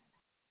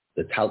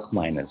the talc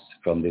miners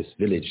from this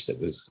village that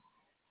was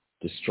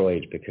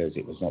destroyed because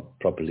it was not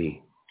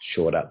properly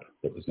shored up,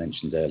 that was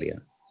mentioned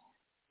earlier?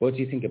 What do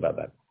you think about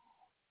that?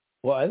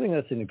 Well, I think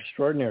that's an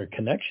extraordinary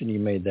connection you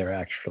made there,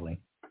 actually.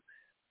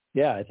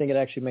 Yeah, I think it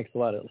actually makes a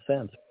lot of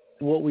sense.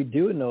 What we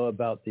do know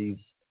about these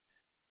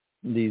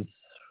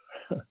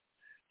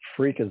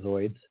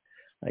freakazoids,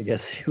 I guess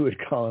you would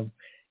call them,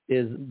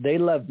 is they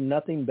love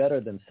nothing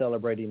better than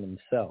celebrating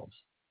themselves.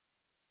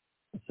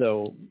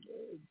 So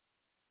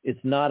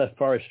it's not a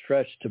far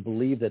stretch to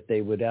believe that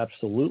they would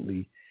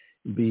absolutely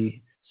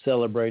be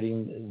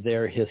celebrating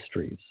their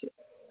histories.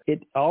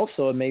 It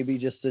also may be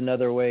just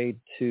another way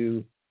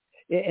to,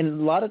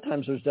 and a lot of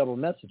times there's double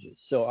messages.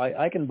 So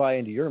I can buy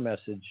into your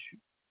message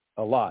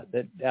a lot.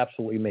 That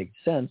absolutely makes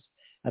sense.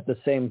 At the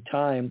same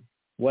time,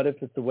 what if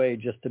it's a way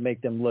just to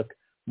make them look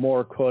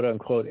more quote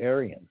unquote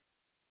Aryan?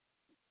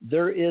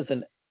 There is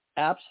an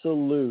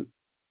absolute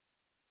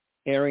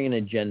Aryan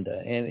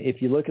agenda. And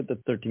if you look at the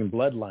 13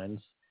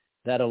 bloodlines,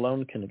 that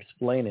alone can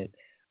explain it.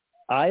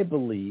 I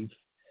believe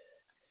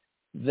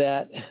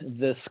that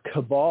this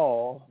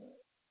cabal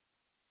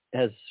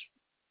has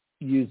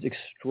used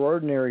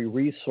extraordinary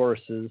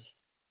resources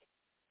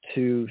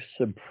to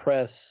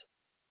suppress,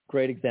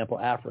 great example,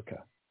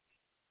 Africa.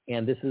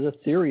 And this is a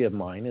theory of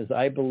mine, is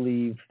I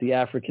believe the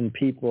African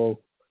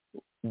people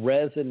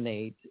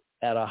resonate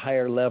at a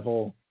higher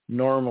level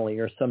normally,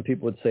 or some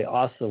people would say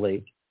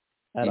oscillate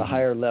at a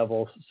higher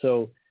level.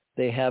 So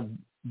they have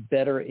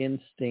better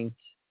instincts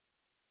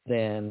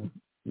than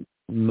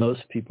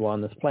most people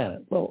on this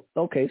planet. Well,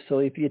 okay, so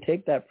if you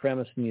take that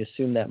premise and you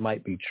assume that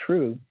might be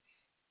true,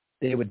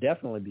 they would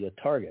definitely be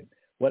a target.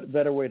 What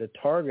better way to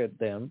target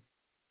them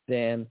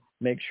than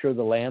make sure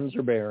the lands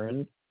are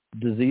barren,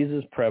 disease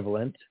is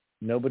prevalent,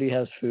 nobody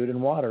has food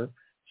and water,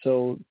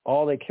 so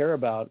all they care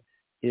about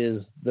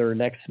is their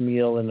next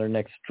meal and their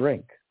next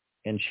drink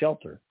and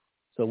shelter.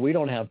 So we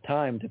don't have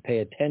time to pay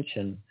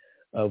attention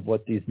of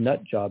what these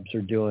nut jobs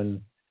are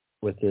doing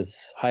with this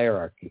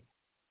hierarchy.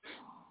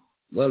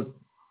 Well,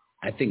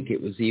 I think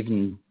it was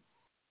even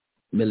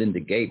Melinda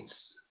Gates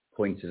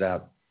pointed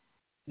out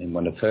in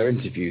one of her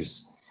interviews,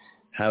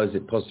 how is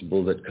it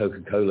possible that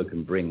Coca-Cola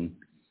can bring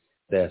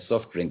their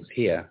soft drinks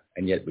here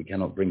and yet we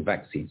cannot bring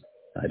vaccines?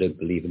 I don't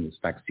believe in this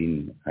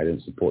vaccine. I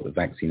don't support the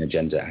vaccine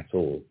agenda at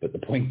all. But the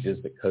point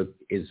is that Coke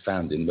is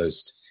found in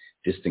most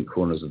distant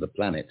corners of the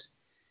planet.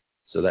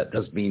 So that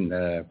does mean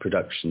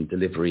production,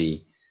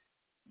 delivery,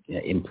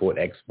 import,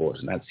 export,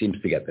 and that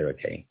seems to get there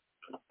okay.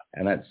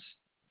 And that's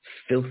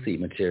filthy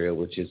material,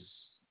 which is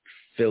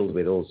filled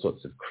with all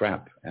sorts of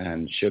crap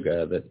and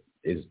sugar that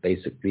is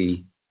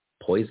basically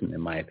poison,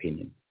 in my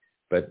opinion,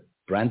 but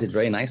branded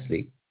very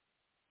nicely.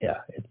 Yeah,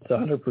 it's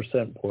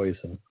 100%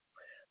 poison.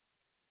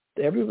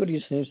 Everybody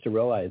just needs to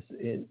realize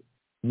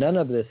none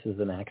of this is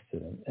an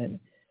accident. And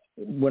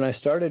when I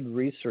started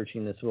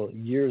researching this,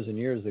 years and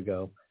years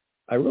ago,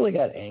 I really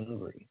got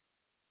angry.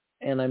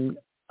 And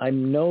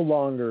I'm no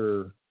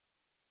longer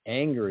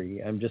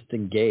angry. I'm just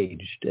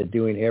engaged at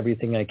doing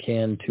everything I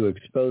can to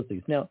expose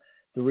these. Now,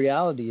 the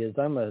reality is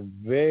I'm a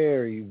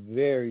very,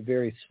 very,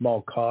 very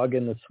small cog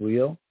in this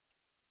wheel.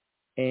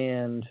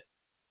 And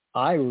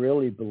I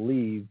really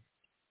believe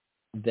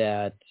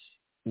that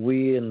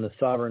we and the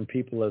sovereign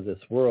people of this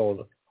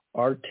world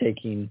are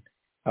taking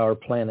our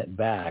planet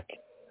back.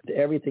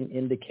 Everything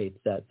indicates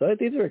that. So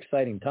these are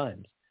exciting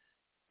times.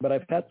 But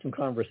I've had some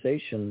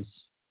conversations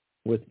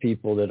with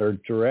people that are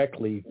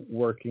directly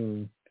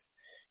working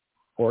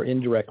or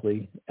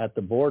indirectly at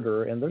the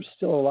border, and there's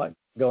still a lot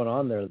going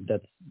on there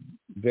that's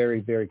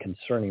very, very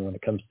concerning when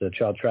it comes to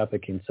child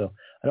trafficking. So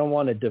I don't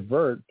want to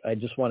divert. I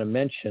just want to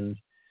mention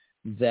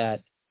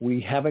that we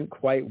haven't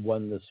quite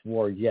won this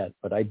war yet,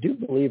 but I do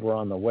believe we're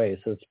on the way.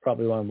 So it's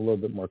probably why I'm a little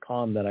bit more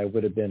calm than I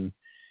would have been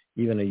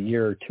even a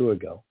year or two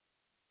ago.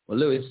 Well,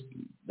 Lewis,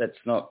 let's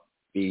not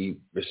be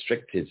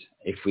restricted.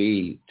 If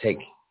we take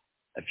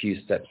a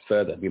few steps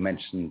further, we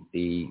mentioned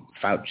the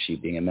Fauci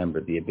being a member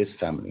of the Abyss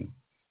family,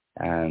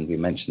 and we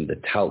mentioned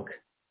the talc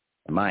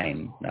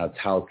mine. Now,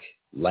 talc,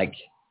 like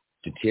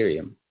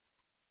deuterium,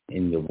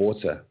 in the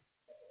water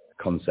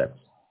concept,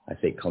 I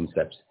say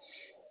concept,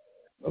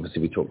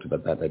 obviously we talked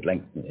about that at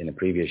length in a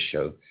previous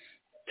show.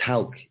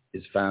 Talc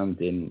is found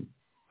in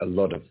a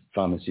lot of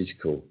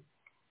pharmaceutical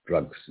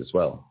drugs as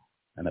well,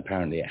 and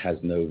apparently it has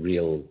no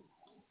real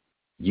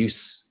use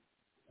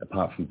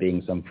apart from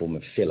being some form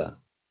of filler.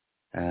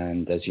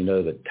 And as you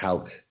know, that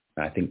talc,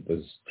 I think,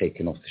 was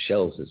taken off the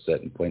shelves at a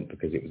certain point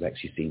because it was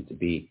actually seen to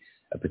be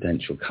a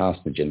potential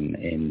carcinogen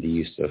in the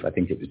use of, I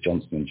think it was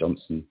Johnson &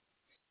 Johnson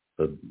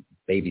for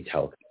baby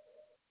talc.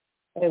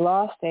 They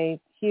lost a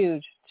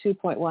huge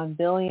 $2.1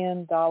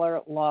 billion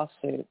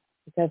lawsuit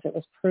because it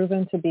was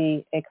proven to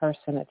be a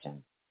carcinogen.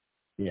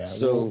 Yeah,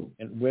 so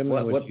and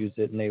women would use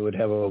it, and they would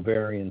have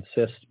ovarian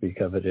cysts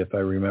because of it, if I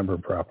remember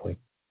properly.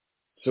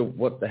 So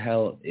what the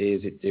hell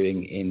is it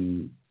doing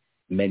in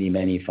many,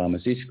 many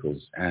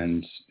pharmaceuticals,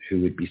 and who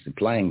would be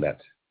supplying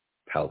that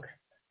talc?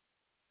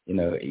 You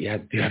know, you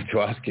have to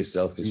ask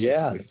yourself, is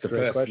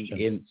the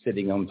person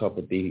sitting on top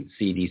of the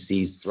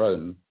CDC's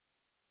throne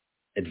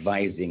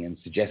advising and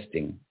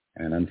suggesting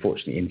and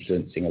unfortunately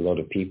influencing a lot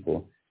of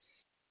people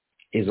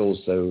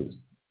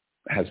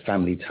has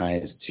family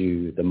ties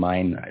to the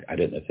mine. I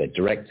don't know if they're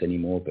direct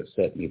anymore, but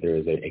certainly there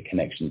is a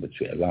connection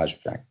between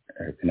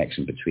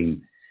connection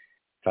between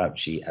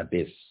Fauci,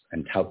 Abyss,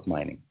 and talc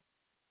mining.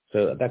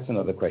 So that's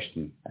another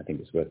question I think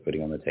it's worth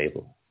putting on the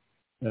table.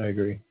 I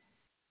agree.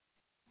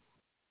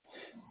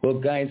 Well,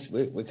 guys,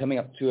 we're coming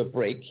up to a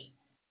break.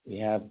 We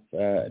have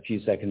a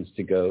few seconds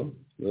to go.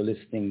 We're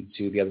listening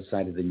to The Other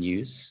Side of the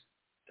News.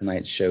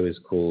 Tonight's show is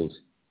called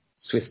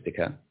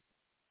SWISSTIKA,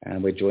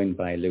 and we're joined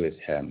by Lewis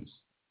HERMS.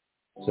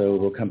 So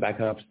we'll come back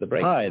after the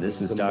break. Hi, this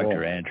is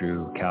Dr.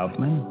 Andrew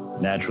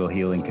Kaufman, natural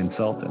healing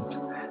consultant.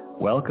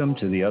 Welcome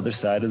to The Other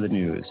Side of the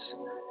News,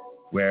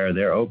 where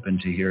they're open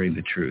to hearing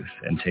the truth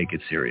and take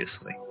it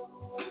seriously.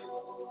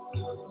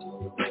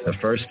 The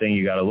first thing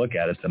you got to look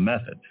at is the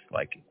methods.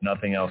 Like,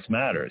 nothing else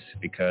matters,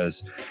 because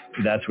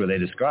that's where they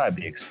describe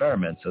the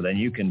experiment. So then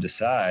you can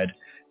decide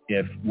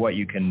if what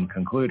you can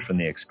conclude from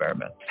the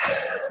experiment,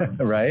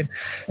 right?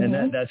 Mm-hmm.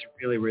 And that's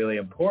really, really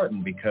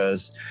important,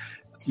 because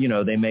you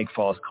know, they make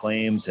false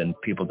claims and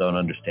people don't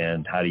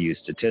understand how to use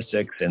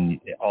statistics,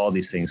 and all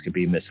these things could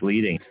be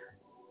misleading.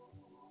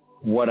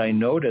 What I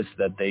notice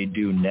that they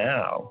do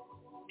now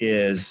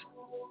is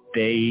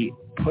they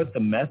put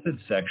the method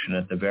section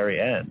at the very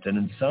end. And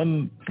in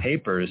some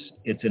papers,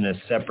 it's in a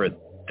separate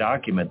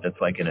document that's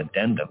like an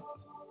addendum.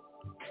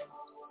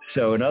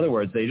 So in other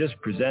words, they just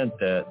present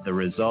the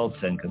results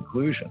and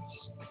conclusions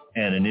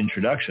and an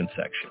introduction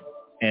section,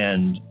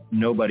 and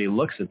nobody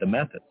looks at the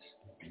methods.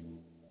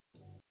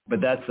 But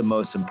that's the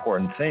most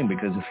important thing,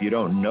 because if you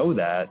don't know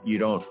that, you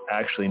don't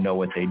actually know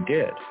what they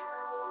did.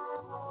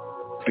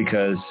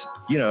 Because,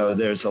 you know,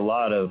 there's a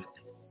lot of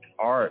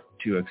art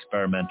to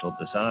experimental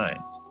design.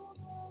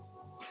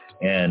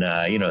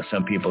 And, you know,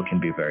 some people can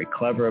be very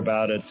clever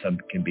about it. Some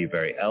can be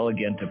very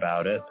elegant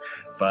about it.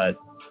 But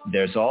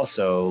there's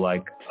also,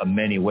 like,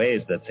 many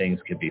ways that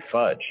things could be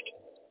fudged.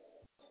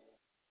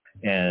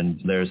 And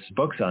there's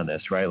books on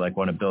this, right? Like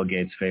one of Bill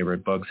Gates'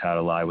 favorite books, How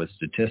to Lie with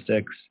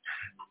Statistics.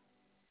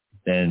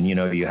 Then, you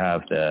know, you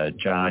have the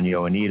John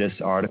Ioannidis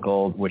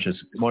article, which is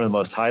one of the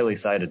most highly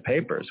cited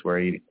papers, where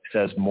he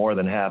says more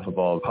than half of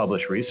all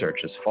published research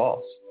is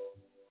false,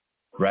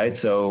 right?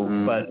 So,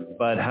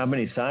 but how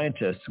many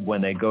scientists,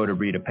 when they go to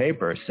read a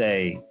paper,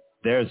 say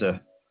there's a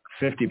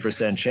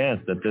 50% chance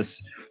that this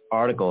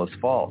article is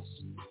false,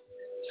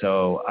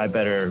 so I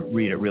better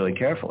read it really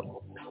carefully,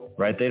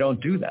 right? They don't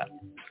do that.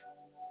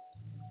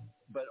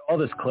 But all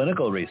this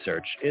clinical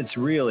research, it's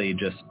really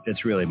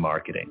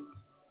marketing.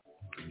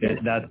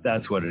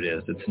 That's what it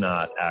is. It's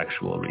not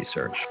actual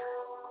research.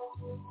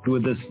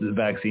 With the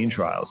vaccine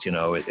trials, you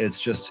know, it's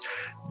just,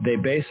 they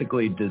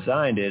basically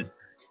designed it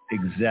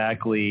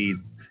exactly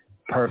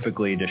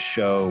perfectly to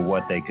show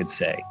what they could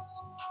say.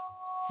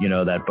 You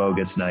know, that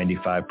bogus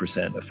 95%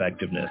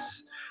 effectiveness,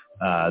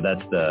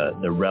 that's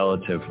the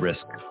relative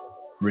risk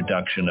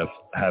reduction of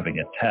having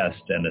a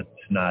test, and it's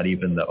not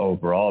even the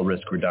overall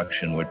risk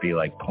reduction would be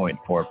like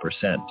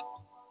 0.4%.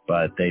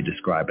 But they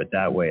describe it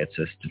that way. It's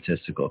a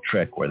statistical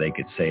trick where they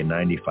could say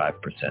 95%.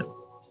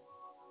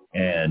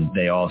 And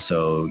they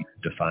also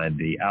defined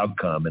the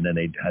outcome, and then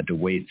they had to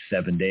wait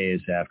 7 days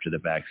after the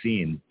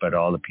vaccine, but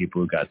all the people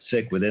who got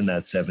sick within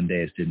that 7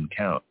 days didn't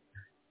count.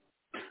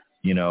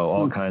 You know,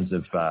 all kinds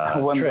of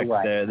tricks.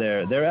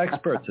 They're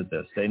experts at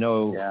this. They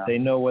know they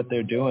know what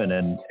they're doing,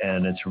 and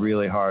it's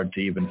really hard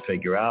to even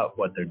figure out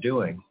what they're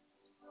doing.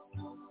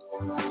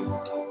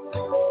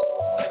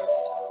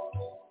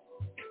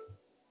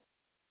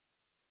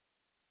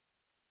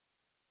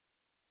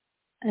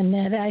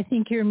 Annette, I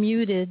think you're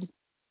muted.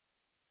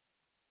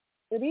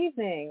 Good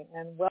evening,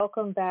 and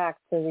welcome back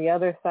to The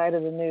Other Side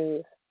of the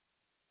News.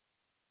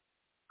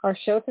 Our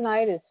show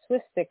tonight is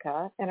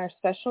SWISSTIKA, and our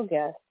special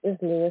guest is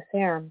Lewis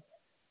HERMS.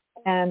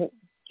 And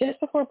just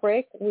before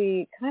break,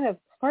 we kind of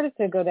started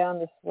to go down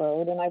this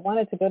road, and I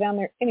wanted to go down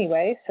there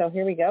anyway, so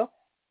here we go.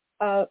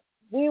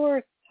 We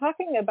were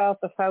talking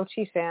about the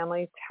Fauci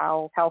family,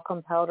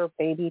 talcum powder,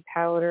 baby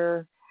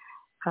powder,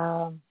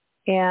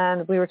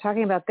 and we were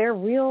talking about their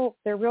real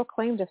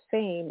claim to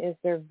fame is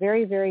they're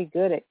very, very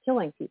good at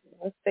killing people.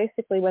 That's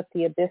basically what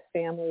the Abyss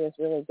family is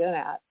really good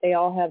at. They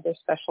all have their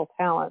special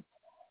talents.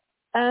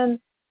 And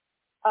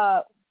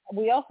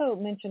we also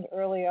mentioned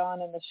early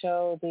on in the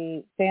show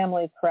the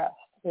family crest,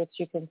 which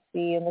you can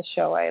see in the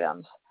show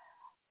items.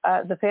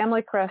 The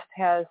family crest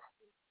has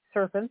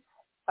serpents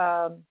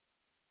that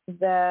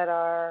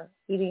are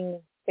eating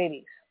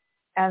babies.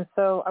 And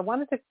so I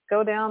wanted to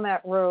go down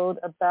that road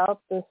about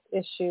this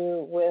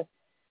issue with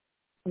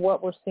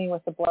what we're seeing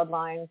with the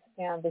bloodlines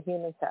and the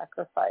human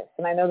sacrifice.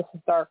 And I know this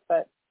is dark,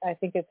 but I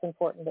think it's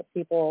important that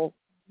people,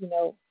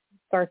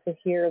 start to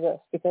hear this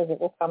because it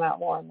will come out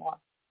more and more.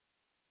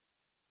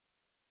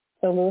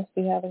 So, Louis,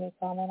 do you have any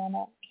comment on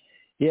that?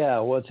 Yeah,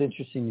 well, it's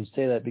interesting you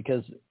say that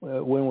because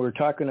when we were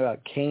talking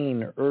about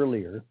Cain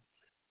earlier,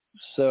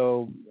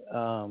 so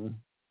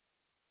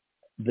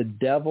the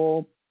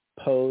devil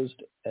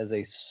posed as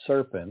a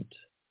serpent,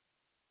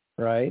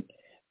 right?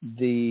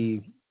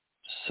 The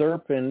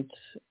serpent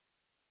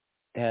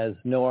has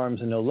no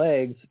arms and no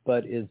legs,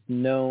 but is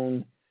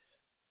known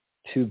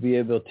to be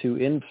able to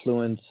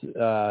influence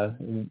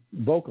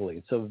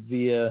vocally, so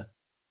via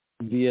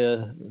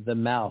the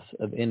mouth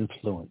of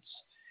influence.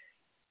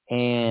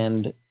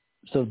 And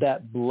so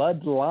that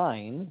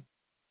bloodline,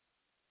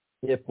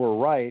 if we're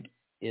right,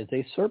 is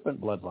a serpent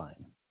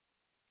bloodline.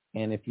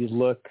 And if you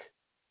look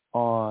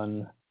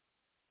on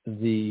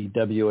the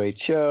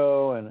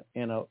WHO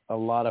and a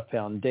lot of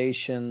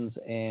foundations,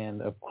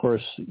 and of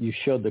course you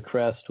showed the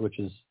crest, which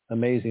is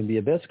amazing, the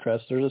Abyss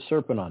crest, there's a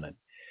serpent on it.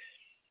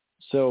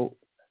 So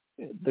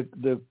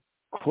the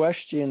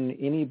question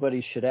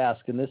anybody should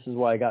ask, and this is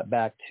why I got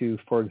back to,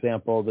 for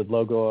example, the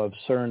logo of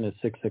CERN is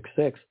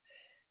 666.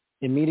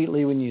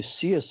 Immediately when you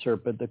see a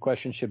serpent, the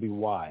question should be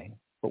why,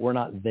 but we're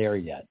not there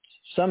yet.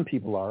 Some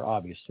people are,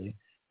 obviously,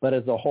 but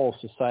as a whole,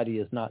 society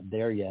is not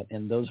there yet,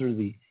 and those are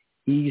the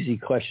easy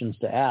questions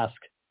to ask.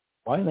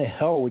 Why in the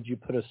hell would you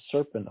put a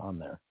serpent on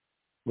there?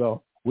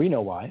 Well, we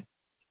know why,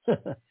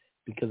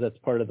 because that's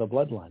part of the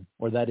bloodline,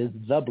 or that is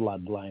the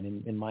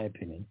bloodline, in my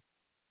opinion.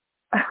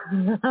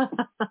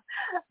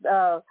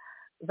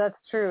 That's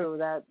true.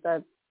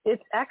 That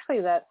it's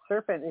actually that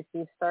serpent.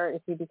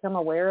 If you become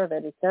aware of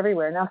it, it's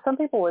everywhere. Now, some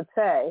people would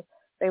say,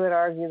 they would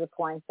argue the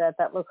point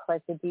that looks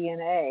like the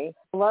DNA.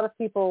 A lot of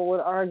people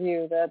would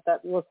argue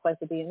that looks like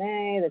the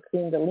DNA, the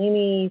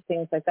Kundalini,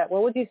 things like that.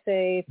 What would you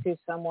say to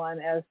someone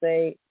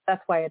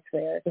that's why it's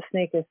there, the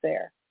snake is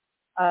there?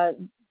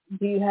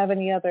 Do you have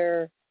any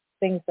other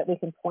things that we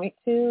can point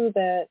to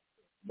that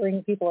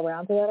bring people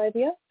around to that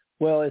idea?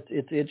 Well,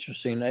 it's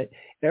interesting.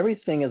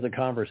 Everything is a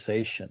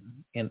conversation.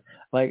 And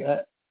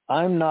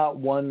I'm not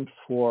one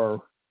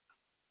for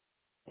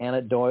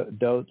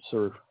anecdotes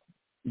or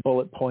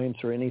bullet points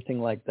or anything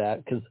like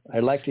that, because I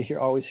like to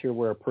always hear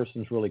where a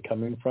person's really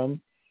coming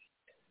from.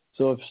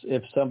 So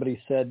if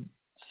somebody said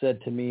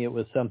to me it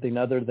was something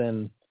other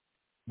than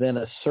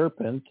a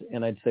serpent,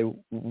 and I'd say,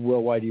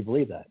 well, why do you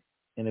believe that?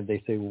 And if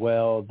they say,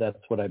 well, that's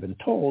what I've been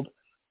told,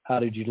 how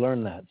did you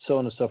learn that? So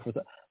on and so forth.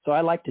 So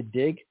I like to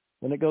dig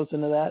when it goes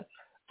into that.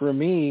 For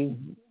me,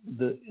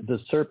 the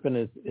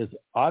serpent is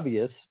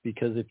obvious,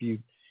 because if you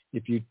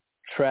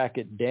track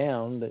it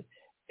down, that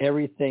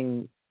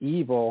everything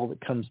evil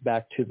that comes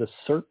back to the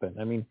serpent.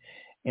 I mean,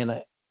 and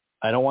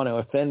I don't want to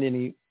offend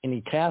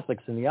any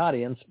Catholics in the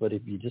audience, but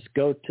if you just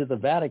go to the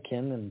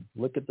Vatican and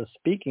look at the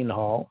speaking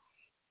hall,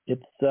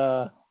 it's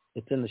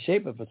in the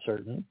shape of a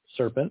certain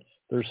serpent.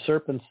 There's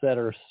serpents that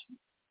are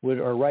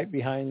right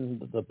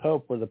behind the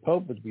Pope, where the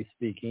Pope would be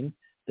speaking.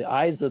 The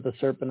eyes of the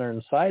serpent are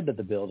inside of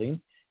the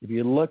building. If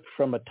you look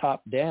from a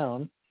top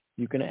down,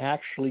 you can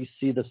actually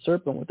see the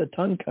serpent with the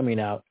tongue coming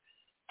out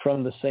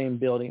from the same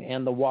building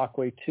and the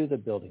walkway to the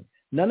building.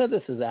 None of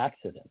this is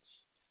accidents.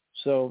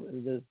 So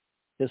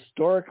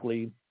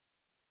historically,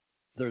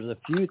 there's a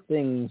few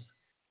things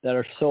that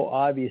are so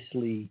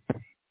obviously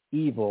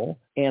evil,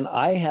 and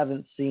I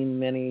haven't seen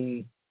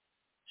many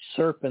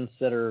serpents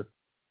that are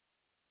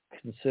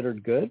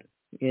considered good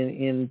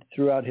in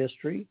throughout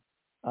history.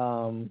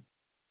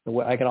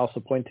 I can also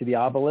point to the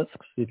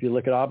obelisks. If you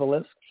look at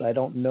obelisks, I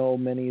don't know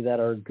many that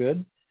are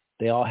good.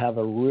 They all have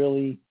a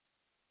really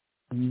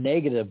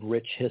negative,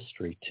 rich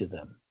history to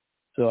them.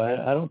 So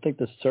I don't think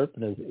the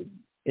serpent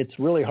it's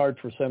really hard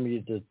for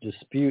somebody to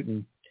dispute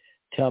and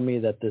tell me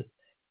that the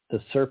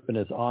serpent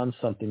is on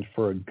something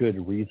for a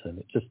good reason.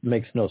 It just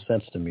makes no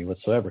sense to me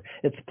whatsoever.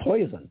 It's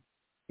poison,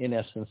 in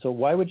essence. So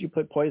why would you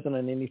put poison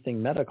on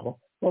anything medical?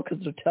 Well,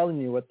 because they're telling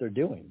you what they're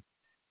doing.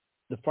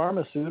 The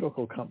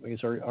pharmaceutical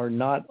companies are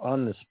not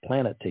on this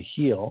planet to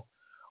heal.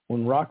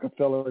 When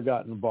Rockefeller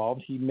got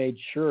involved, he made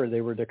sure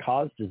they were to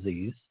cause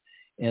disease,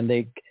 and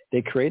they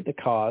create the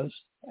cause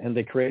and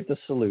they create the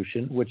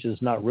solution, which is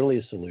not really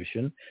a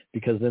solution,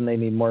 because then they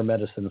need more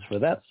medicines for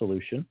that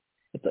solution.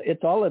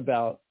 It's all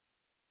about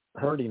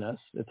hurting us.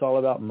 It's all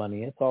about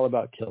money. It's all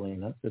about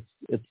killing us.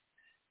 It's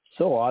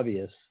so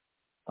obvious.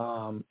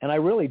 And I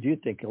really do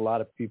think a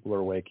lot of people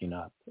are waking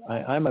up.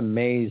 I'm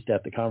amazed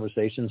at the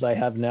conversations I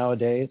have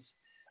nowadays.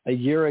 A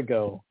year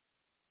ago,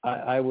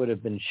 I would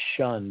have been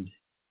shunned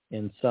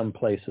in some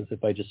places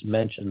if I just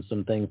mentioned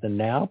some things, and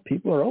now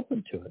people are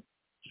open to it.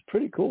 It's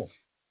pretty cool.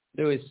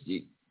 Louis,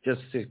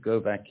 just to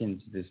go back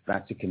into this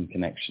Vatican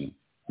connection,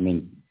 I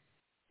mean,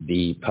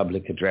 the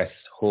public address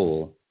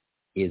hall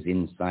is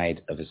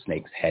inside of a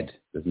snake's head.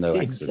 There's no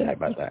accident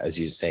about that, as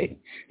you say.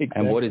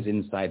 Exactly. And what is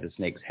inside the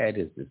snake's head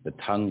is the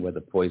tongue where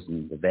the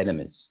poison, the venom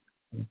is.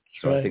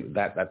 So right. I think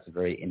that's a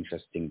very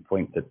interesting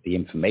point, that the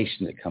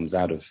information that comes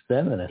out of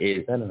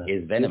is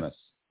venomous.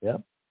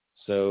 Yep.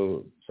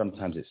 So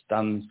sometimes it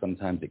stuns,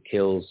 sometimes it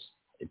kills.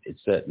 It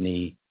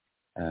certainly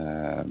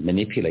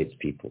manipulates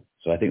people.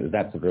 So I think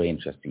that's a very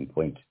interesting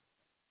point.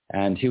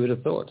 And who would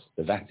have thought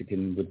the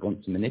Vatican would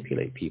want to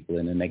manipulate people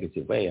in a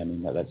negative way? I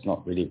mean, that's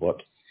not really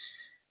what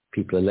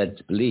people are led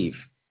to believe.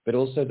 But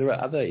also there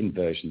are other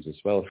inversions as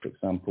well. For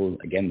example,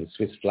 again, the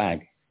Swiss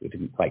flag, we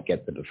didn't quite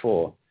get there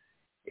before.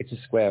 It's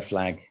a square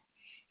flag,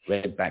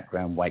 red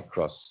background, white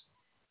cross.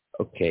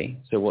 Okay,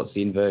 so what's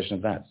the inversion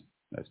of that?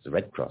 That's the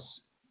Red Cross.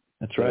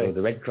 That's right. So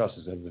the Red Cross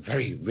is a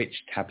very rich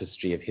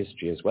tapestry of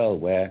history as well,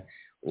 where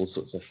all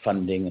sorts of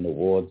funding and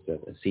awards are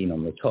seen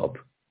on the top.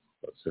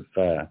 Lots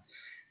of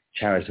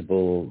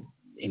charitable,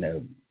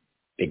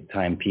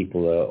 big-time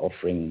people are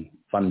offering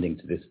funding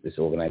to this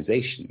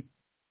organization.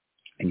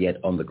 And yet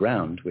on the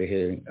ground, we're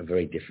hearing a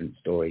very different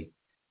story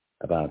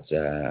about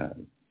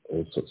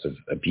all sorts of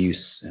abuse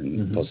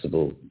and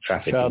possible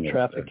trafficking.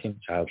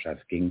 Child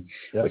trafficking,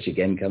 yep. Which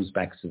again comes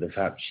back to the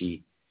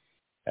Fauci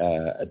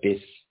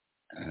abyss,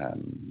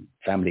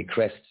 family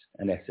crest.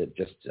 And I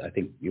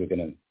think you were going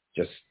to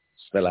just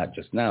spell out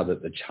just now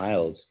that the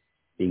child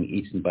being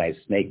eaten by a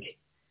snake,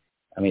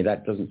 I mean,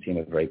 that doesn't seem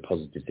a very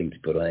positive thing to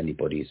put on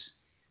anybody's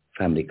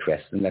family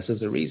crest unless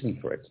there's a reason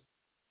for it.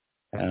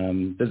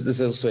 There's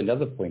also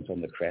another point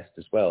on the crest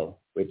as well,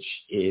 which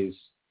is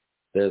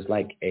there's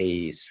like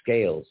a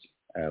scales,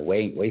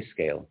 weigh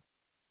scale.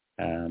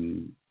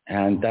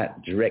 And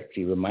that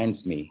directly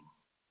reminds me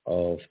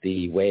of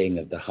the weighing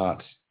of the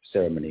heart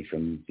ceremony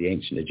from the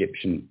ancient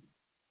Egyptian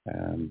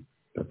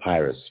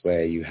papyrus,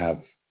 where you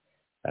have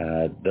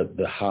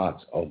the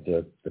heart of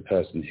the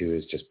person who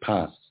has just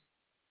passed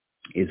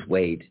is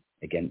weighed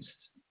against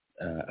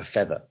a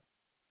feather.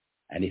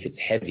 And if it's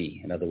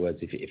heavy, in other words,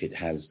 if it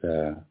has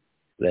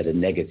led a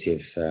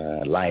negative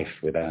life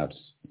without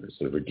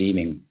sort of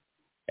redeeming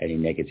any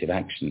negative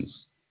actions,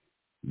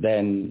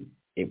 then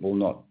it will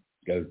not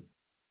go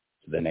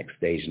to the next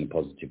stage in a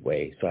positive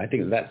way. So I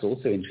think that's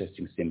also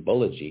interesting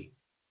symbology,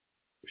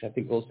 which I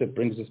think also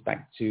brings us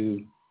back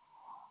to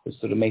the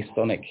sort of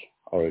Masonic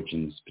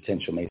origins,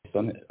 potential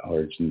Masonic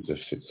origins of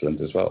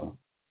Switzerland as well.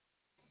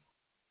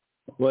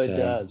 Well, it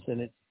does,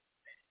 and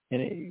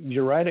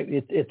you're right.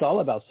 It's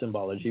all about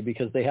symbology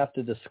because they have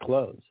to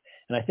disclose,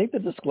 and I think the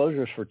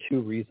disclosure is for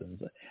two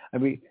reasons. I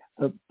mean,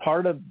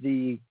 part of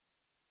the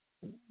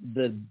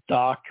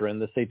doctrine,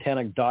 the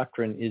satanic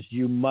doctrine, is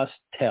you must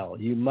tell,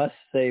 you must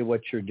say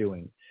what you're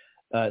doing,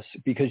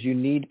 because you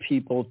need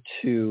people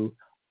to,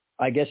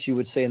 I guess you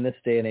would say in this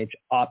day and age,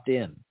 opt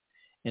in.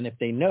 And if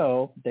they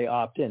know, they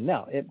opt in.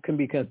 Now, it can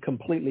be a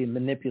completely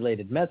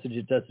manipulated message.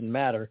 It doesn't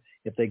matter.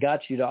 If they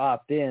got you to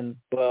opt in,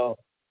 well,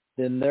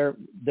 then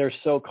their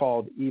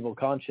so-called evil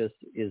conscience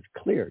is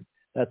cleared.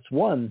 That's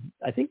one.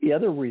 I think the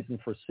other reason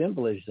for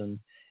symbolism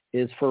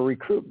is for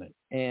recruitment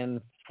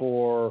and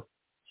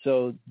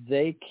so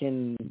they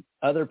can,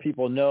 other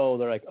people know,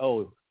 they're like,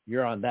 oh,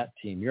 you're on that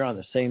team. You're on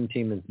the same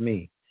team as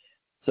me.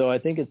 So I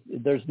think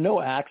there's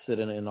no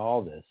accident in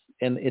all this.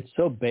 And it's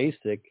so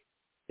basic.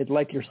 It's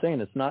like you're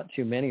saying, it's not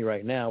too many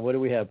right now. What do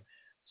we have?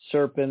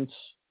 Serpents,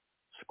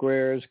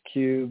 squares,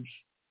 cubes,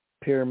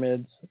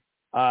 pyramids,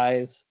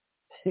 eyes,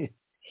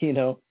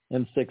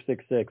 and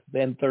 666,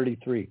 then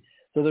 33.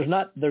 So there's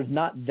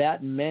not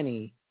that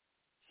many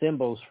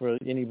symbols for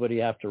anybody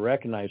to have to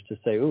recognize to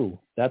say, ooh,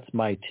 that's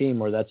my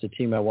team, or that's a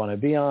team I want to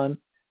be on,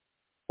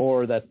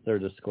 or that's their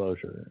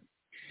disclosure.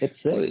 It's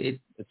sick. Well,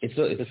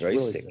 it's very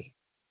really sick. Good.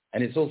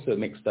 And it's also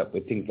mixed up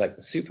with things like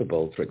the Super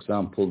Bowl, for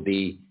example,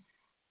 the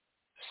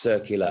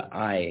circular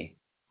eye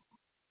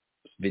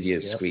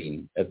video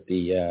screen at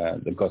the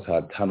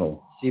Gotthard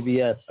Tunnel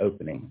CBS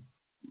opening.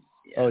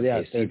 Oh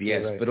yeah,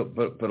 CBS.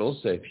 Right. But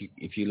also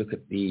if you look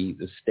at the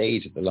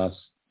stage at the last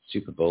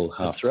Super Bowl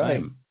halftime,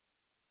 right.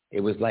 It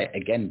was like,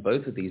 again,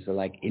 both of these are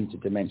like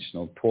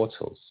interdimensional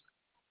portals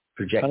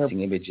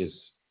projecting images.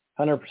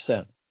 100%.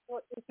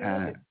 Well,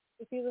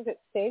 if you look at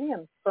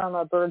stadiums from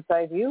a bird's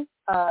eye view,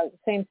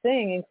 same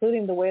thing,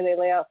 including the way they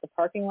lay out the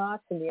parking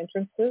lots and the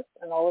entrances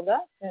and all of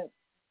that. And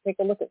take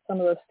a look at some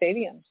of those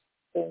stadiums.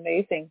 They're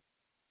amazing.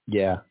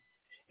 Yeah.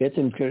 It's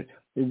incredible.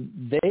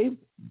 They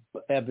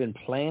have been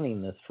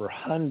planning this for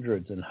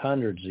hundreds and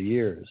hundreds of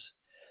years.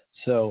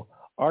 So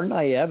our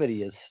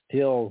naivety is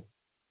still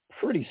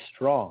pretty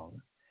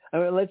strong. I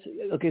mean,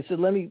 so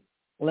let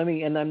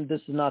me, and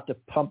this is not to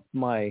pump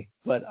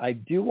but I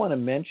do want to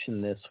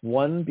mention this,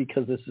 one,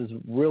 because this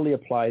really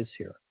applies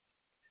here.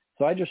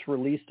 So I just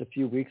released a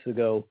few weeks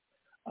ago,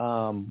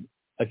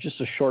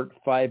 just a short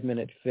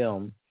 5-minute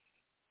film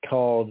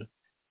called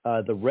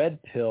The Red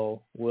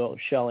Pill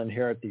Shall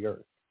Inherit the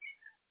Earth.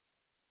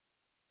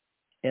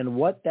 And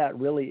what that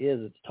really is,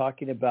 it's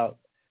talking about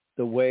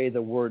the way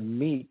the word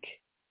meek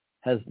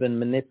has been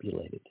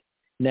manipulated.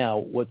 Now,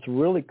 what's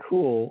really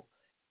cool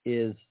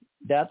is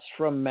that's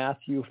from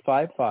Matthew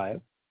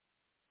 5:5.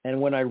 And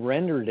when I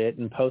rendered it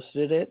and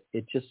posted it,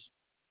 it just,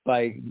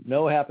 by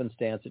no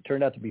happenstance, it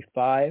turned out to be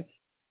 5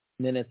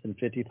 minutes and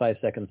 55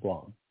 seconds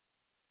long.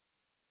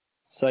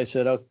 So I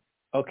said,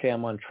 okay,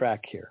 I'm on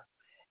track here.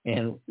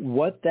 And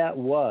what that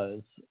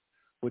was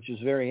which is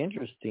very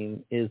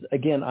interesting, is,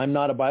 again, I'm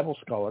not a Bible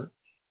scholar.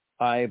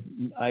 I've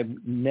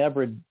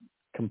never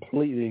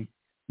completely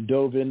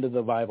dove into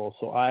the Bible,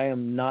 so I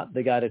am not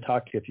the guy to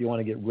talk to if you want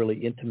to get really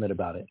intimate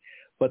about it.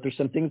 But there's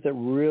some things that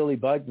really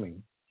bug me,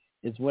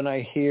 is when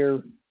I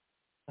hear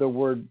the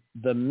word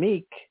the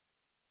meek,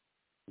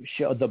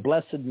 the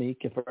blessed meek,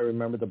 if I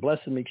remember, the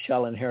blessed meek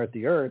shall inherit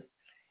the earth.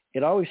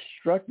 It always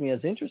struck me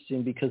as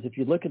interesting because if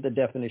you look at the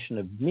definition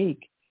of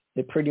meek,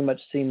 it pretty much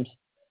seems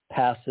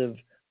passive,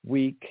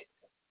 weak,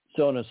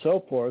 so on and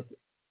so forth.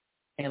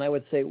 And I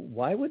would say,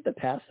 why would the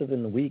passive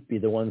and the weak be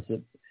the ones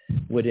that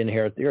would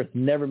inherit the earth?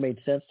 Never made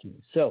sense to me.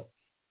 So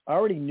I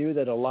already knew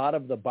that a lot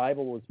of the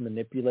Bible was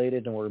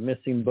manipulated and we're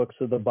missing books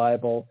of the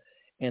Bible,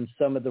 and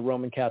some of the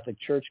Roman Catholic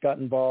Church got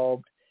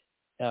involved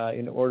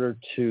in order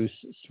to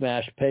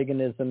smash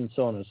paganism and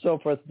so on and so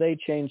forth. They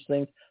changed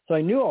things. So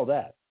I knew all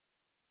that.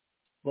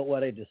 But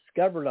what I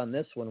discovered on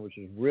this one, which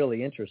is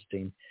really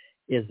interesting,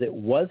 is it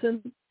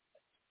wasn't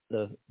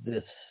the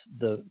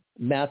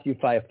Matthew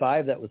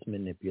 5:5 that was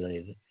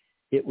manipulated.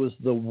 It was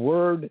the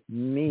word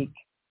meek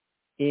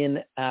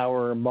in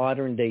our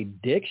modern day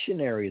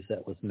dictionaries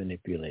that was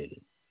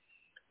manipulated.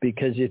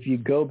 Because if you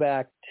go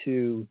back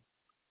to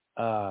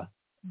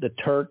the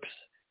Turks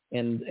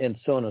and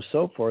so on and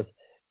so forth,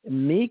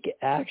 meek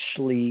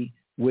actually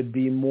would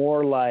be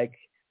more like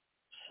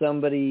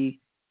somebody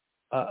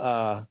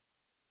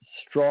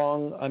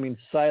strong,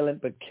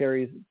 silent, but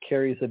carries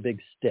a big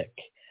stick.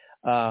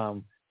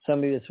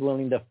 Somebody that's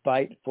willing to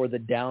fight for the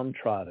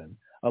downtrodden.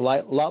 A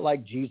lot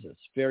like Jesus,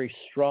 very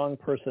strong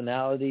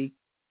personality,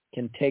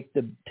 can take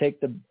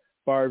the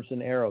barbs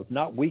and arrows,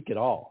 not weak at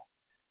all.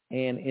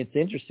 And it's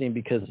interesting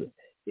because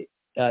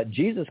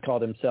Jesus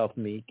called himself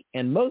meek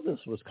and Moses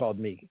was called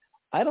meek.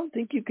 I don't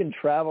think you can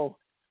travel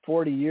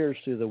 40 years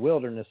through the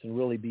wilderness and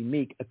really be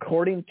meek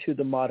according to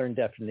the modern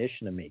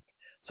definition of meek.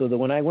 So that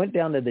when I went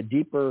down to the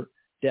deeper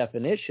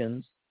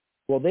definitions,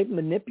 well, they've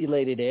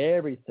manipulated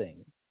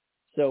everything.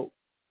 So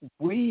if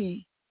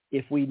we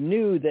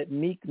knew that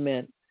meek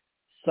meant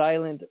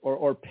silent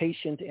or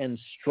patient and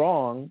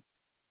strong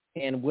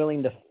and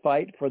willing to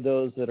fight for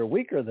those that are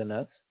weaker than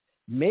us,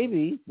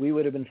 maybe we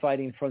would have been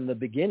fighting from the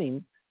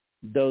beginning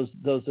those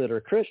that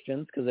are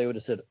Christians, because they would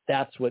have said,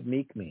 that's what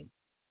meek means.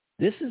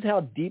 This is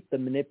how deep the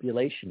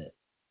manipulation is.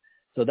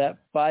 So that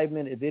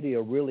 5-minute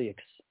video really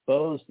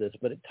exposed this,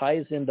 but it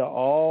ties into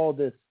all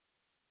this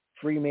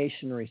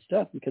Freemasonry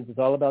stuff because it's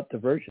all about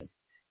diversion,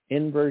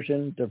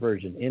 inversion,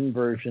 diversion,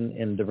 inversion,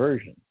 and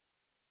diversion.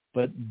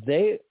 But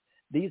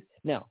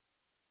now,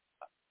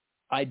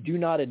 I do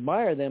not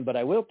admire them, but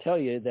I will tell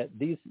you that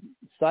these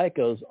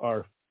psychos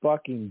are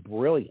fucking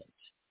brilliant.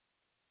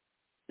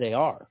 They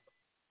are.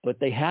 But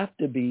they have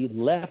to be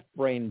left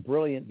brain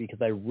brilliant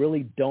because I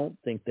really don't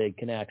think they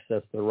can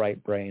access the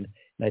right brain.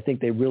 And I think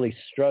they really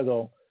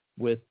struggle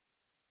with,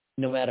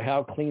 no matter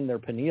how clean their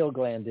pineal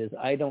gland is,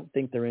 I don't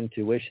think their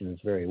intuition is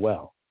very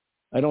well.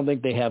 I don't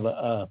think they have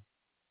a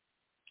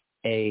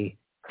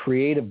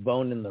creative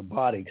bone in their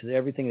body because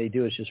everything they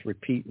do is just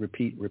repeat.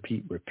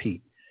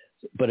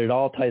 But it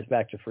all ties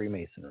back to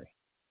Freemasonry,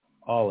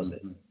 all of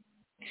it.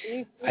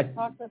 We've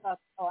talked about,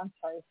 I'm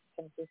sorry,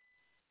 Timothy.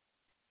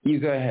 You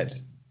go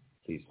ahead,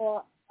 please.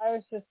 Well, I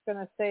was just going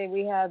to say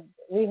we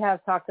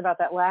have talked about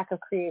that lack of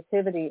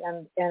creativity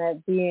and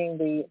it being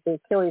the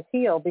Achilles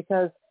heel,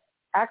 because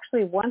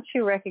actually once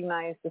you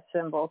recognize the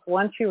symbols,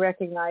 once you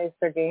recognize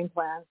their game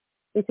plan,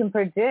 you can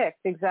predict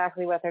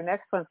exactly what their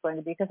next one's going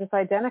to be because it's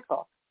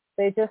identical.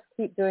 They just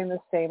keep doing the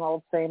same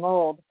old.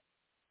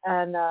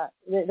 And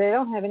they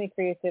don't have any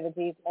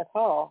creativity at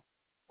all.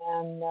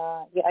 And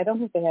I don't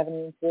think they have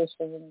any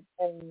intuition.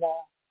 And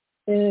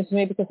it's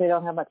maybe because they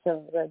don't have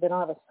they don't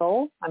have a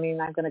soul. I'm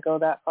going to go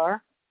that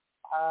far.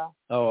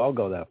 I'll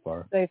go that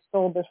far. They've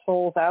sold their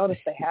souls out if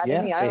they had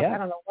any. I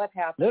don't know what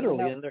happened.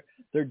 Literally, and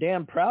they're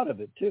damn proud of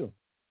it too.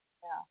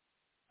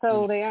 Yeah.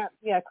 So they aren't.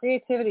 Yeah,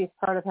 creativity is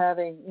part of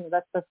having.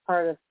 That's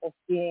part of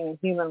being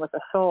a human with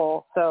a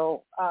soul.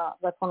 So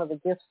that's one of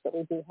the gifts that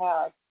we do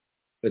have.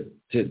 But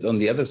on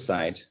the other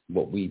side,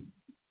 what we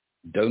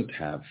don't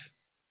have,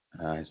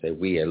 I say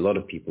we, a lot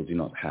of people do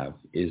not have,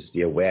 is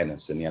the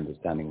awareness and the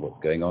understanding of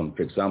what's going on.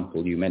 For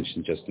example, you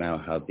mentioned just now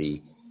how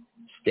the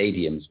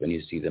stadiums, when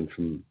you see them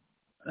from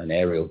an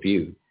aerial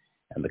view,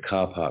 and the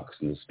car parks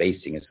and the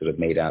spacing is sort of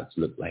made out to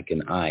look like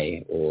an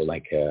eye or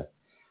like a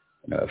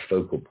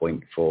focal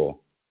point for,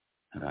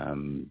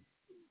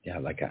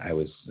 like I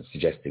was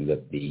suggesting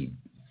that the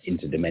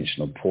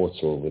interdimensional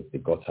portal with the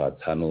Gotthard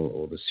Tunnel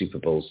or the Super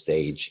Bowl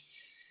stage,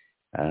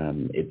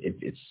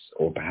 it's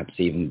or perhaps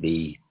even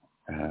the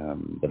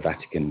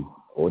Vatican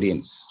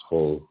audience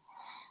hall.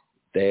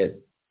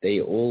 They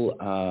all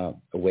are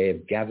a way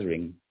of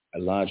gathering a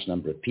large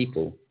number of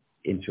people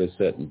into a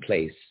certain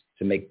place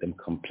to make them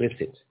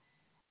complicit,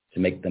 to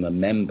make them a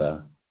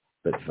member,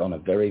 but on a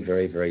very,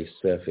 very, very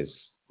surface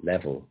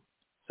level.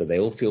 So they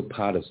all feel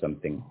part of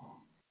something.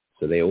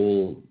 So they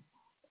all,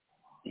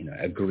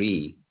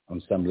 agree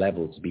on some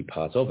level to be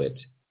part of it,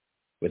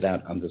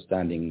 without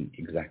understanding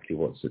exactly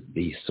what's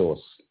the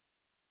source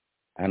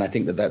And I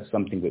think that that's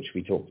something which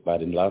we talked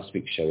about in last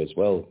week's show as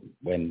well,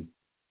 when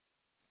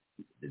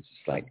it's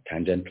like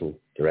tangential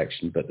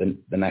direction, but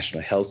the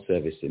National Health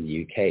Service in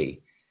the UK,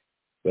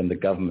 when the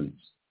government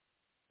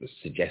was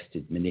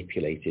suggested,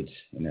 manipulated,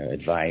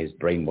 advised,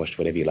 brainwashed,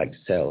 whatever you like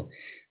to tell,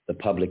 the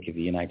public of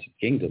the United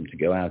Kingdom to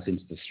go out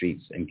into the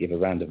streets and give a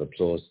round of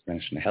applause to the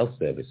National Health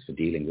Service for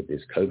dealing with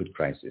this COVID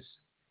crisis,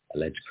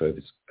 alleged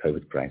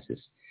COVID crisis.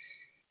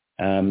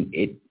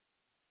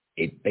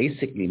 It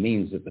basically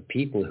means that the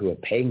people who are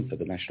paying for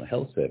the National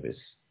Health Service,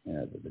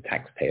 the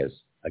taxpayers,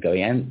 are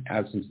going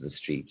out into the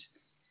street,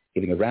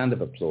 giving a round of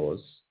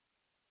applause,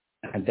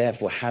 and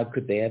therefore how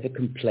could they ever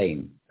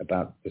complain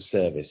about the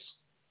service?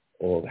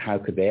 Or how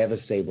could they ever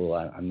say, well,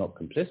 I'm not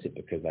complicit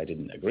because I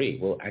didn't agree?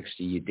 Well,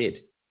 actually you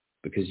did,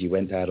 because you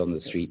went out on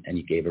the street and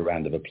you gave a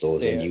round of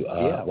applause, and you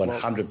are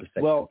 100%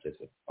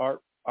 complicit.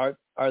 Are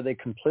they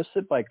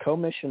complicit by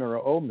commission or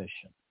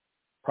omission?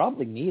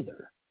 Probably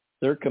neither.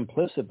 They're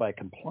complicit by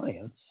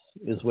compliance,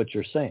 is what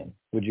you're saying.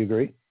 Would you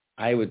agree?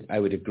 I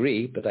would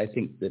agree, but I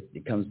think that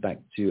it comes back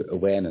to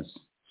awareness.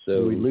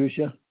 So did we lose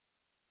you?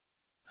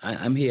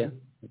 I'm here.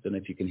 I don't know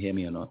if you can hear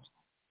me or not.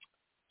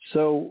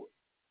 So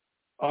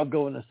I'll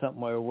go into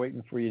something while we're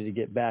waiting for you to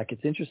get back.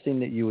 It's interesting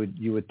that you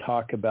would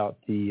talk about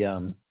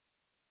the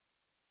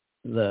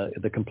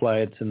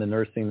compliance and the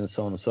nursing and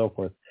so on and so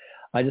forth.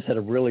 I just had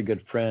a really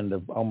good friend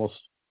of almost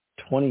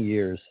 20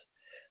 years.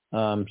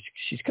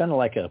 She's kind of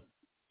like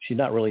she's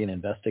not really an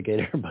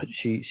investigator, but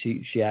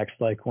she acts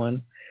like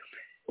one.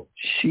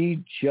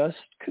 She just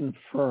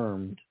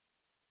confirmed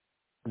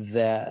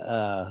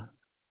that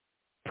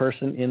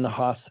person in the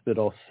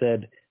hospital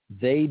said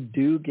they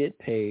do get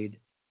paid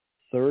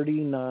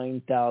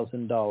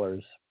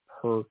 $39,000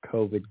 per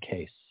COVID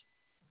case.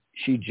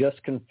 She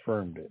just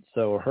confirmed it.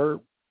 So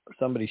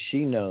somebody she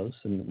knows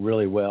and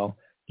really well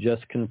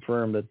just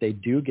confirmed that they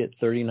do get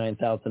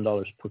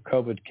 $39,000 per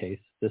COVID case.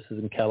 This is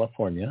in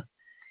California.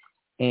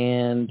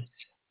 And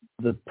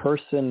the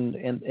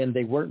person, and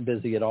they weren't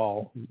busy at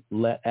all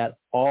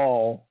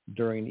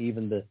during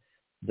even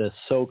the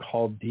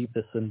so-called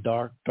deepest and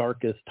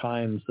darkest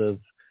times of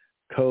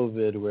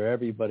COVID, where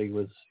everybody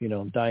was,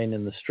 dying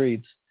in the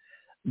streets.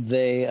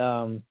 They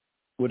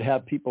would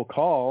have people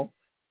call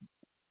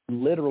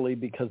literally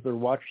because they're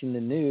watching the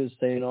news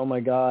saying, oh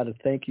my God,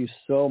 thank you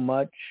so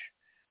much.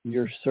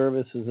 Your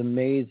service is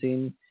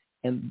amazing.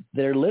 And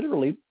they're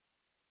literally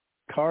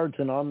cards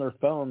and on their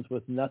phones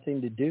with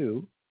nothing to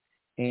do.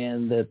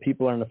 And the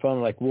people on the phone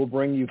are like, we'll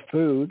bring you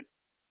food.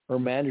 Her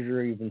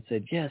manager even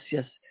said, yes,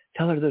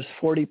 tell her there's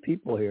 40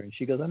 people here. And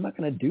she goes, I'm not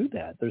going to do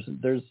that.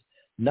 There's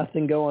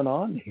nothing going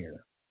on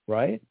here,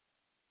 right?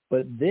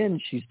 But then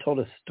she's told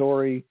a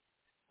story,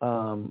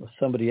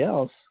 somebody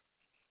else,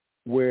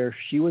 where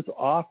she was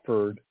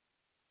offered,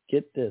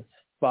 get this,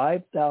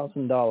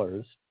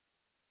 $5,000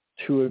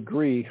 to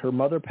agree. Her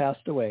mother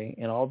passed away,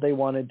 and all they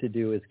wanted to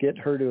do is get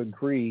her to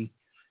agree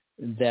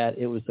that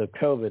it was a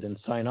COVID and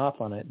sign off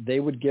on it. They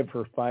would give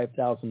her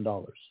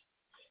 $5,000.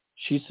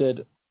 She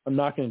said, I'm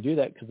not going to do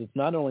that because it's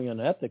not only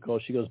unethical.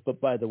 She goes, but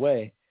by the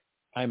way,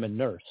 I'm a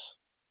nurse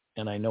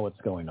and I know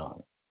what's going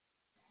on.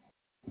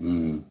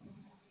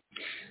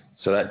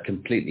 So that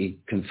completely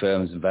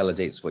confirms and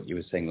validates what you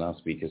were saying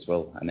last week as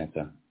well,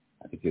 Annetta.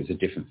 I think it was a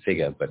different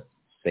figure, but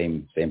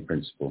same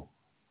principle.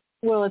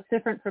 Well, it's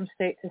different from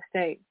state to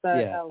state, but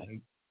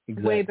exactly.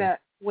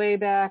 way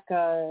back,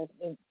 about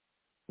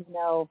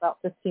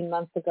 15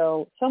 months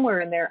ago,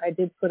 somewhere in there, I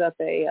did put up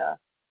a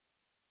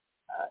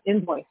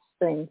invoice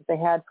thing that they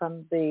had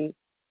from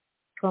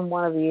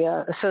one of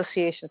the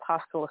associations,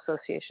 hospital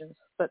associations.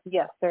 But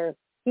yes, there's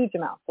huge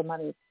amounts of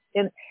money.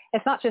 And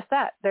it's not just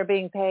that. They're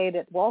being paid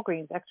at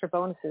Walgreens extra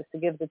bonuses to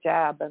give the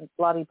jab and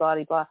blah, blah,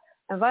 blah, blah.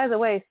 And by the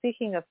way,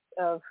 speaking of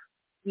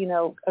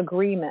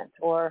agreement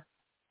or,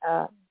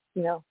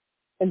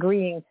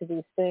 agreeing to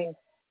these things,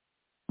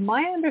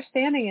 my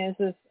understanding is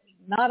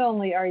not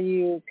only are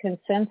you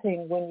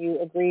consenting when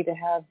you agree to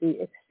have the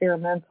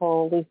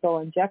experimental lethal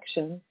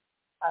injection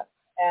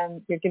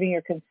and you're giving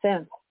your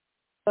consent,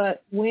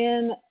 but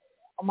when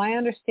my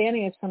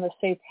understanding is from a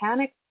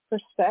satanic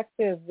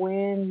perspective,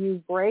 when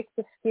you break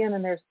the skin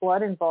and there's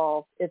blood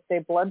involved, it's a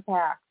blood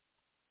pact,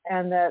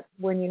 and that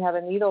when you have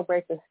a needle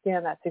break the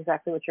skin, that's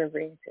exactly what you're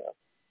agreeing to.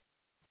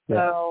 Yeah.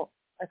 So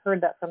I've heard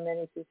that from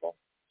many people.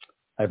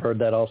 I've heard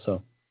that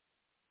also.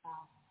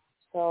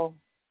 So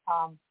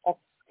that's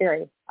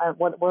scary.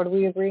 What are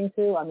we agreeing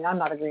to? I mean, I'm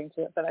not agreeing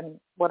to it, but I mean,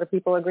 what are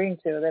people agreeing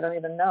to? They don't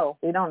even know.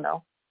 We don't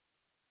know.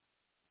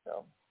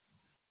 So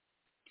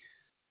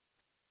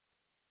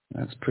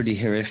that's pretty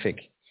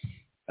horrific.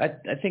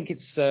 I think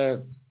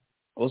it's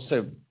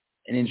also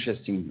an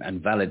interesting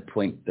and valid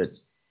point that,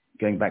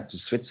 going back to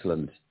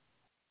Switzerland,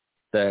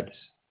 that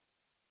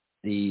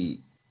the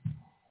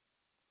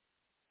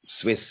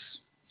Swiss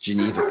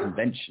Geneva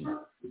Convention,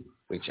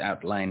 which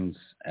outlines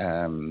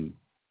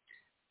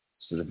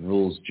sort of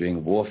rules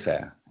during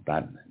warfare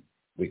about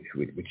which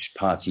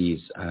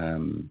parties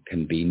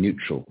can be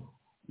neutral.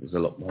 There's a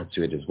lot more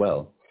to it as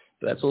well.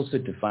 But that's also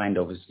defined,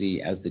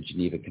 obviously, as the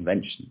Geneva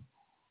Convention.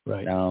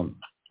 Right. Now,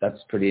 that's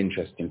pretty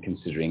interesting,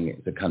 considering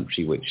it's a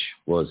country which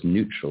was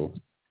neutral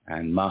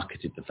and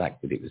marketed the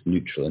fact that it was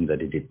neutral and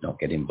that it did not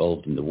get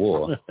involved in the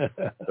war.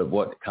 But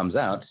what comes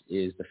out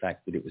is the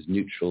fact that it was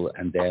neutral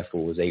and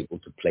therefore was able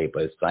to play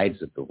both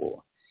sides of the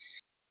war,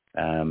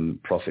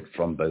 profit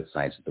from both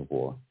sides of the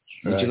war.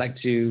 Right. Would you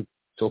like to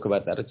talk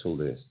about that at all,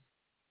 Lewis?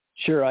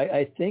 Sure.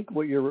 I think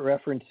what you're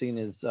referencing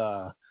is,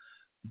 I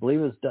believe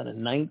it was done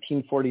in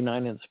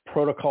 1949, and it's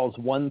Protocols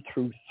 1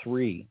 through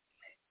 3.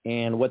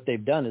 And what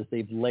they've done is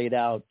they've laid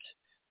out,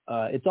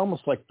 it's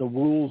almost like the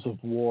rules of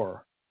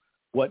war,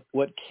 what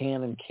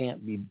can and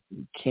can't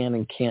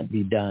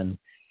be done.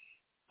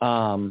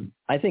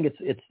 I think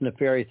it's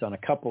nefarious on a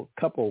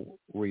couple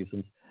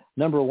reasons.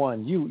 Number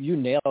one, you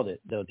nailed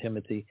it though,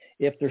 Timothy.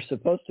 If they're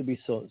supposed to be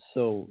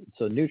so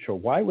neutral,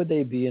 why would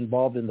they be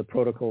involved in the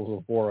protocols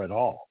of war at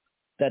all?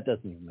 That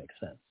doesn't even make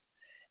sense.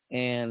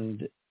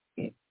 And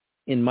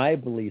in my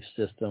belief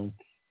system,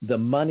 the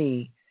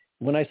money,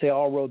 when I say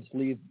all roads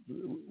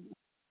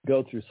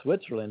go through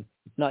Switzerland,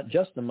 it's not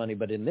just the money,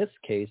 but in this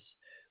case,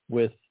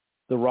 with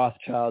the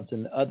Rothschilds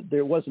and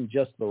there wasn't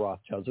just the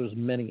Rothschilds. There was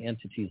many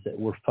entities that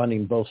were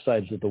funding both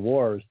sides of the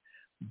wars,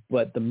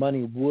 but the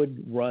money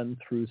would run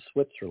through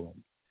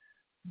Switzerland.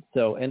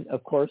 So, and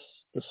of course,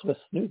 the Swiss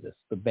knew this.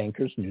 The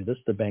bankers knew this.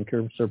 The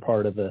bankers are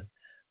part of the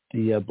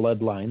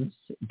bloodlines,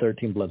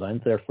 13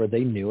 bloodlines. Therefore,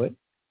 they knew it.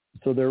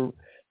 So they're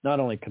not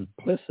only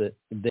complicit,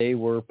 they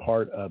were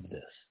part of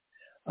this.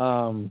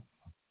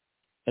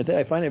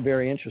 I find it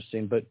very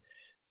interesting, but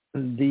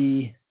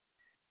the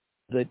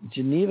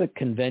Geneva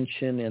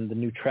Convention and the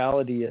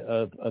neutrality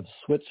of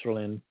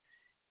Switzerland,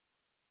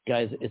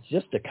 guys, it's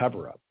just a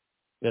cover-up.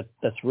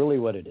 That's really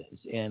what it is.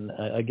 And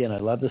again, I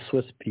love the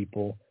Swiss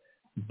people,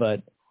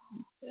 but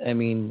I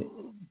mean,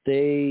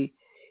 the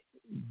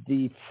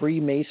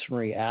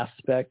Freemasonry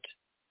aspect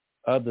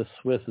of the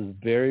Swiss is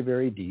very,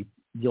 very deep.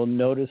 You'll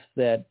notice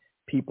that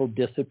people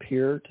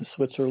disappear to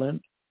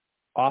Switzerland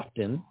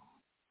often.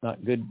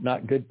 Not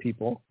good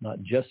people,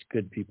 not just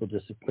good people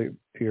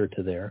disappear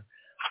to there.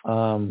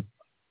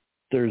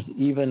 There's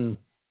even,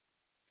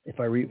 if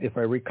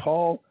I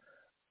recall,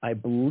 I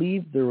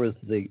believe there was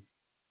the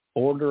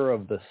Order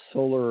of the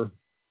Solar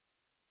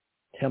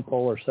Temple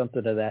or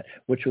something of that,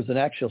 which was an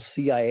actual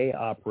CIA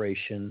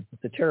operation,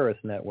 the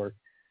terrorist network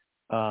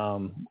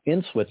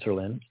in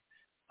Switzerland.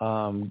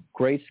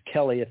 Grace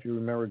Kelly, if you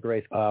remember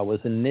Grace, was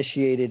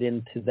initiated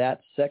into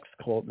that sex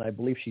cult, and I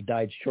believe she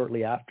died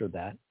shortly after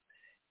that.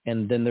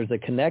 And then there's a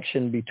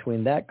connection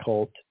between that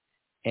cult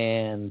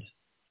and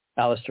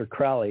Aleister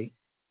Crowley.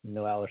 You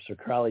know, Aleister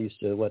Crowley used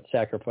to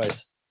sacrifice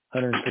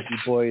 150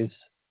 boys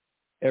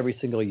every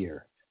single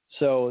year.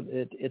 So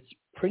it's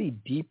pretty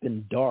deep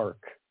and dark,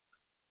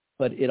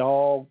 but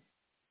all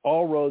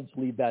roads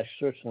lead back to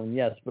Switzerland,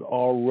 yes, but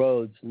all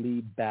roads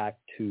lead back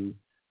to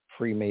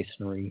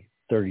Freemasonry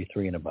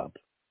 33 and above.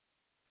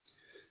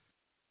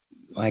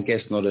 I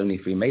guess not only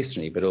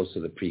Freemasonry, but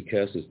also the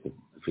precursors to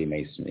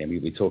Freemasonry. I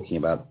mean, we were talking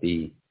about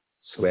the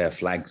square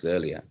flags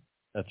earlier.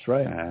 That's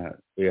right.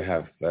 We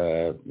have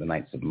the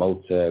Knights of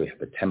Malta, we have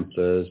the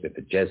Templars, we have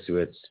the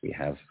Jesuits, we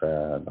have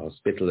the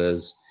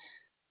Hospitallers.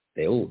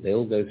 They all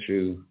go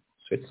through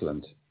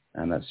Switzerland,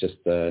 and that's just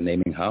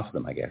naming half of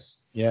them, I guess.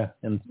 Yeah,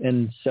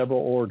 and several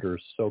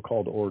orders,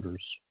 so-called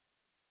orders.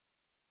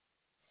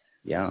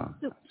 Yeah,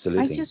 so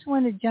absolutely. I just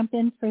want to jump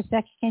in for a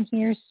second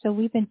here. So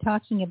we've been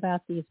talking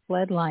about these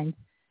bloodlines.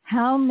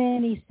 How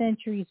many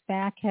centuries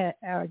back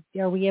are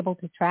we able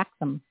to track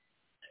them?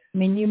 I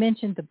mean, you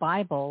mentioned the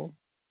Bible.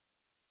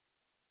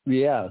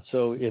 Yeah,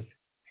 so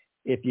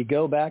if you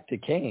go back to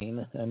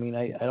Cain, I mean,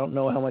 I don't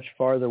know how much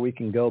farther we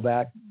can go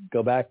back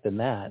than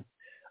that.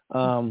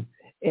 And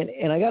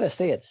I got to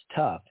say it's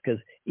tough because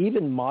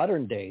even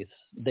modern days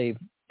they've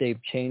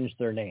changed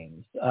their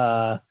names.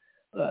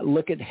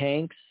 Look at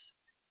Hanks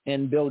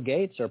and Bill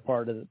Gates are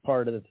part of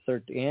the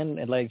third,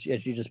 and like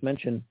as you just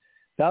mentioned,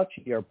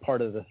 Fauci are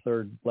part of the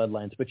third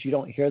bloodlines, but you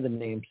don't hear the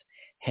names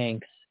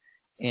Hanks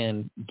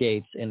and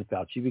Gates and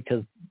Fauci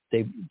because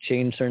they've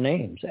changed their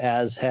names,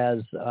 as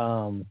has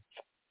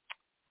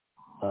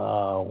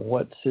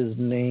what's his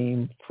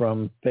name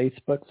from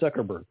Facebook,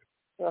 Zuckerberg.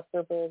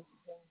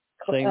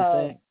 Same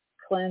thing.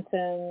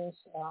 Clinton's.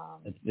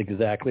 That's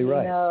exactly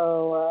right.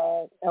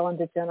 Ellen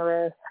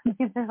DeGeneres.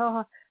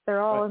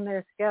 They're all in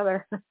there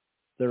together.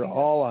 They're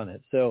all on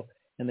it. So,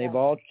 and they've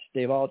all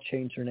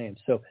changed their names.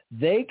 So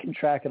they can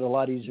track it a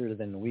lot easier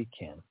than we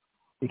can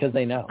because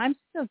they know. I'm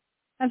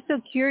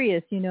so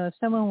curious. If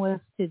someone was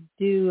to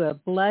do a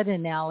blood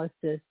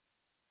analysis,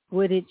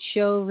 would it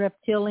show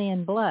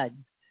reptilian blood?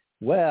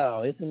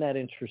 Well, isn't that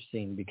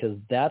interesting? Because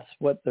that's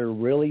what they're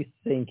really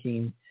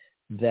thinking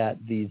that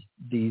these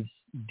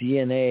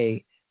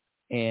DNA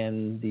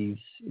and these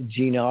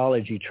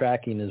genealogy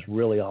tracking is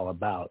really all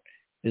about,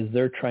 is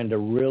they're trying to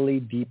really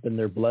deepen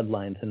their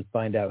bloodlines and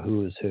find out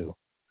who is who.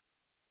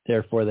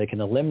 Therefore, they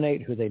can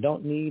eliminate who they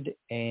don't need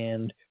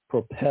and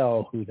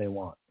propel who they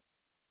want.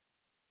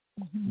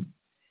 Mm-hmm.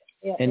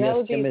 Yeah, and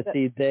yes,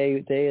 Timothy,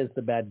 they is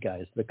the bad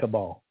guys, the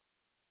cabal.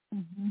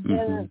 Mm-hmm.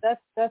 Yeah,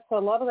 that's a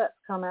lot of that's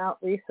come out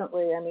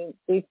recently. I mean,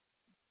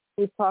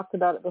 we've talked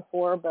about it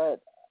before,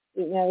 but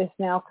it's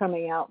now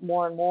coming out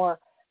more and more.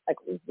 Like,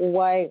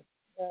 why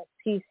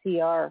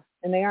PCR?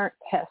 And they aren't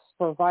tests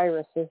for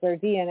viruses; they're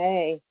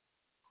DNA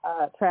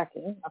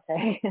tracking.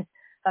 Okay,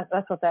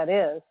 that's what that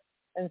is.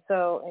 And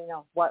so,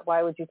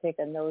 why would you take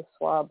a nose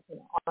swab? On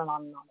and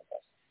on and on with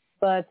this.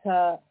 But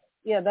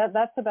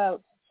that's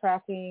about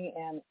tracking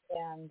and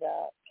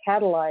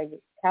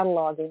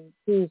cataloging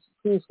who's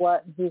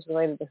what and who's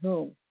related to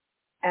whom.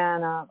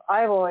 And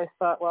I've always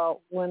thought,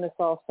 well, when this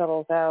all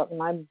settles out,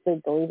 and I'm a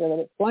big believer that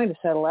it's going to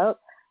settle out,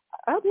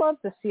 I'd love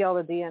to see all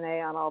the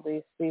DNA on all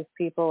these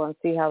people and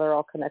see how they're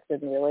all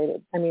connected and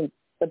related. I mean,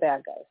 the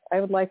bad guys. I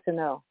would like to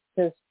know,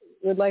 because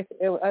I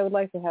would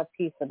like to have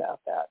peace about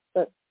that.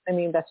 But I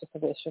mean, that's just a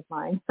wish of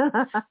mine.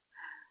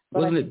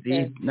 Wasn't it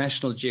the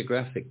National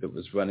Geographic that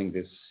was running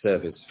this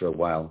service for a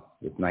while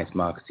with nice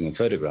marketing and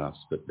photographs,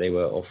 but they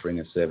were offering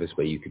a service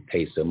where you could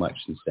pay so much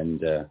and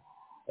send a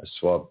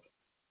swab,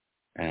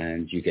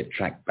 and you get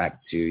tracked back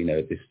to,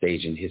 at this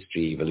stage in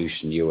history,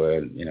 evolution, you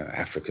were,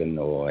 African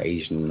or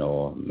Asian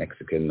or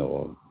Mexican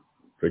or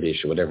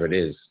British or whatever it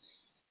is.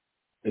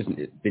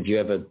 Did you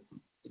ever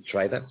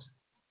try that?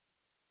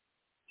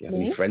 Do you have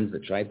any friends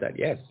that tried that?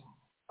 Yes.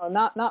 Oh,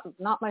 not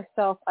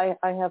myself. I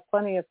have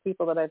plenty of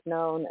people that I've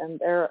known, and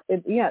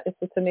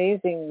it's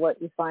amazing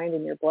what you find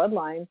in your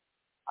bloodline.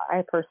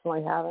 I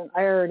personally haven't.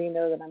 I already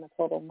know that I'm a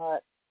total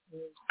nut.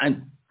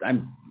 I'm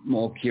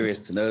more curious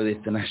to know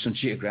if the National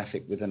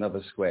Geographic with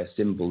another square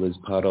symbol is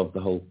part of the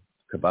whole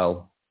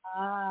cabal.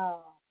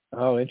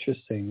 Oh,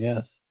 interesting.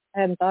 Yes.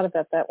 I hadn't thought of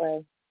it that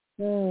way.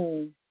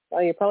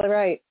 Well, you're probably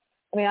right.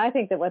 I mean, I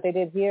think that what they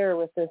did here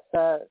with this,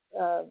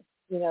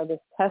 this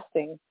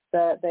testing,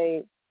 that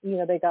they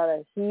got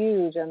a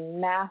huge and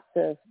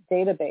massive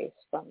database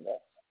from this.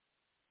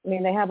 I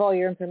mean, they have all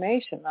your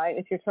information, right?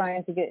 If you're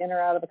trying to get in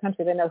or out of the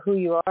country, they know who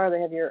you are.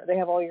 They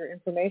have all your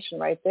information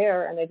right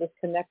there, and they just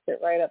connect it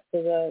right up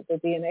to the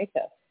DNA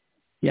test.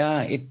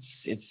 Yeah,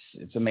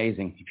 it's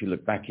amazing if you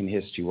look back in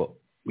history what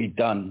we've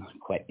done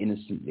quite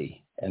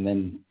innocently, and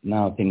then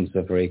now things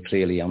are very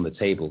clearly on the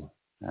table.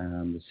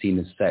 The scene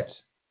is set.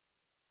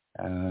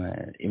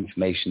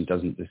 Information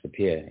doesn't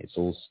disappear. It's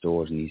all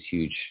stored in these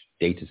huge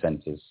data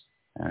centers.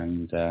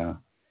 And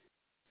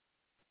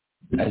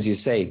as you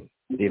say,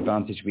 the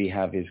advantage we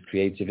have is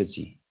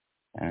creativity,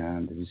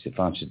 and the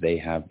disadvantage they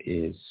have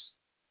is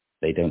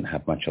they don't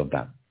have much of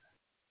that.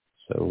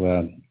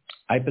 So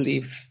I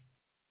believe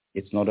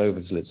it's not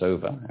over till it's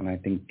over, and I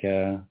think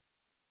there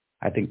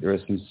are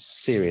some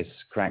serious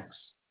cracks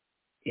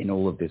in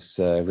all of this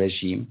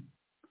regime,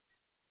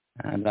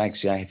 and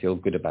actually I feel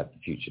good about the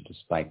future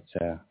despite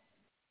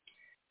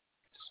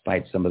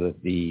some of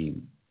the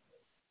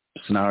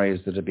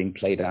scenarios that are being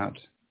played out.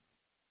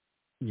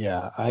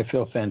 Yeah, I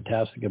feel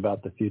fantastic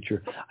about the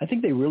future. I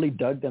think they really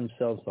dug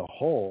themselves a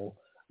hole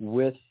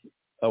with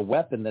a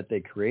weapon that they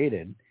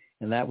created,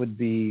 and that would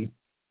be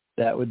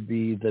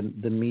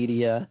the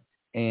media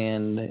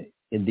and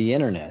the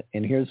internet.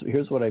 And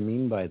here's what I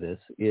mean by this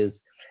is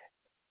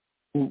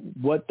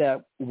what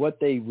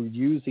they were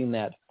using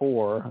that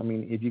for. I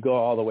mean, if you go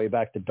all the way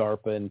back to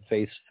DARPA and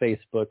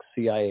Facebook,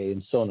 CIA,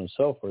 and so on and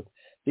so forth,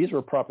 these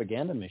were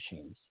propaganda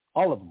machines.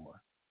 All of them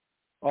were.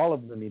 All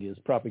of the media's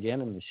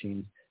propaganda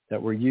machines that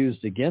were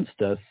used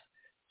against us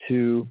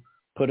to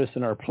put us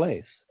in our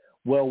place.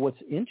 Well,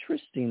 what's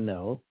interesting,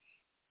 though,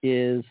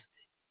 is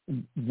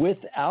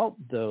without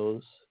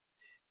those,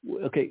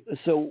 okay,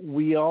 so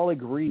we all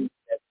agree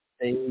that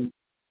they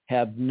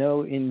have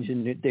no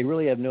they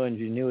really have no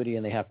ingenuity,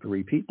 and they have to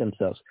repeat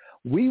themselves.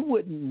 We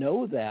wouldn't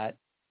know that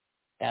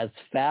as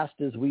fast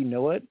as we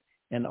know it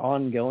and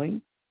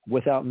ongoing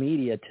without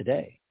media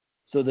today.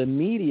 So the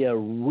media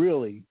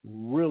really,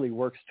 really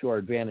works to our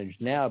advantage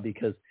now,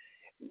 because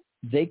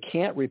they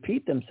can't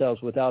repeat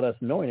themselves without us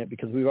knowing it,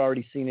 because we've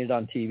already seen it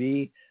on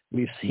TV.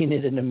 We've seen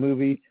it in a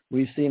movie.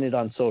 We've seen it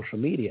on social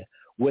media.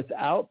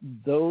 Without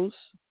those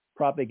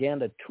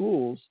propaganda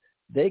tools,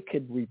 they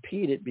could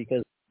repeat it,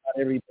 because not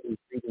everybody's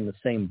reading the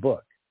same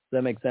book. Does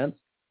that make sense?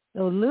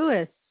 So,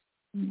 Louis,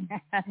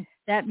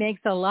 that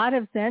makes a lot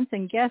of sense.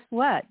 And guess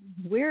what?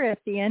 We're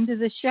at the end of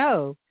the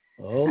show.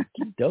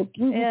 Okie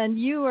dokie. And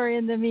you are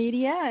in the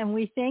media, and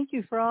we thank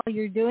you for all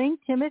you're doing.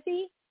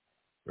 Timothy?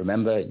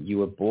 Remember, you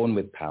were born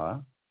with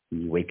power,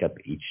 and you wake up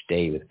each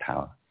day with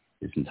power.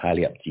 It's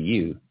entirely up to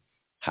you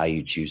how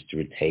you choose to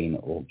retain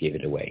or give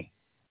it away.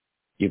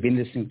 You've been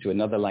listening to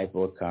another live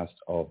broadcast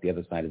of The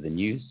Other Side of the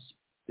News.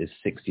 This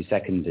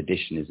 60-second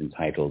edition is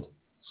entitled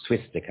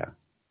SWISSTIKA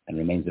and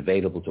remains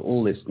available to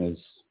all listeners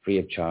free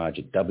of charge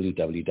at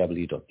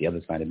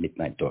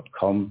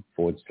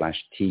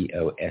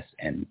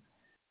www.theothersideofmidnight.com/TOSN.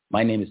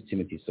 My name is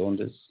Timothy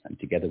Saunders, and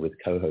together with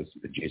co-host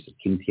and producer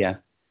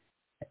Cynthia,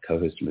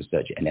 co-host and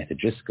researcher Annetta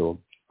Driscoll,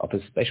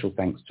 offers special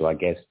thanks to our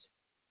guest,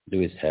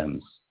 Louis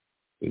HERMS.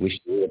 We wish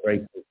you a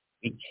very good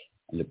week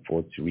and look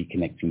forward to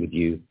reconnecting with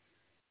you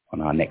on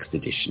our next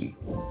edition.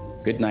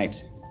 Good night.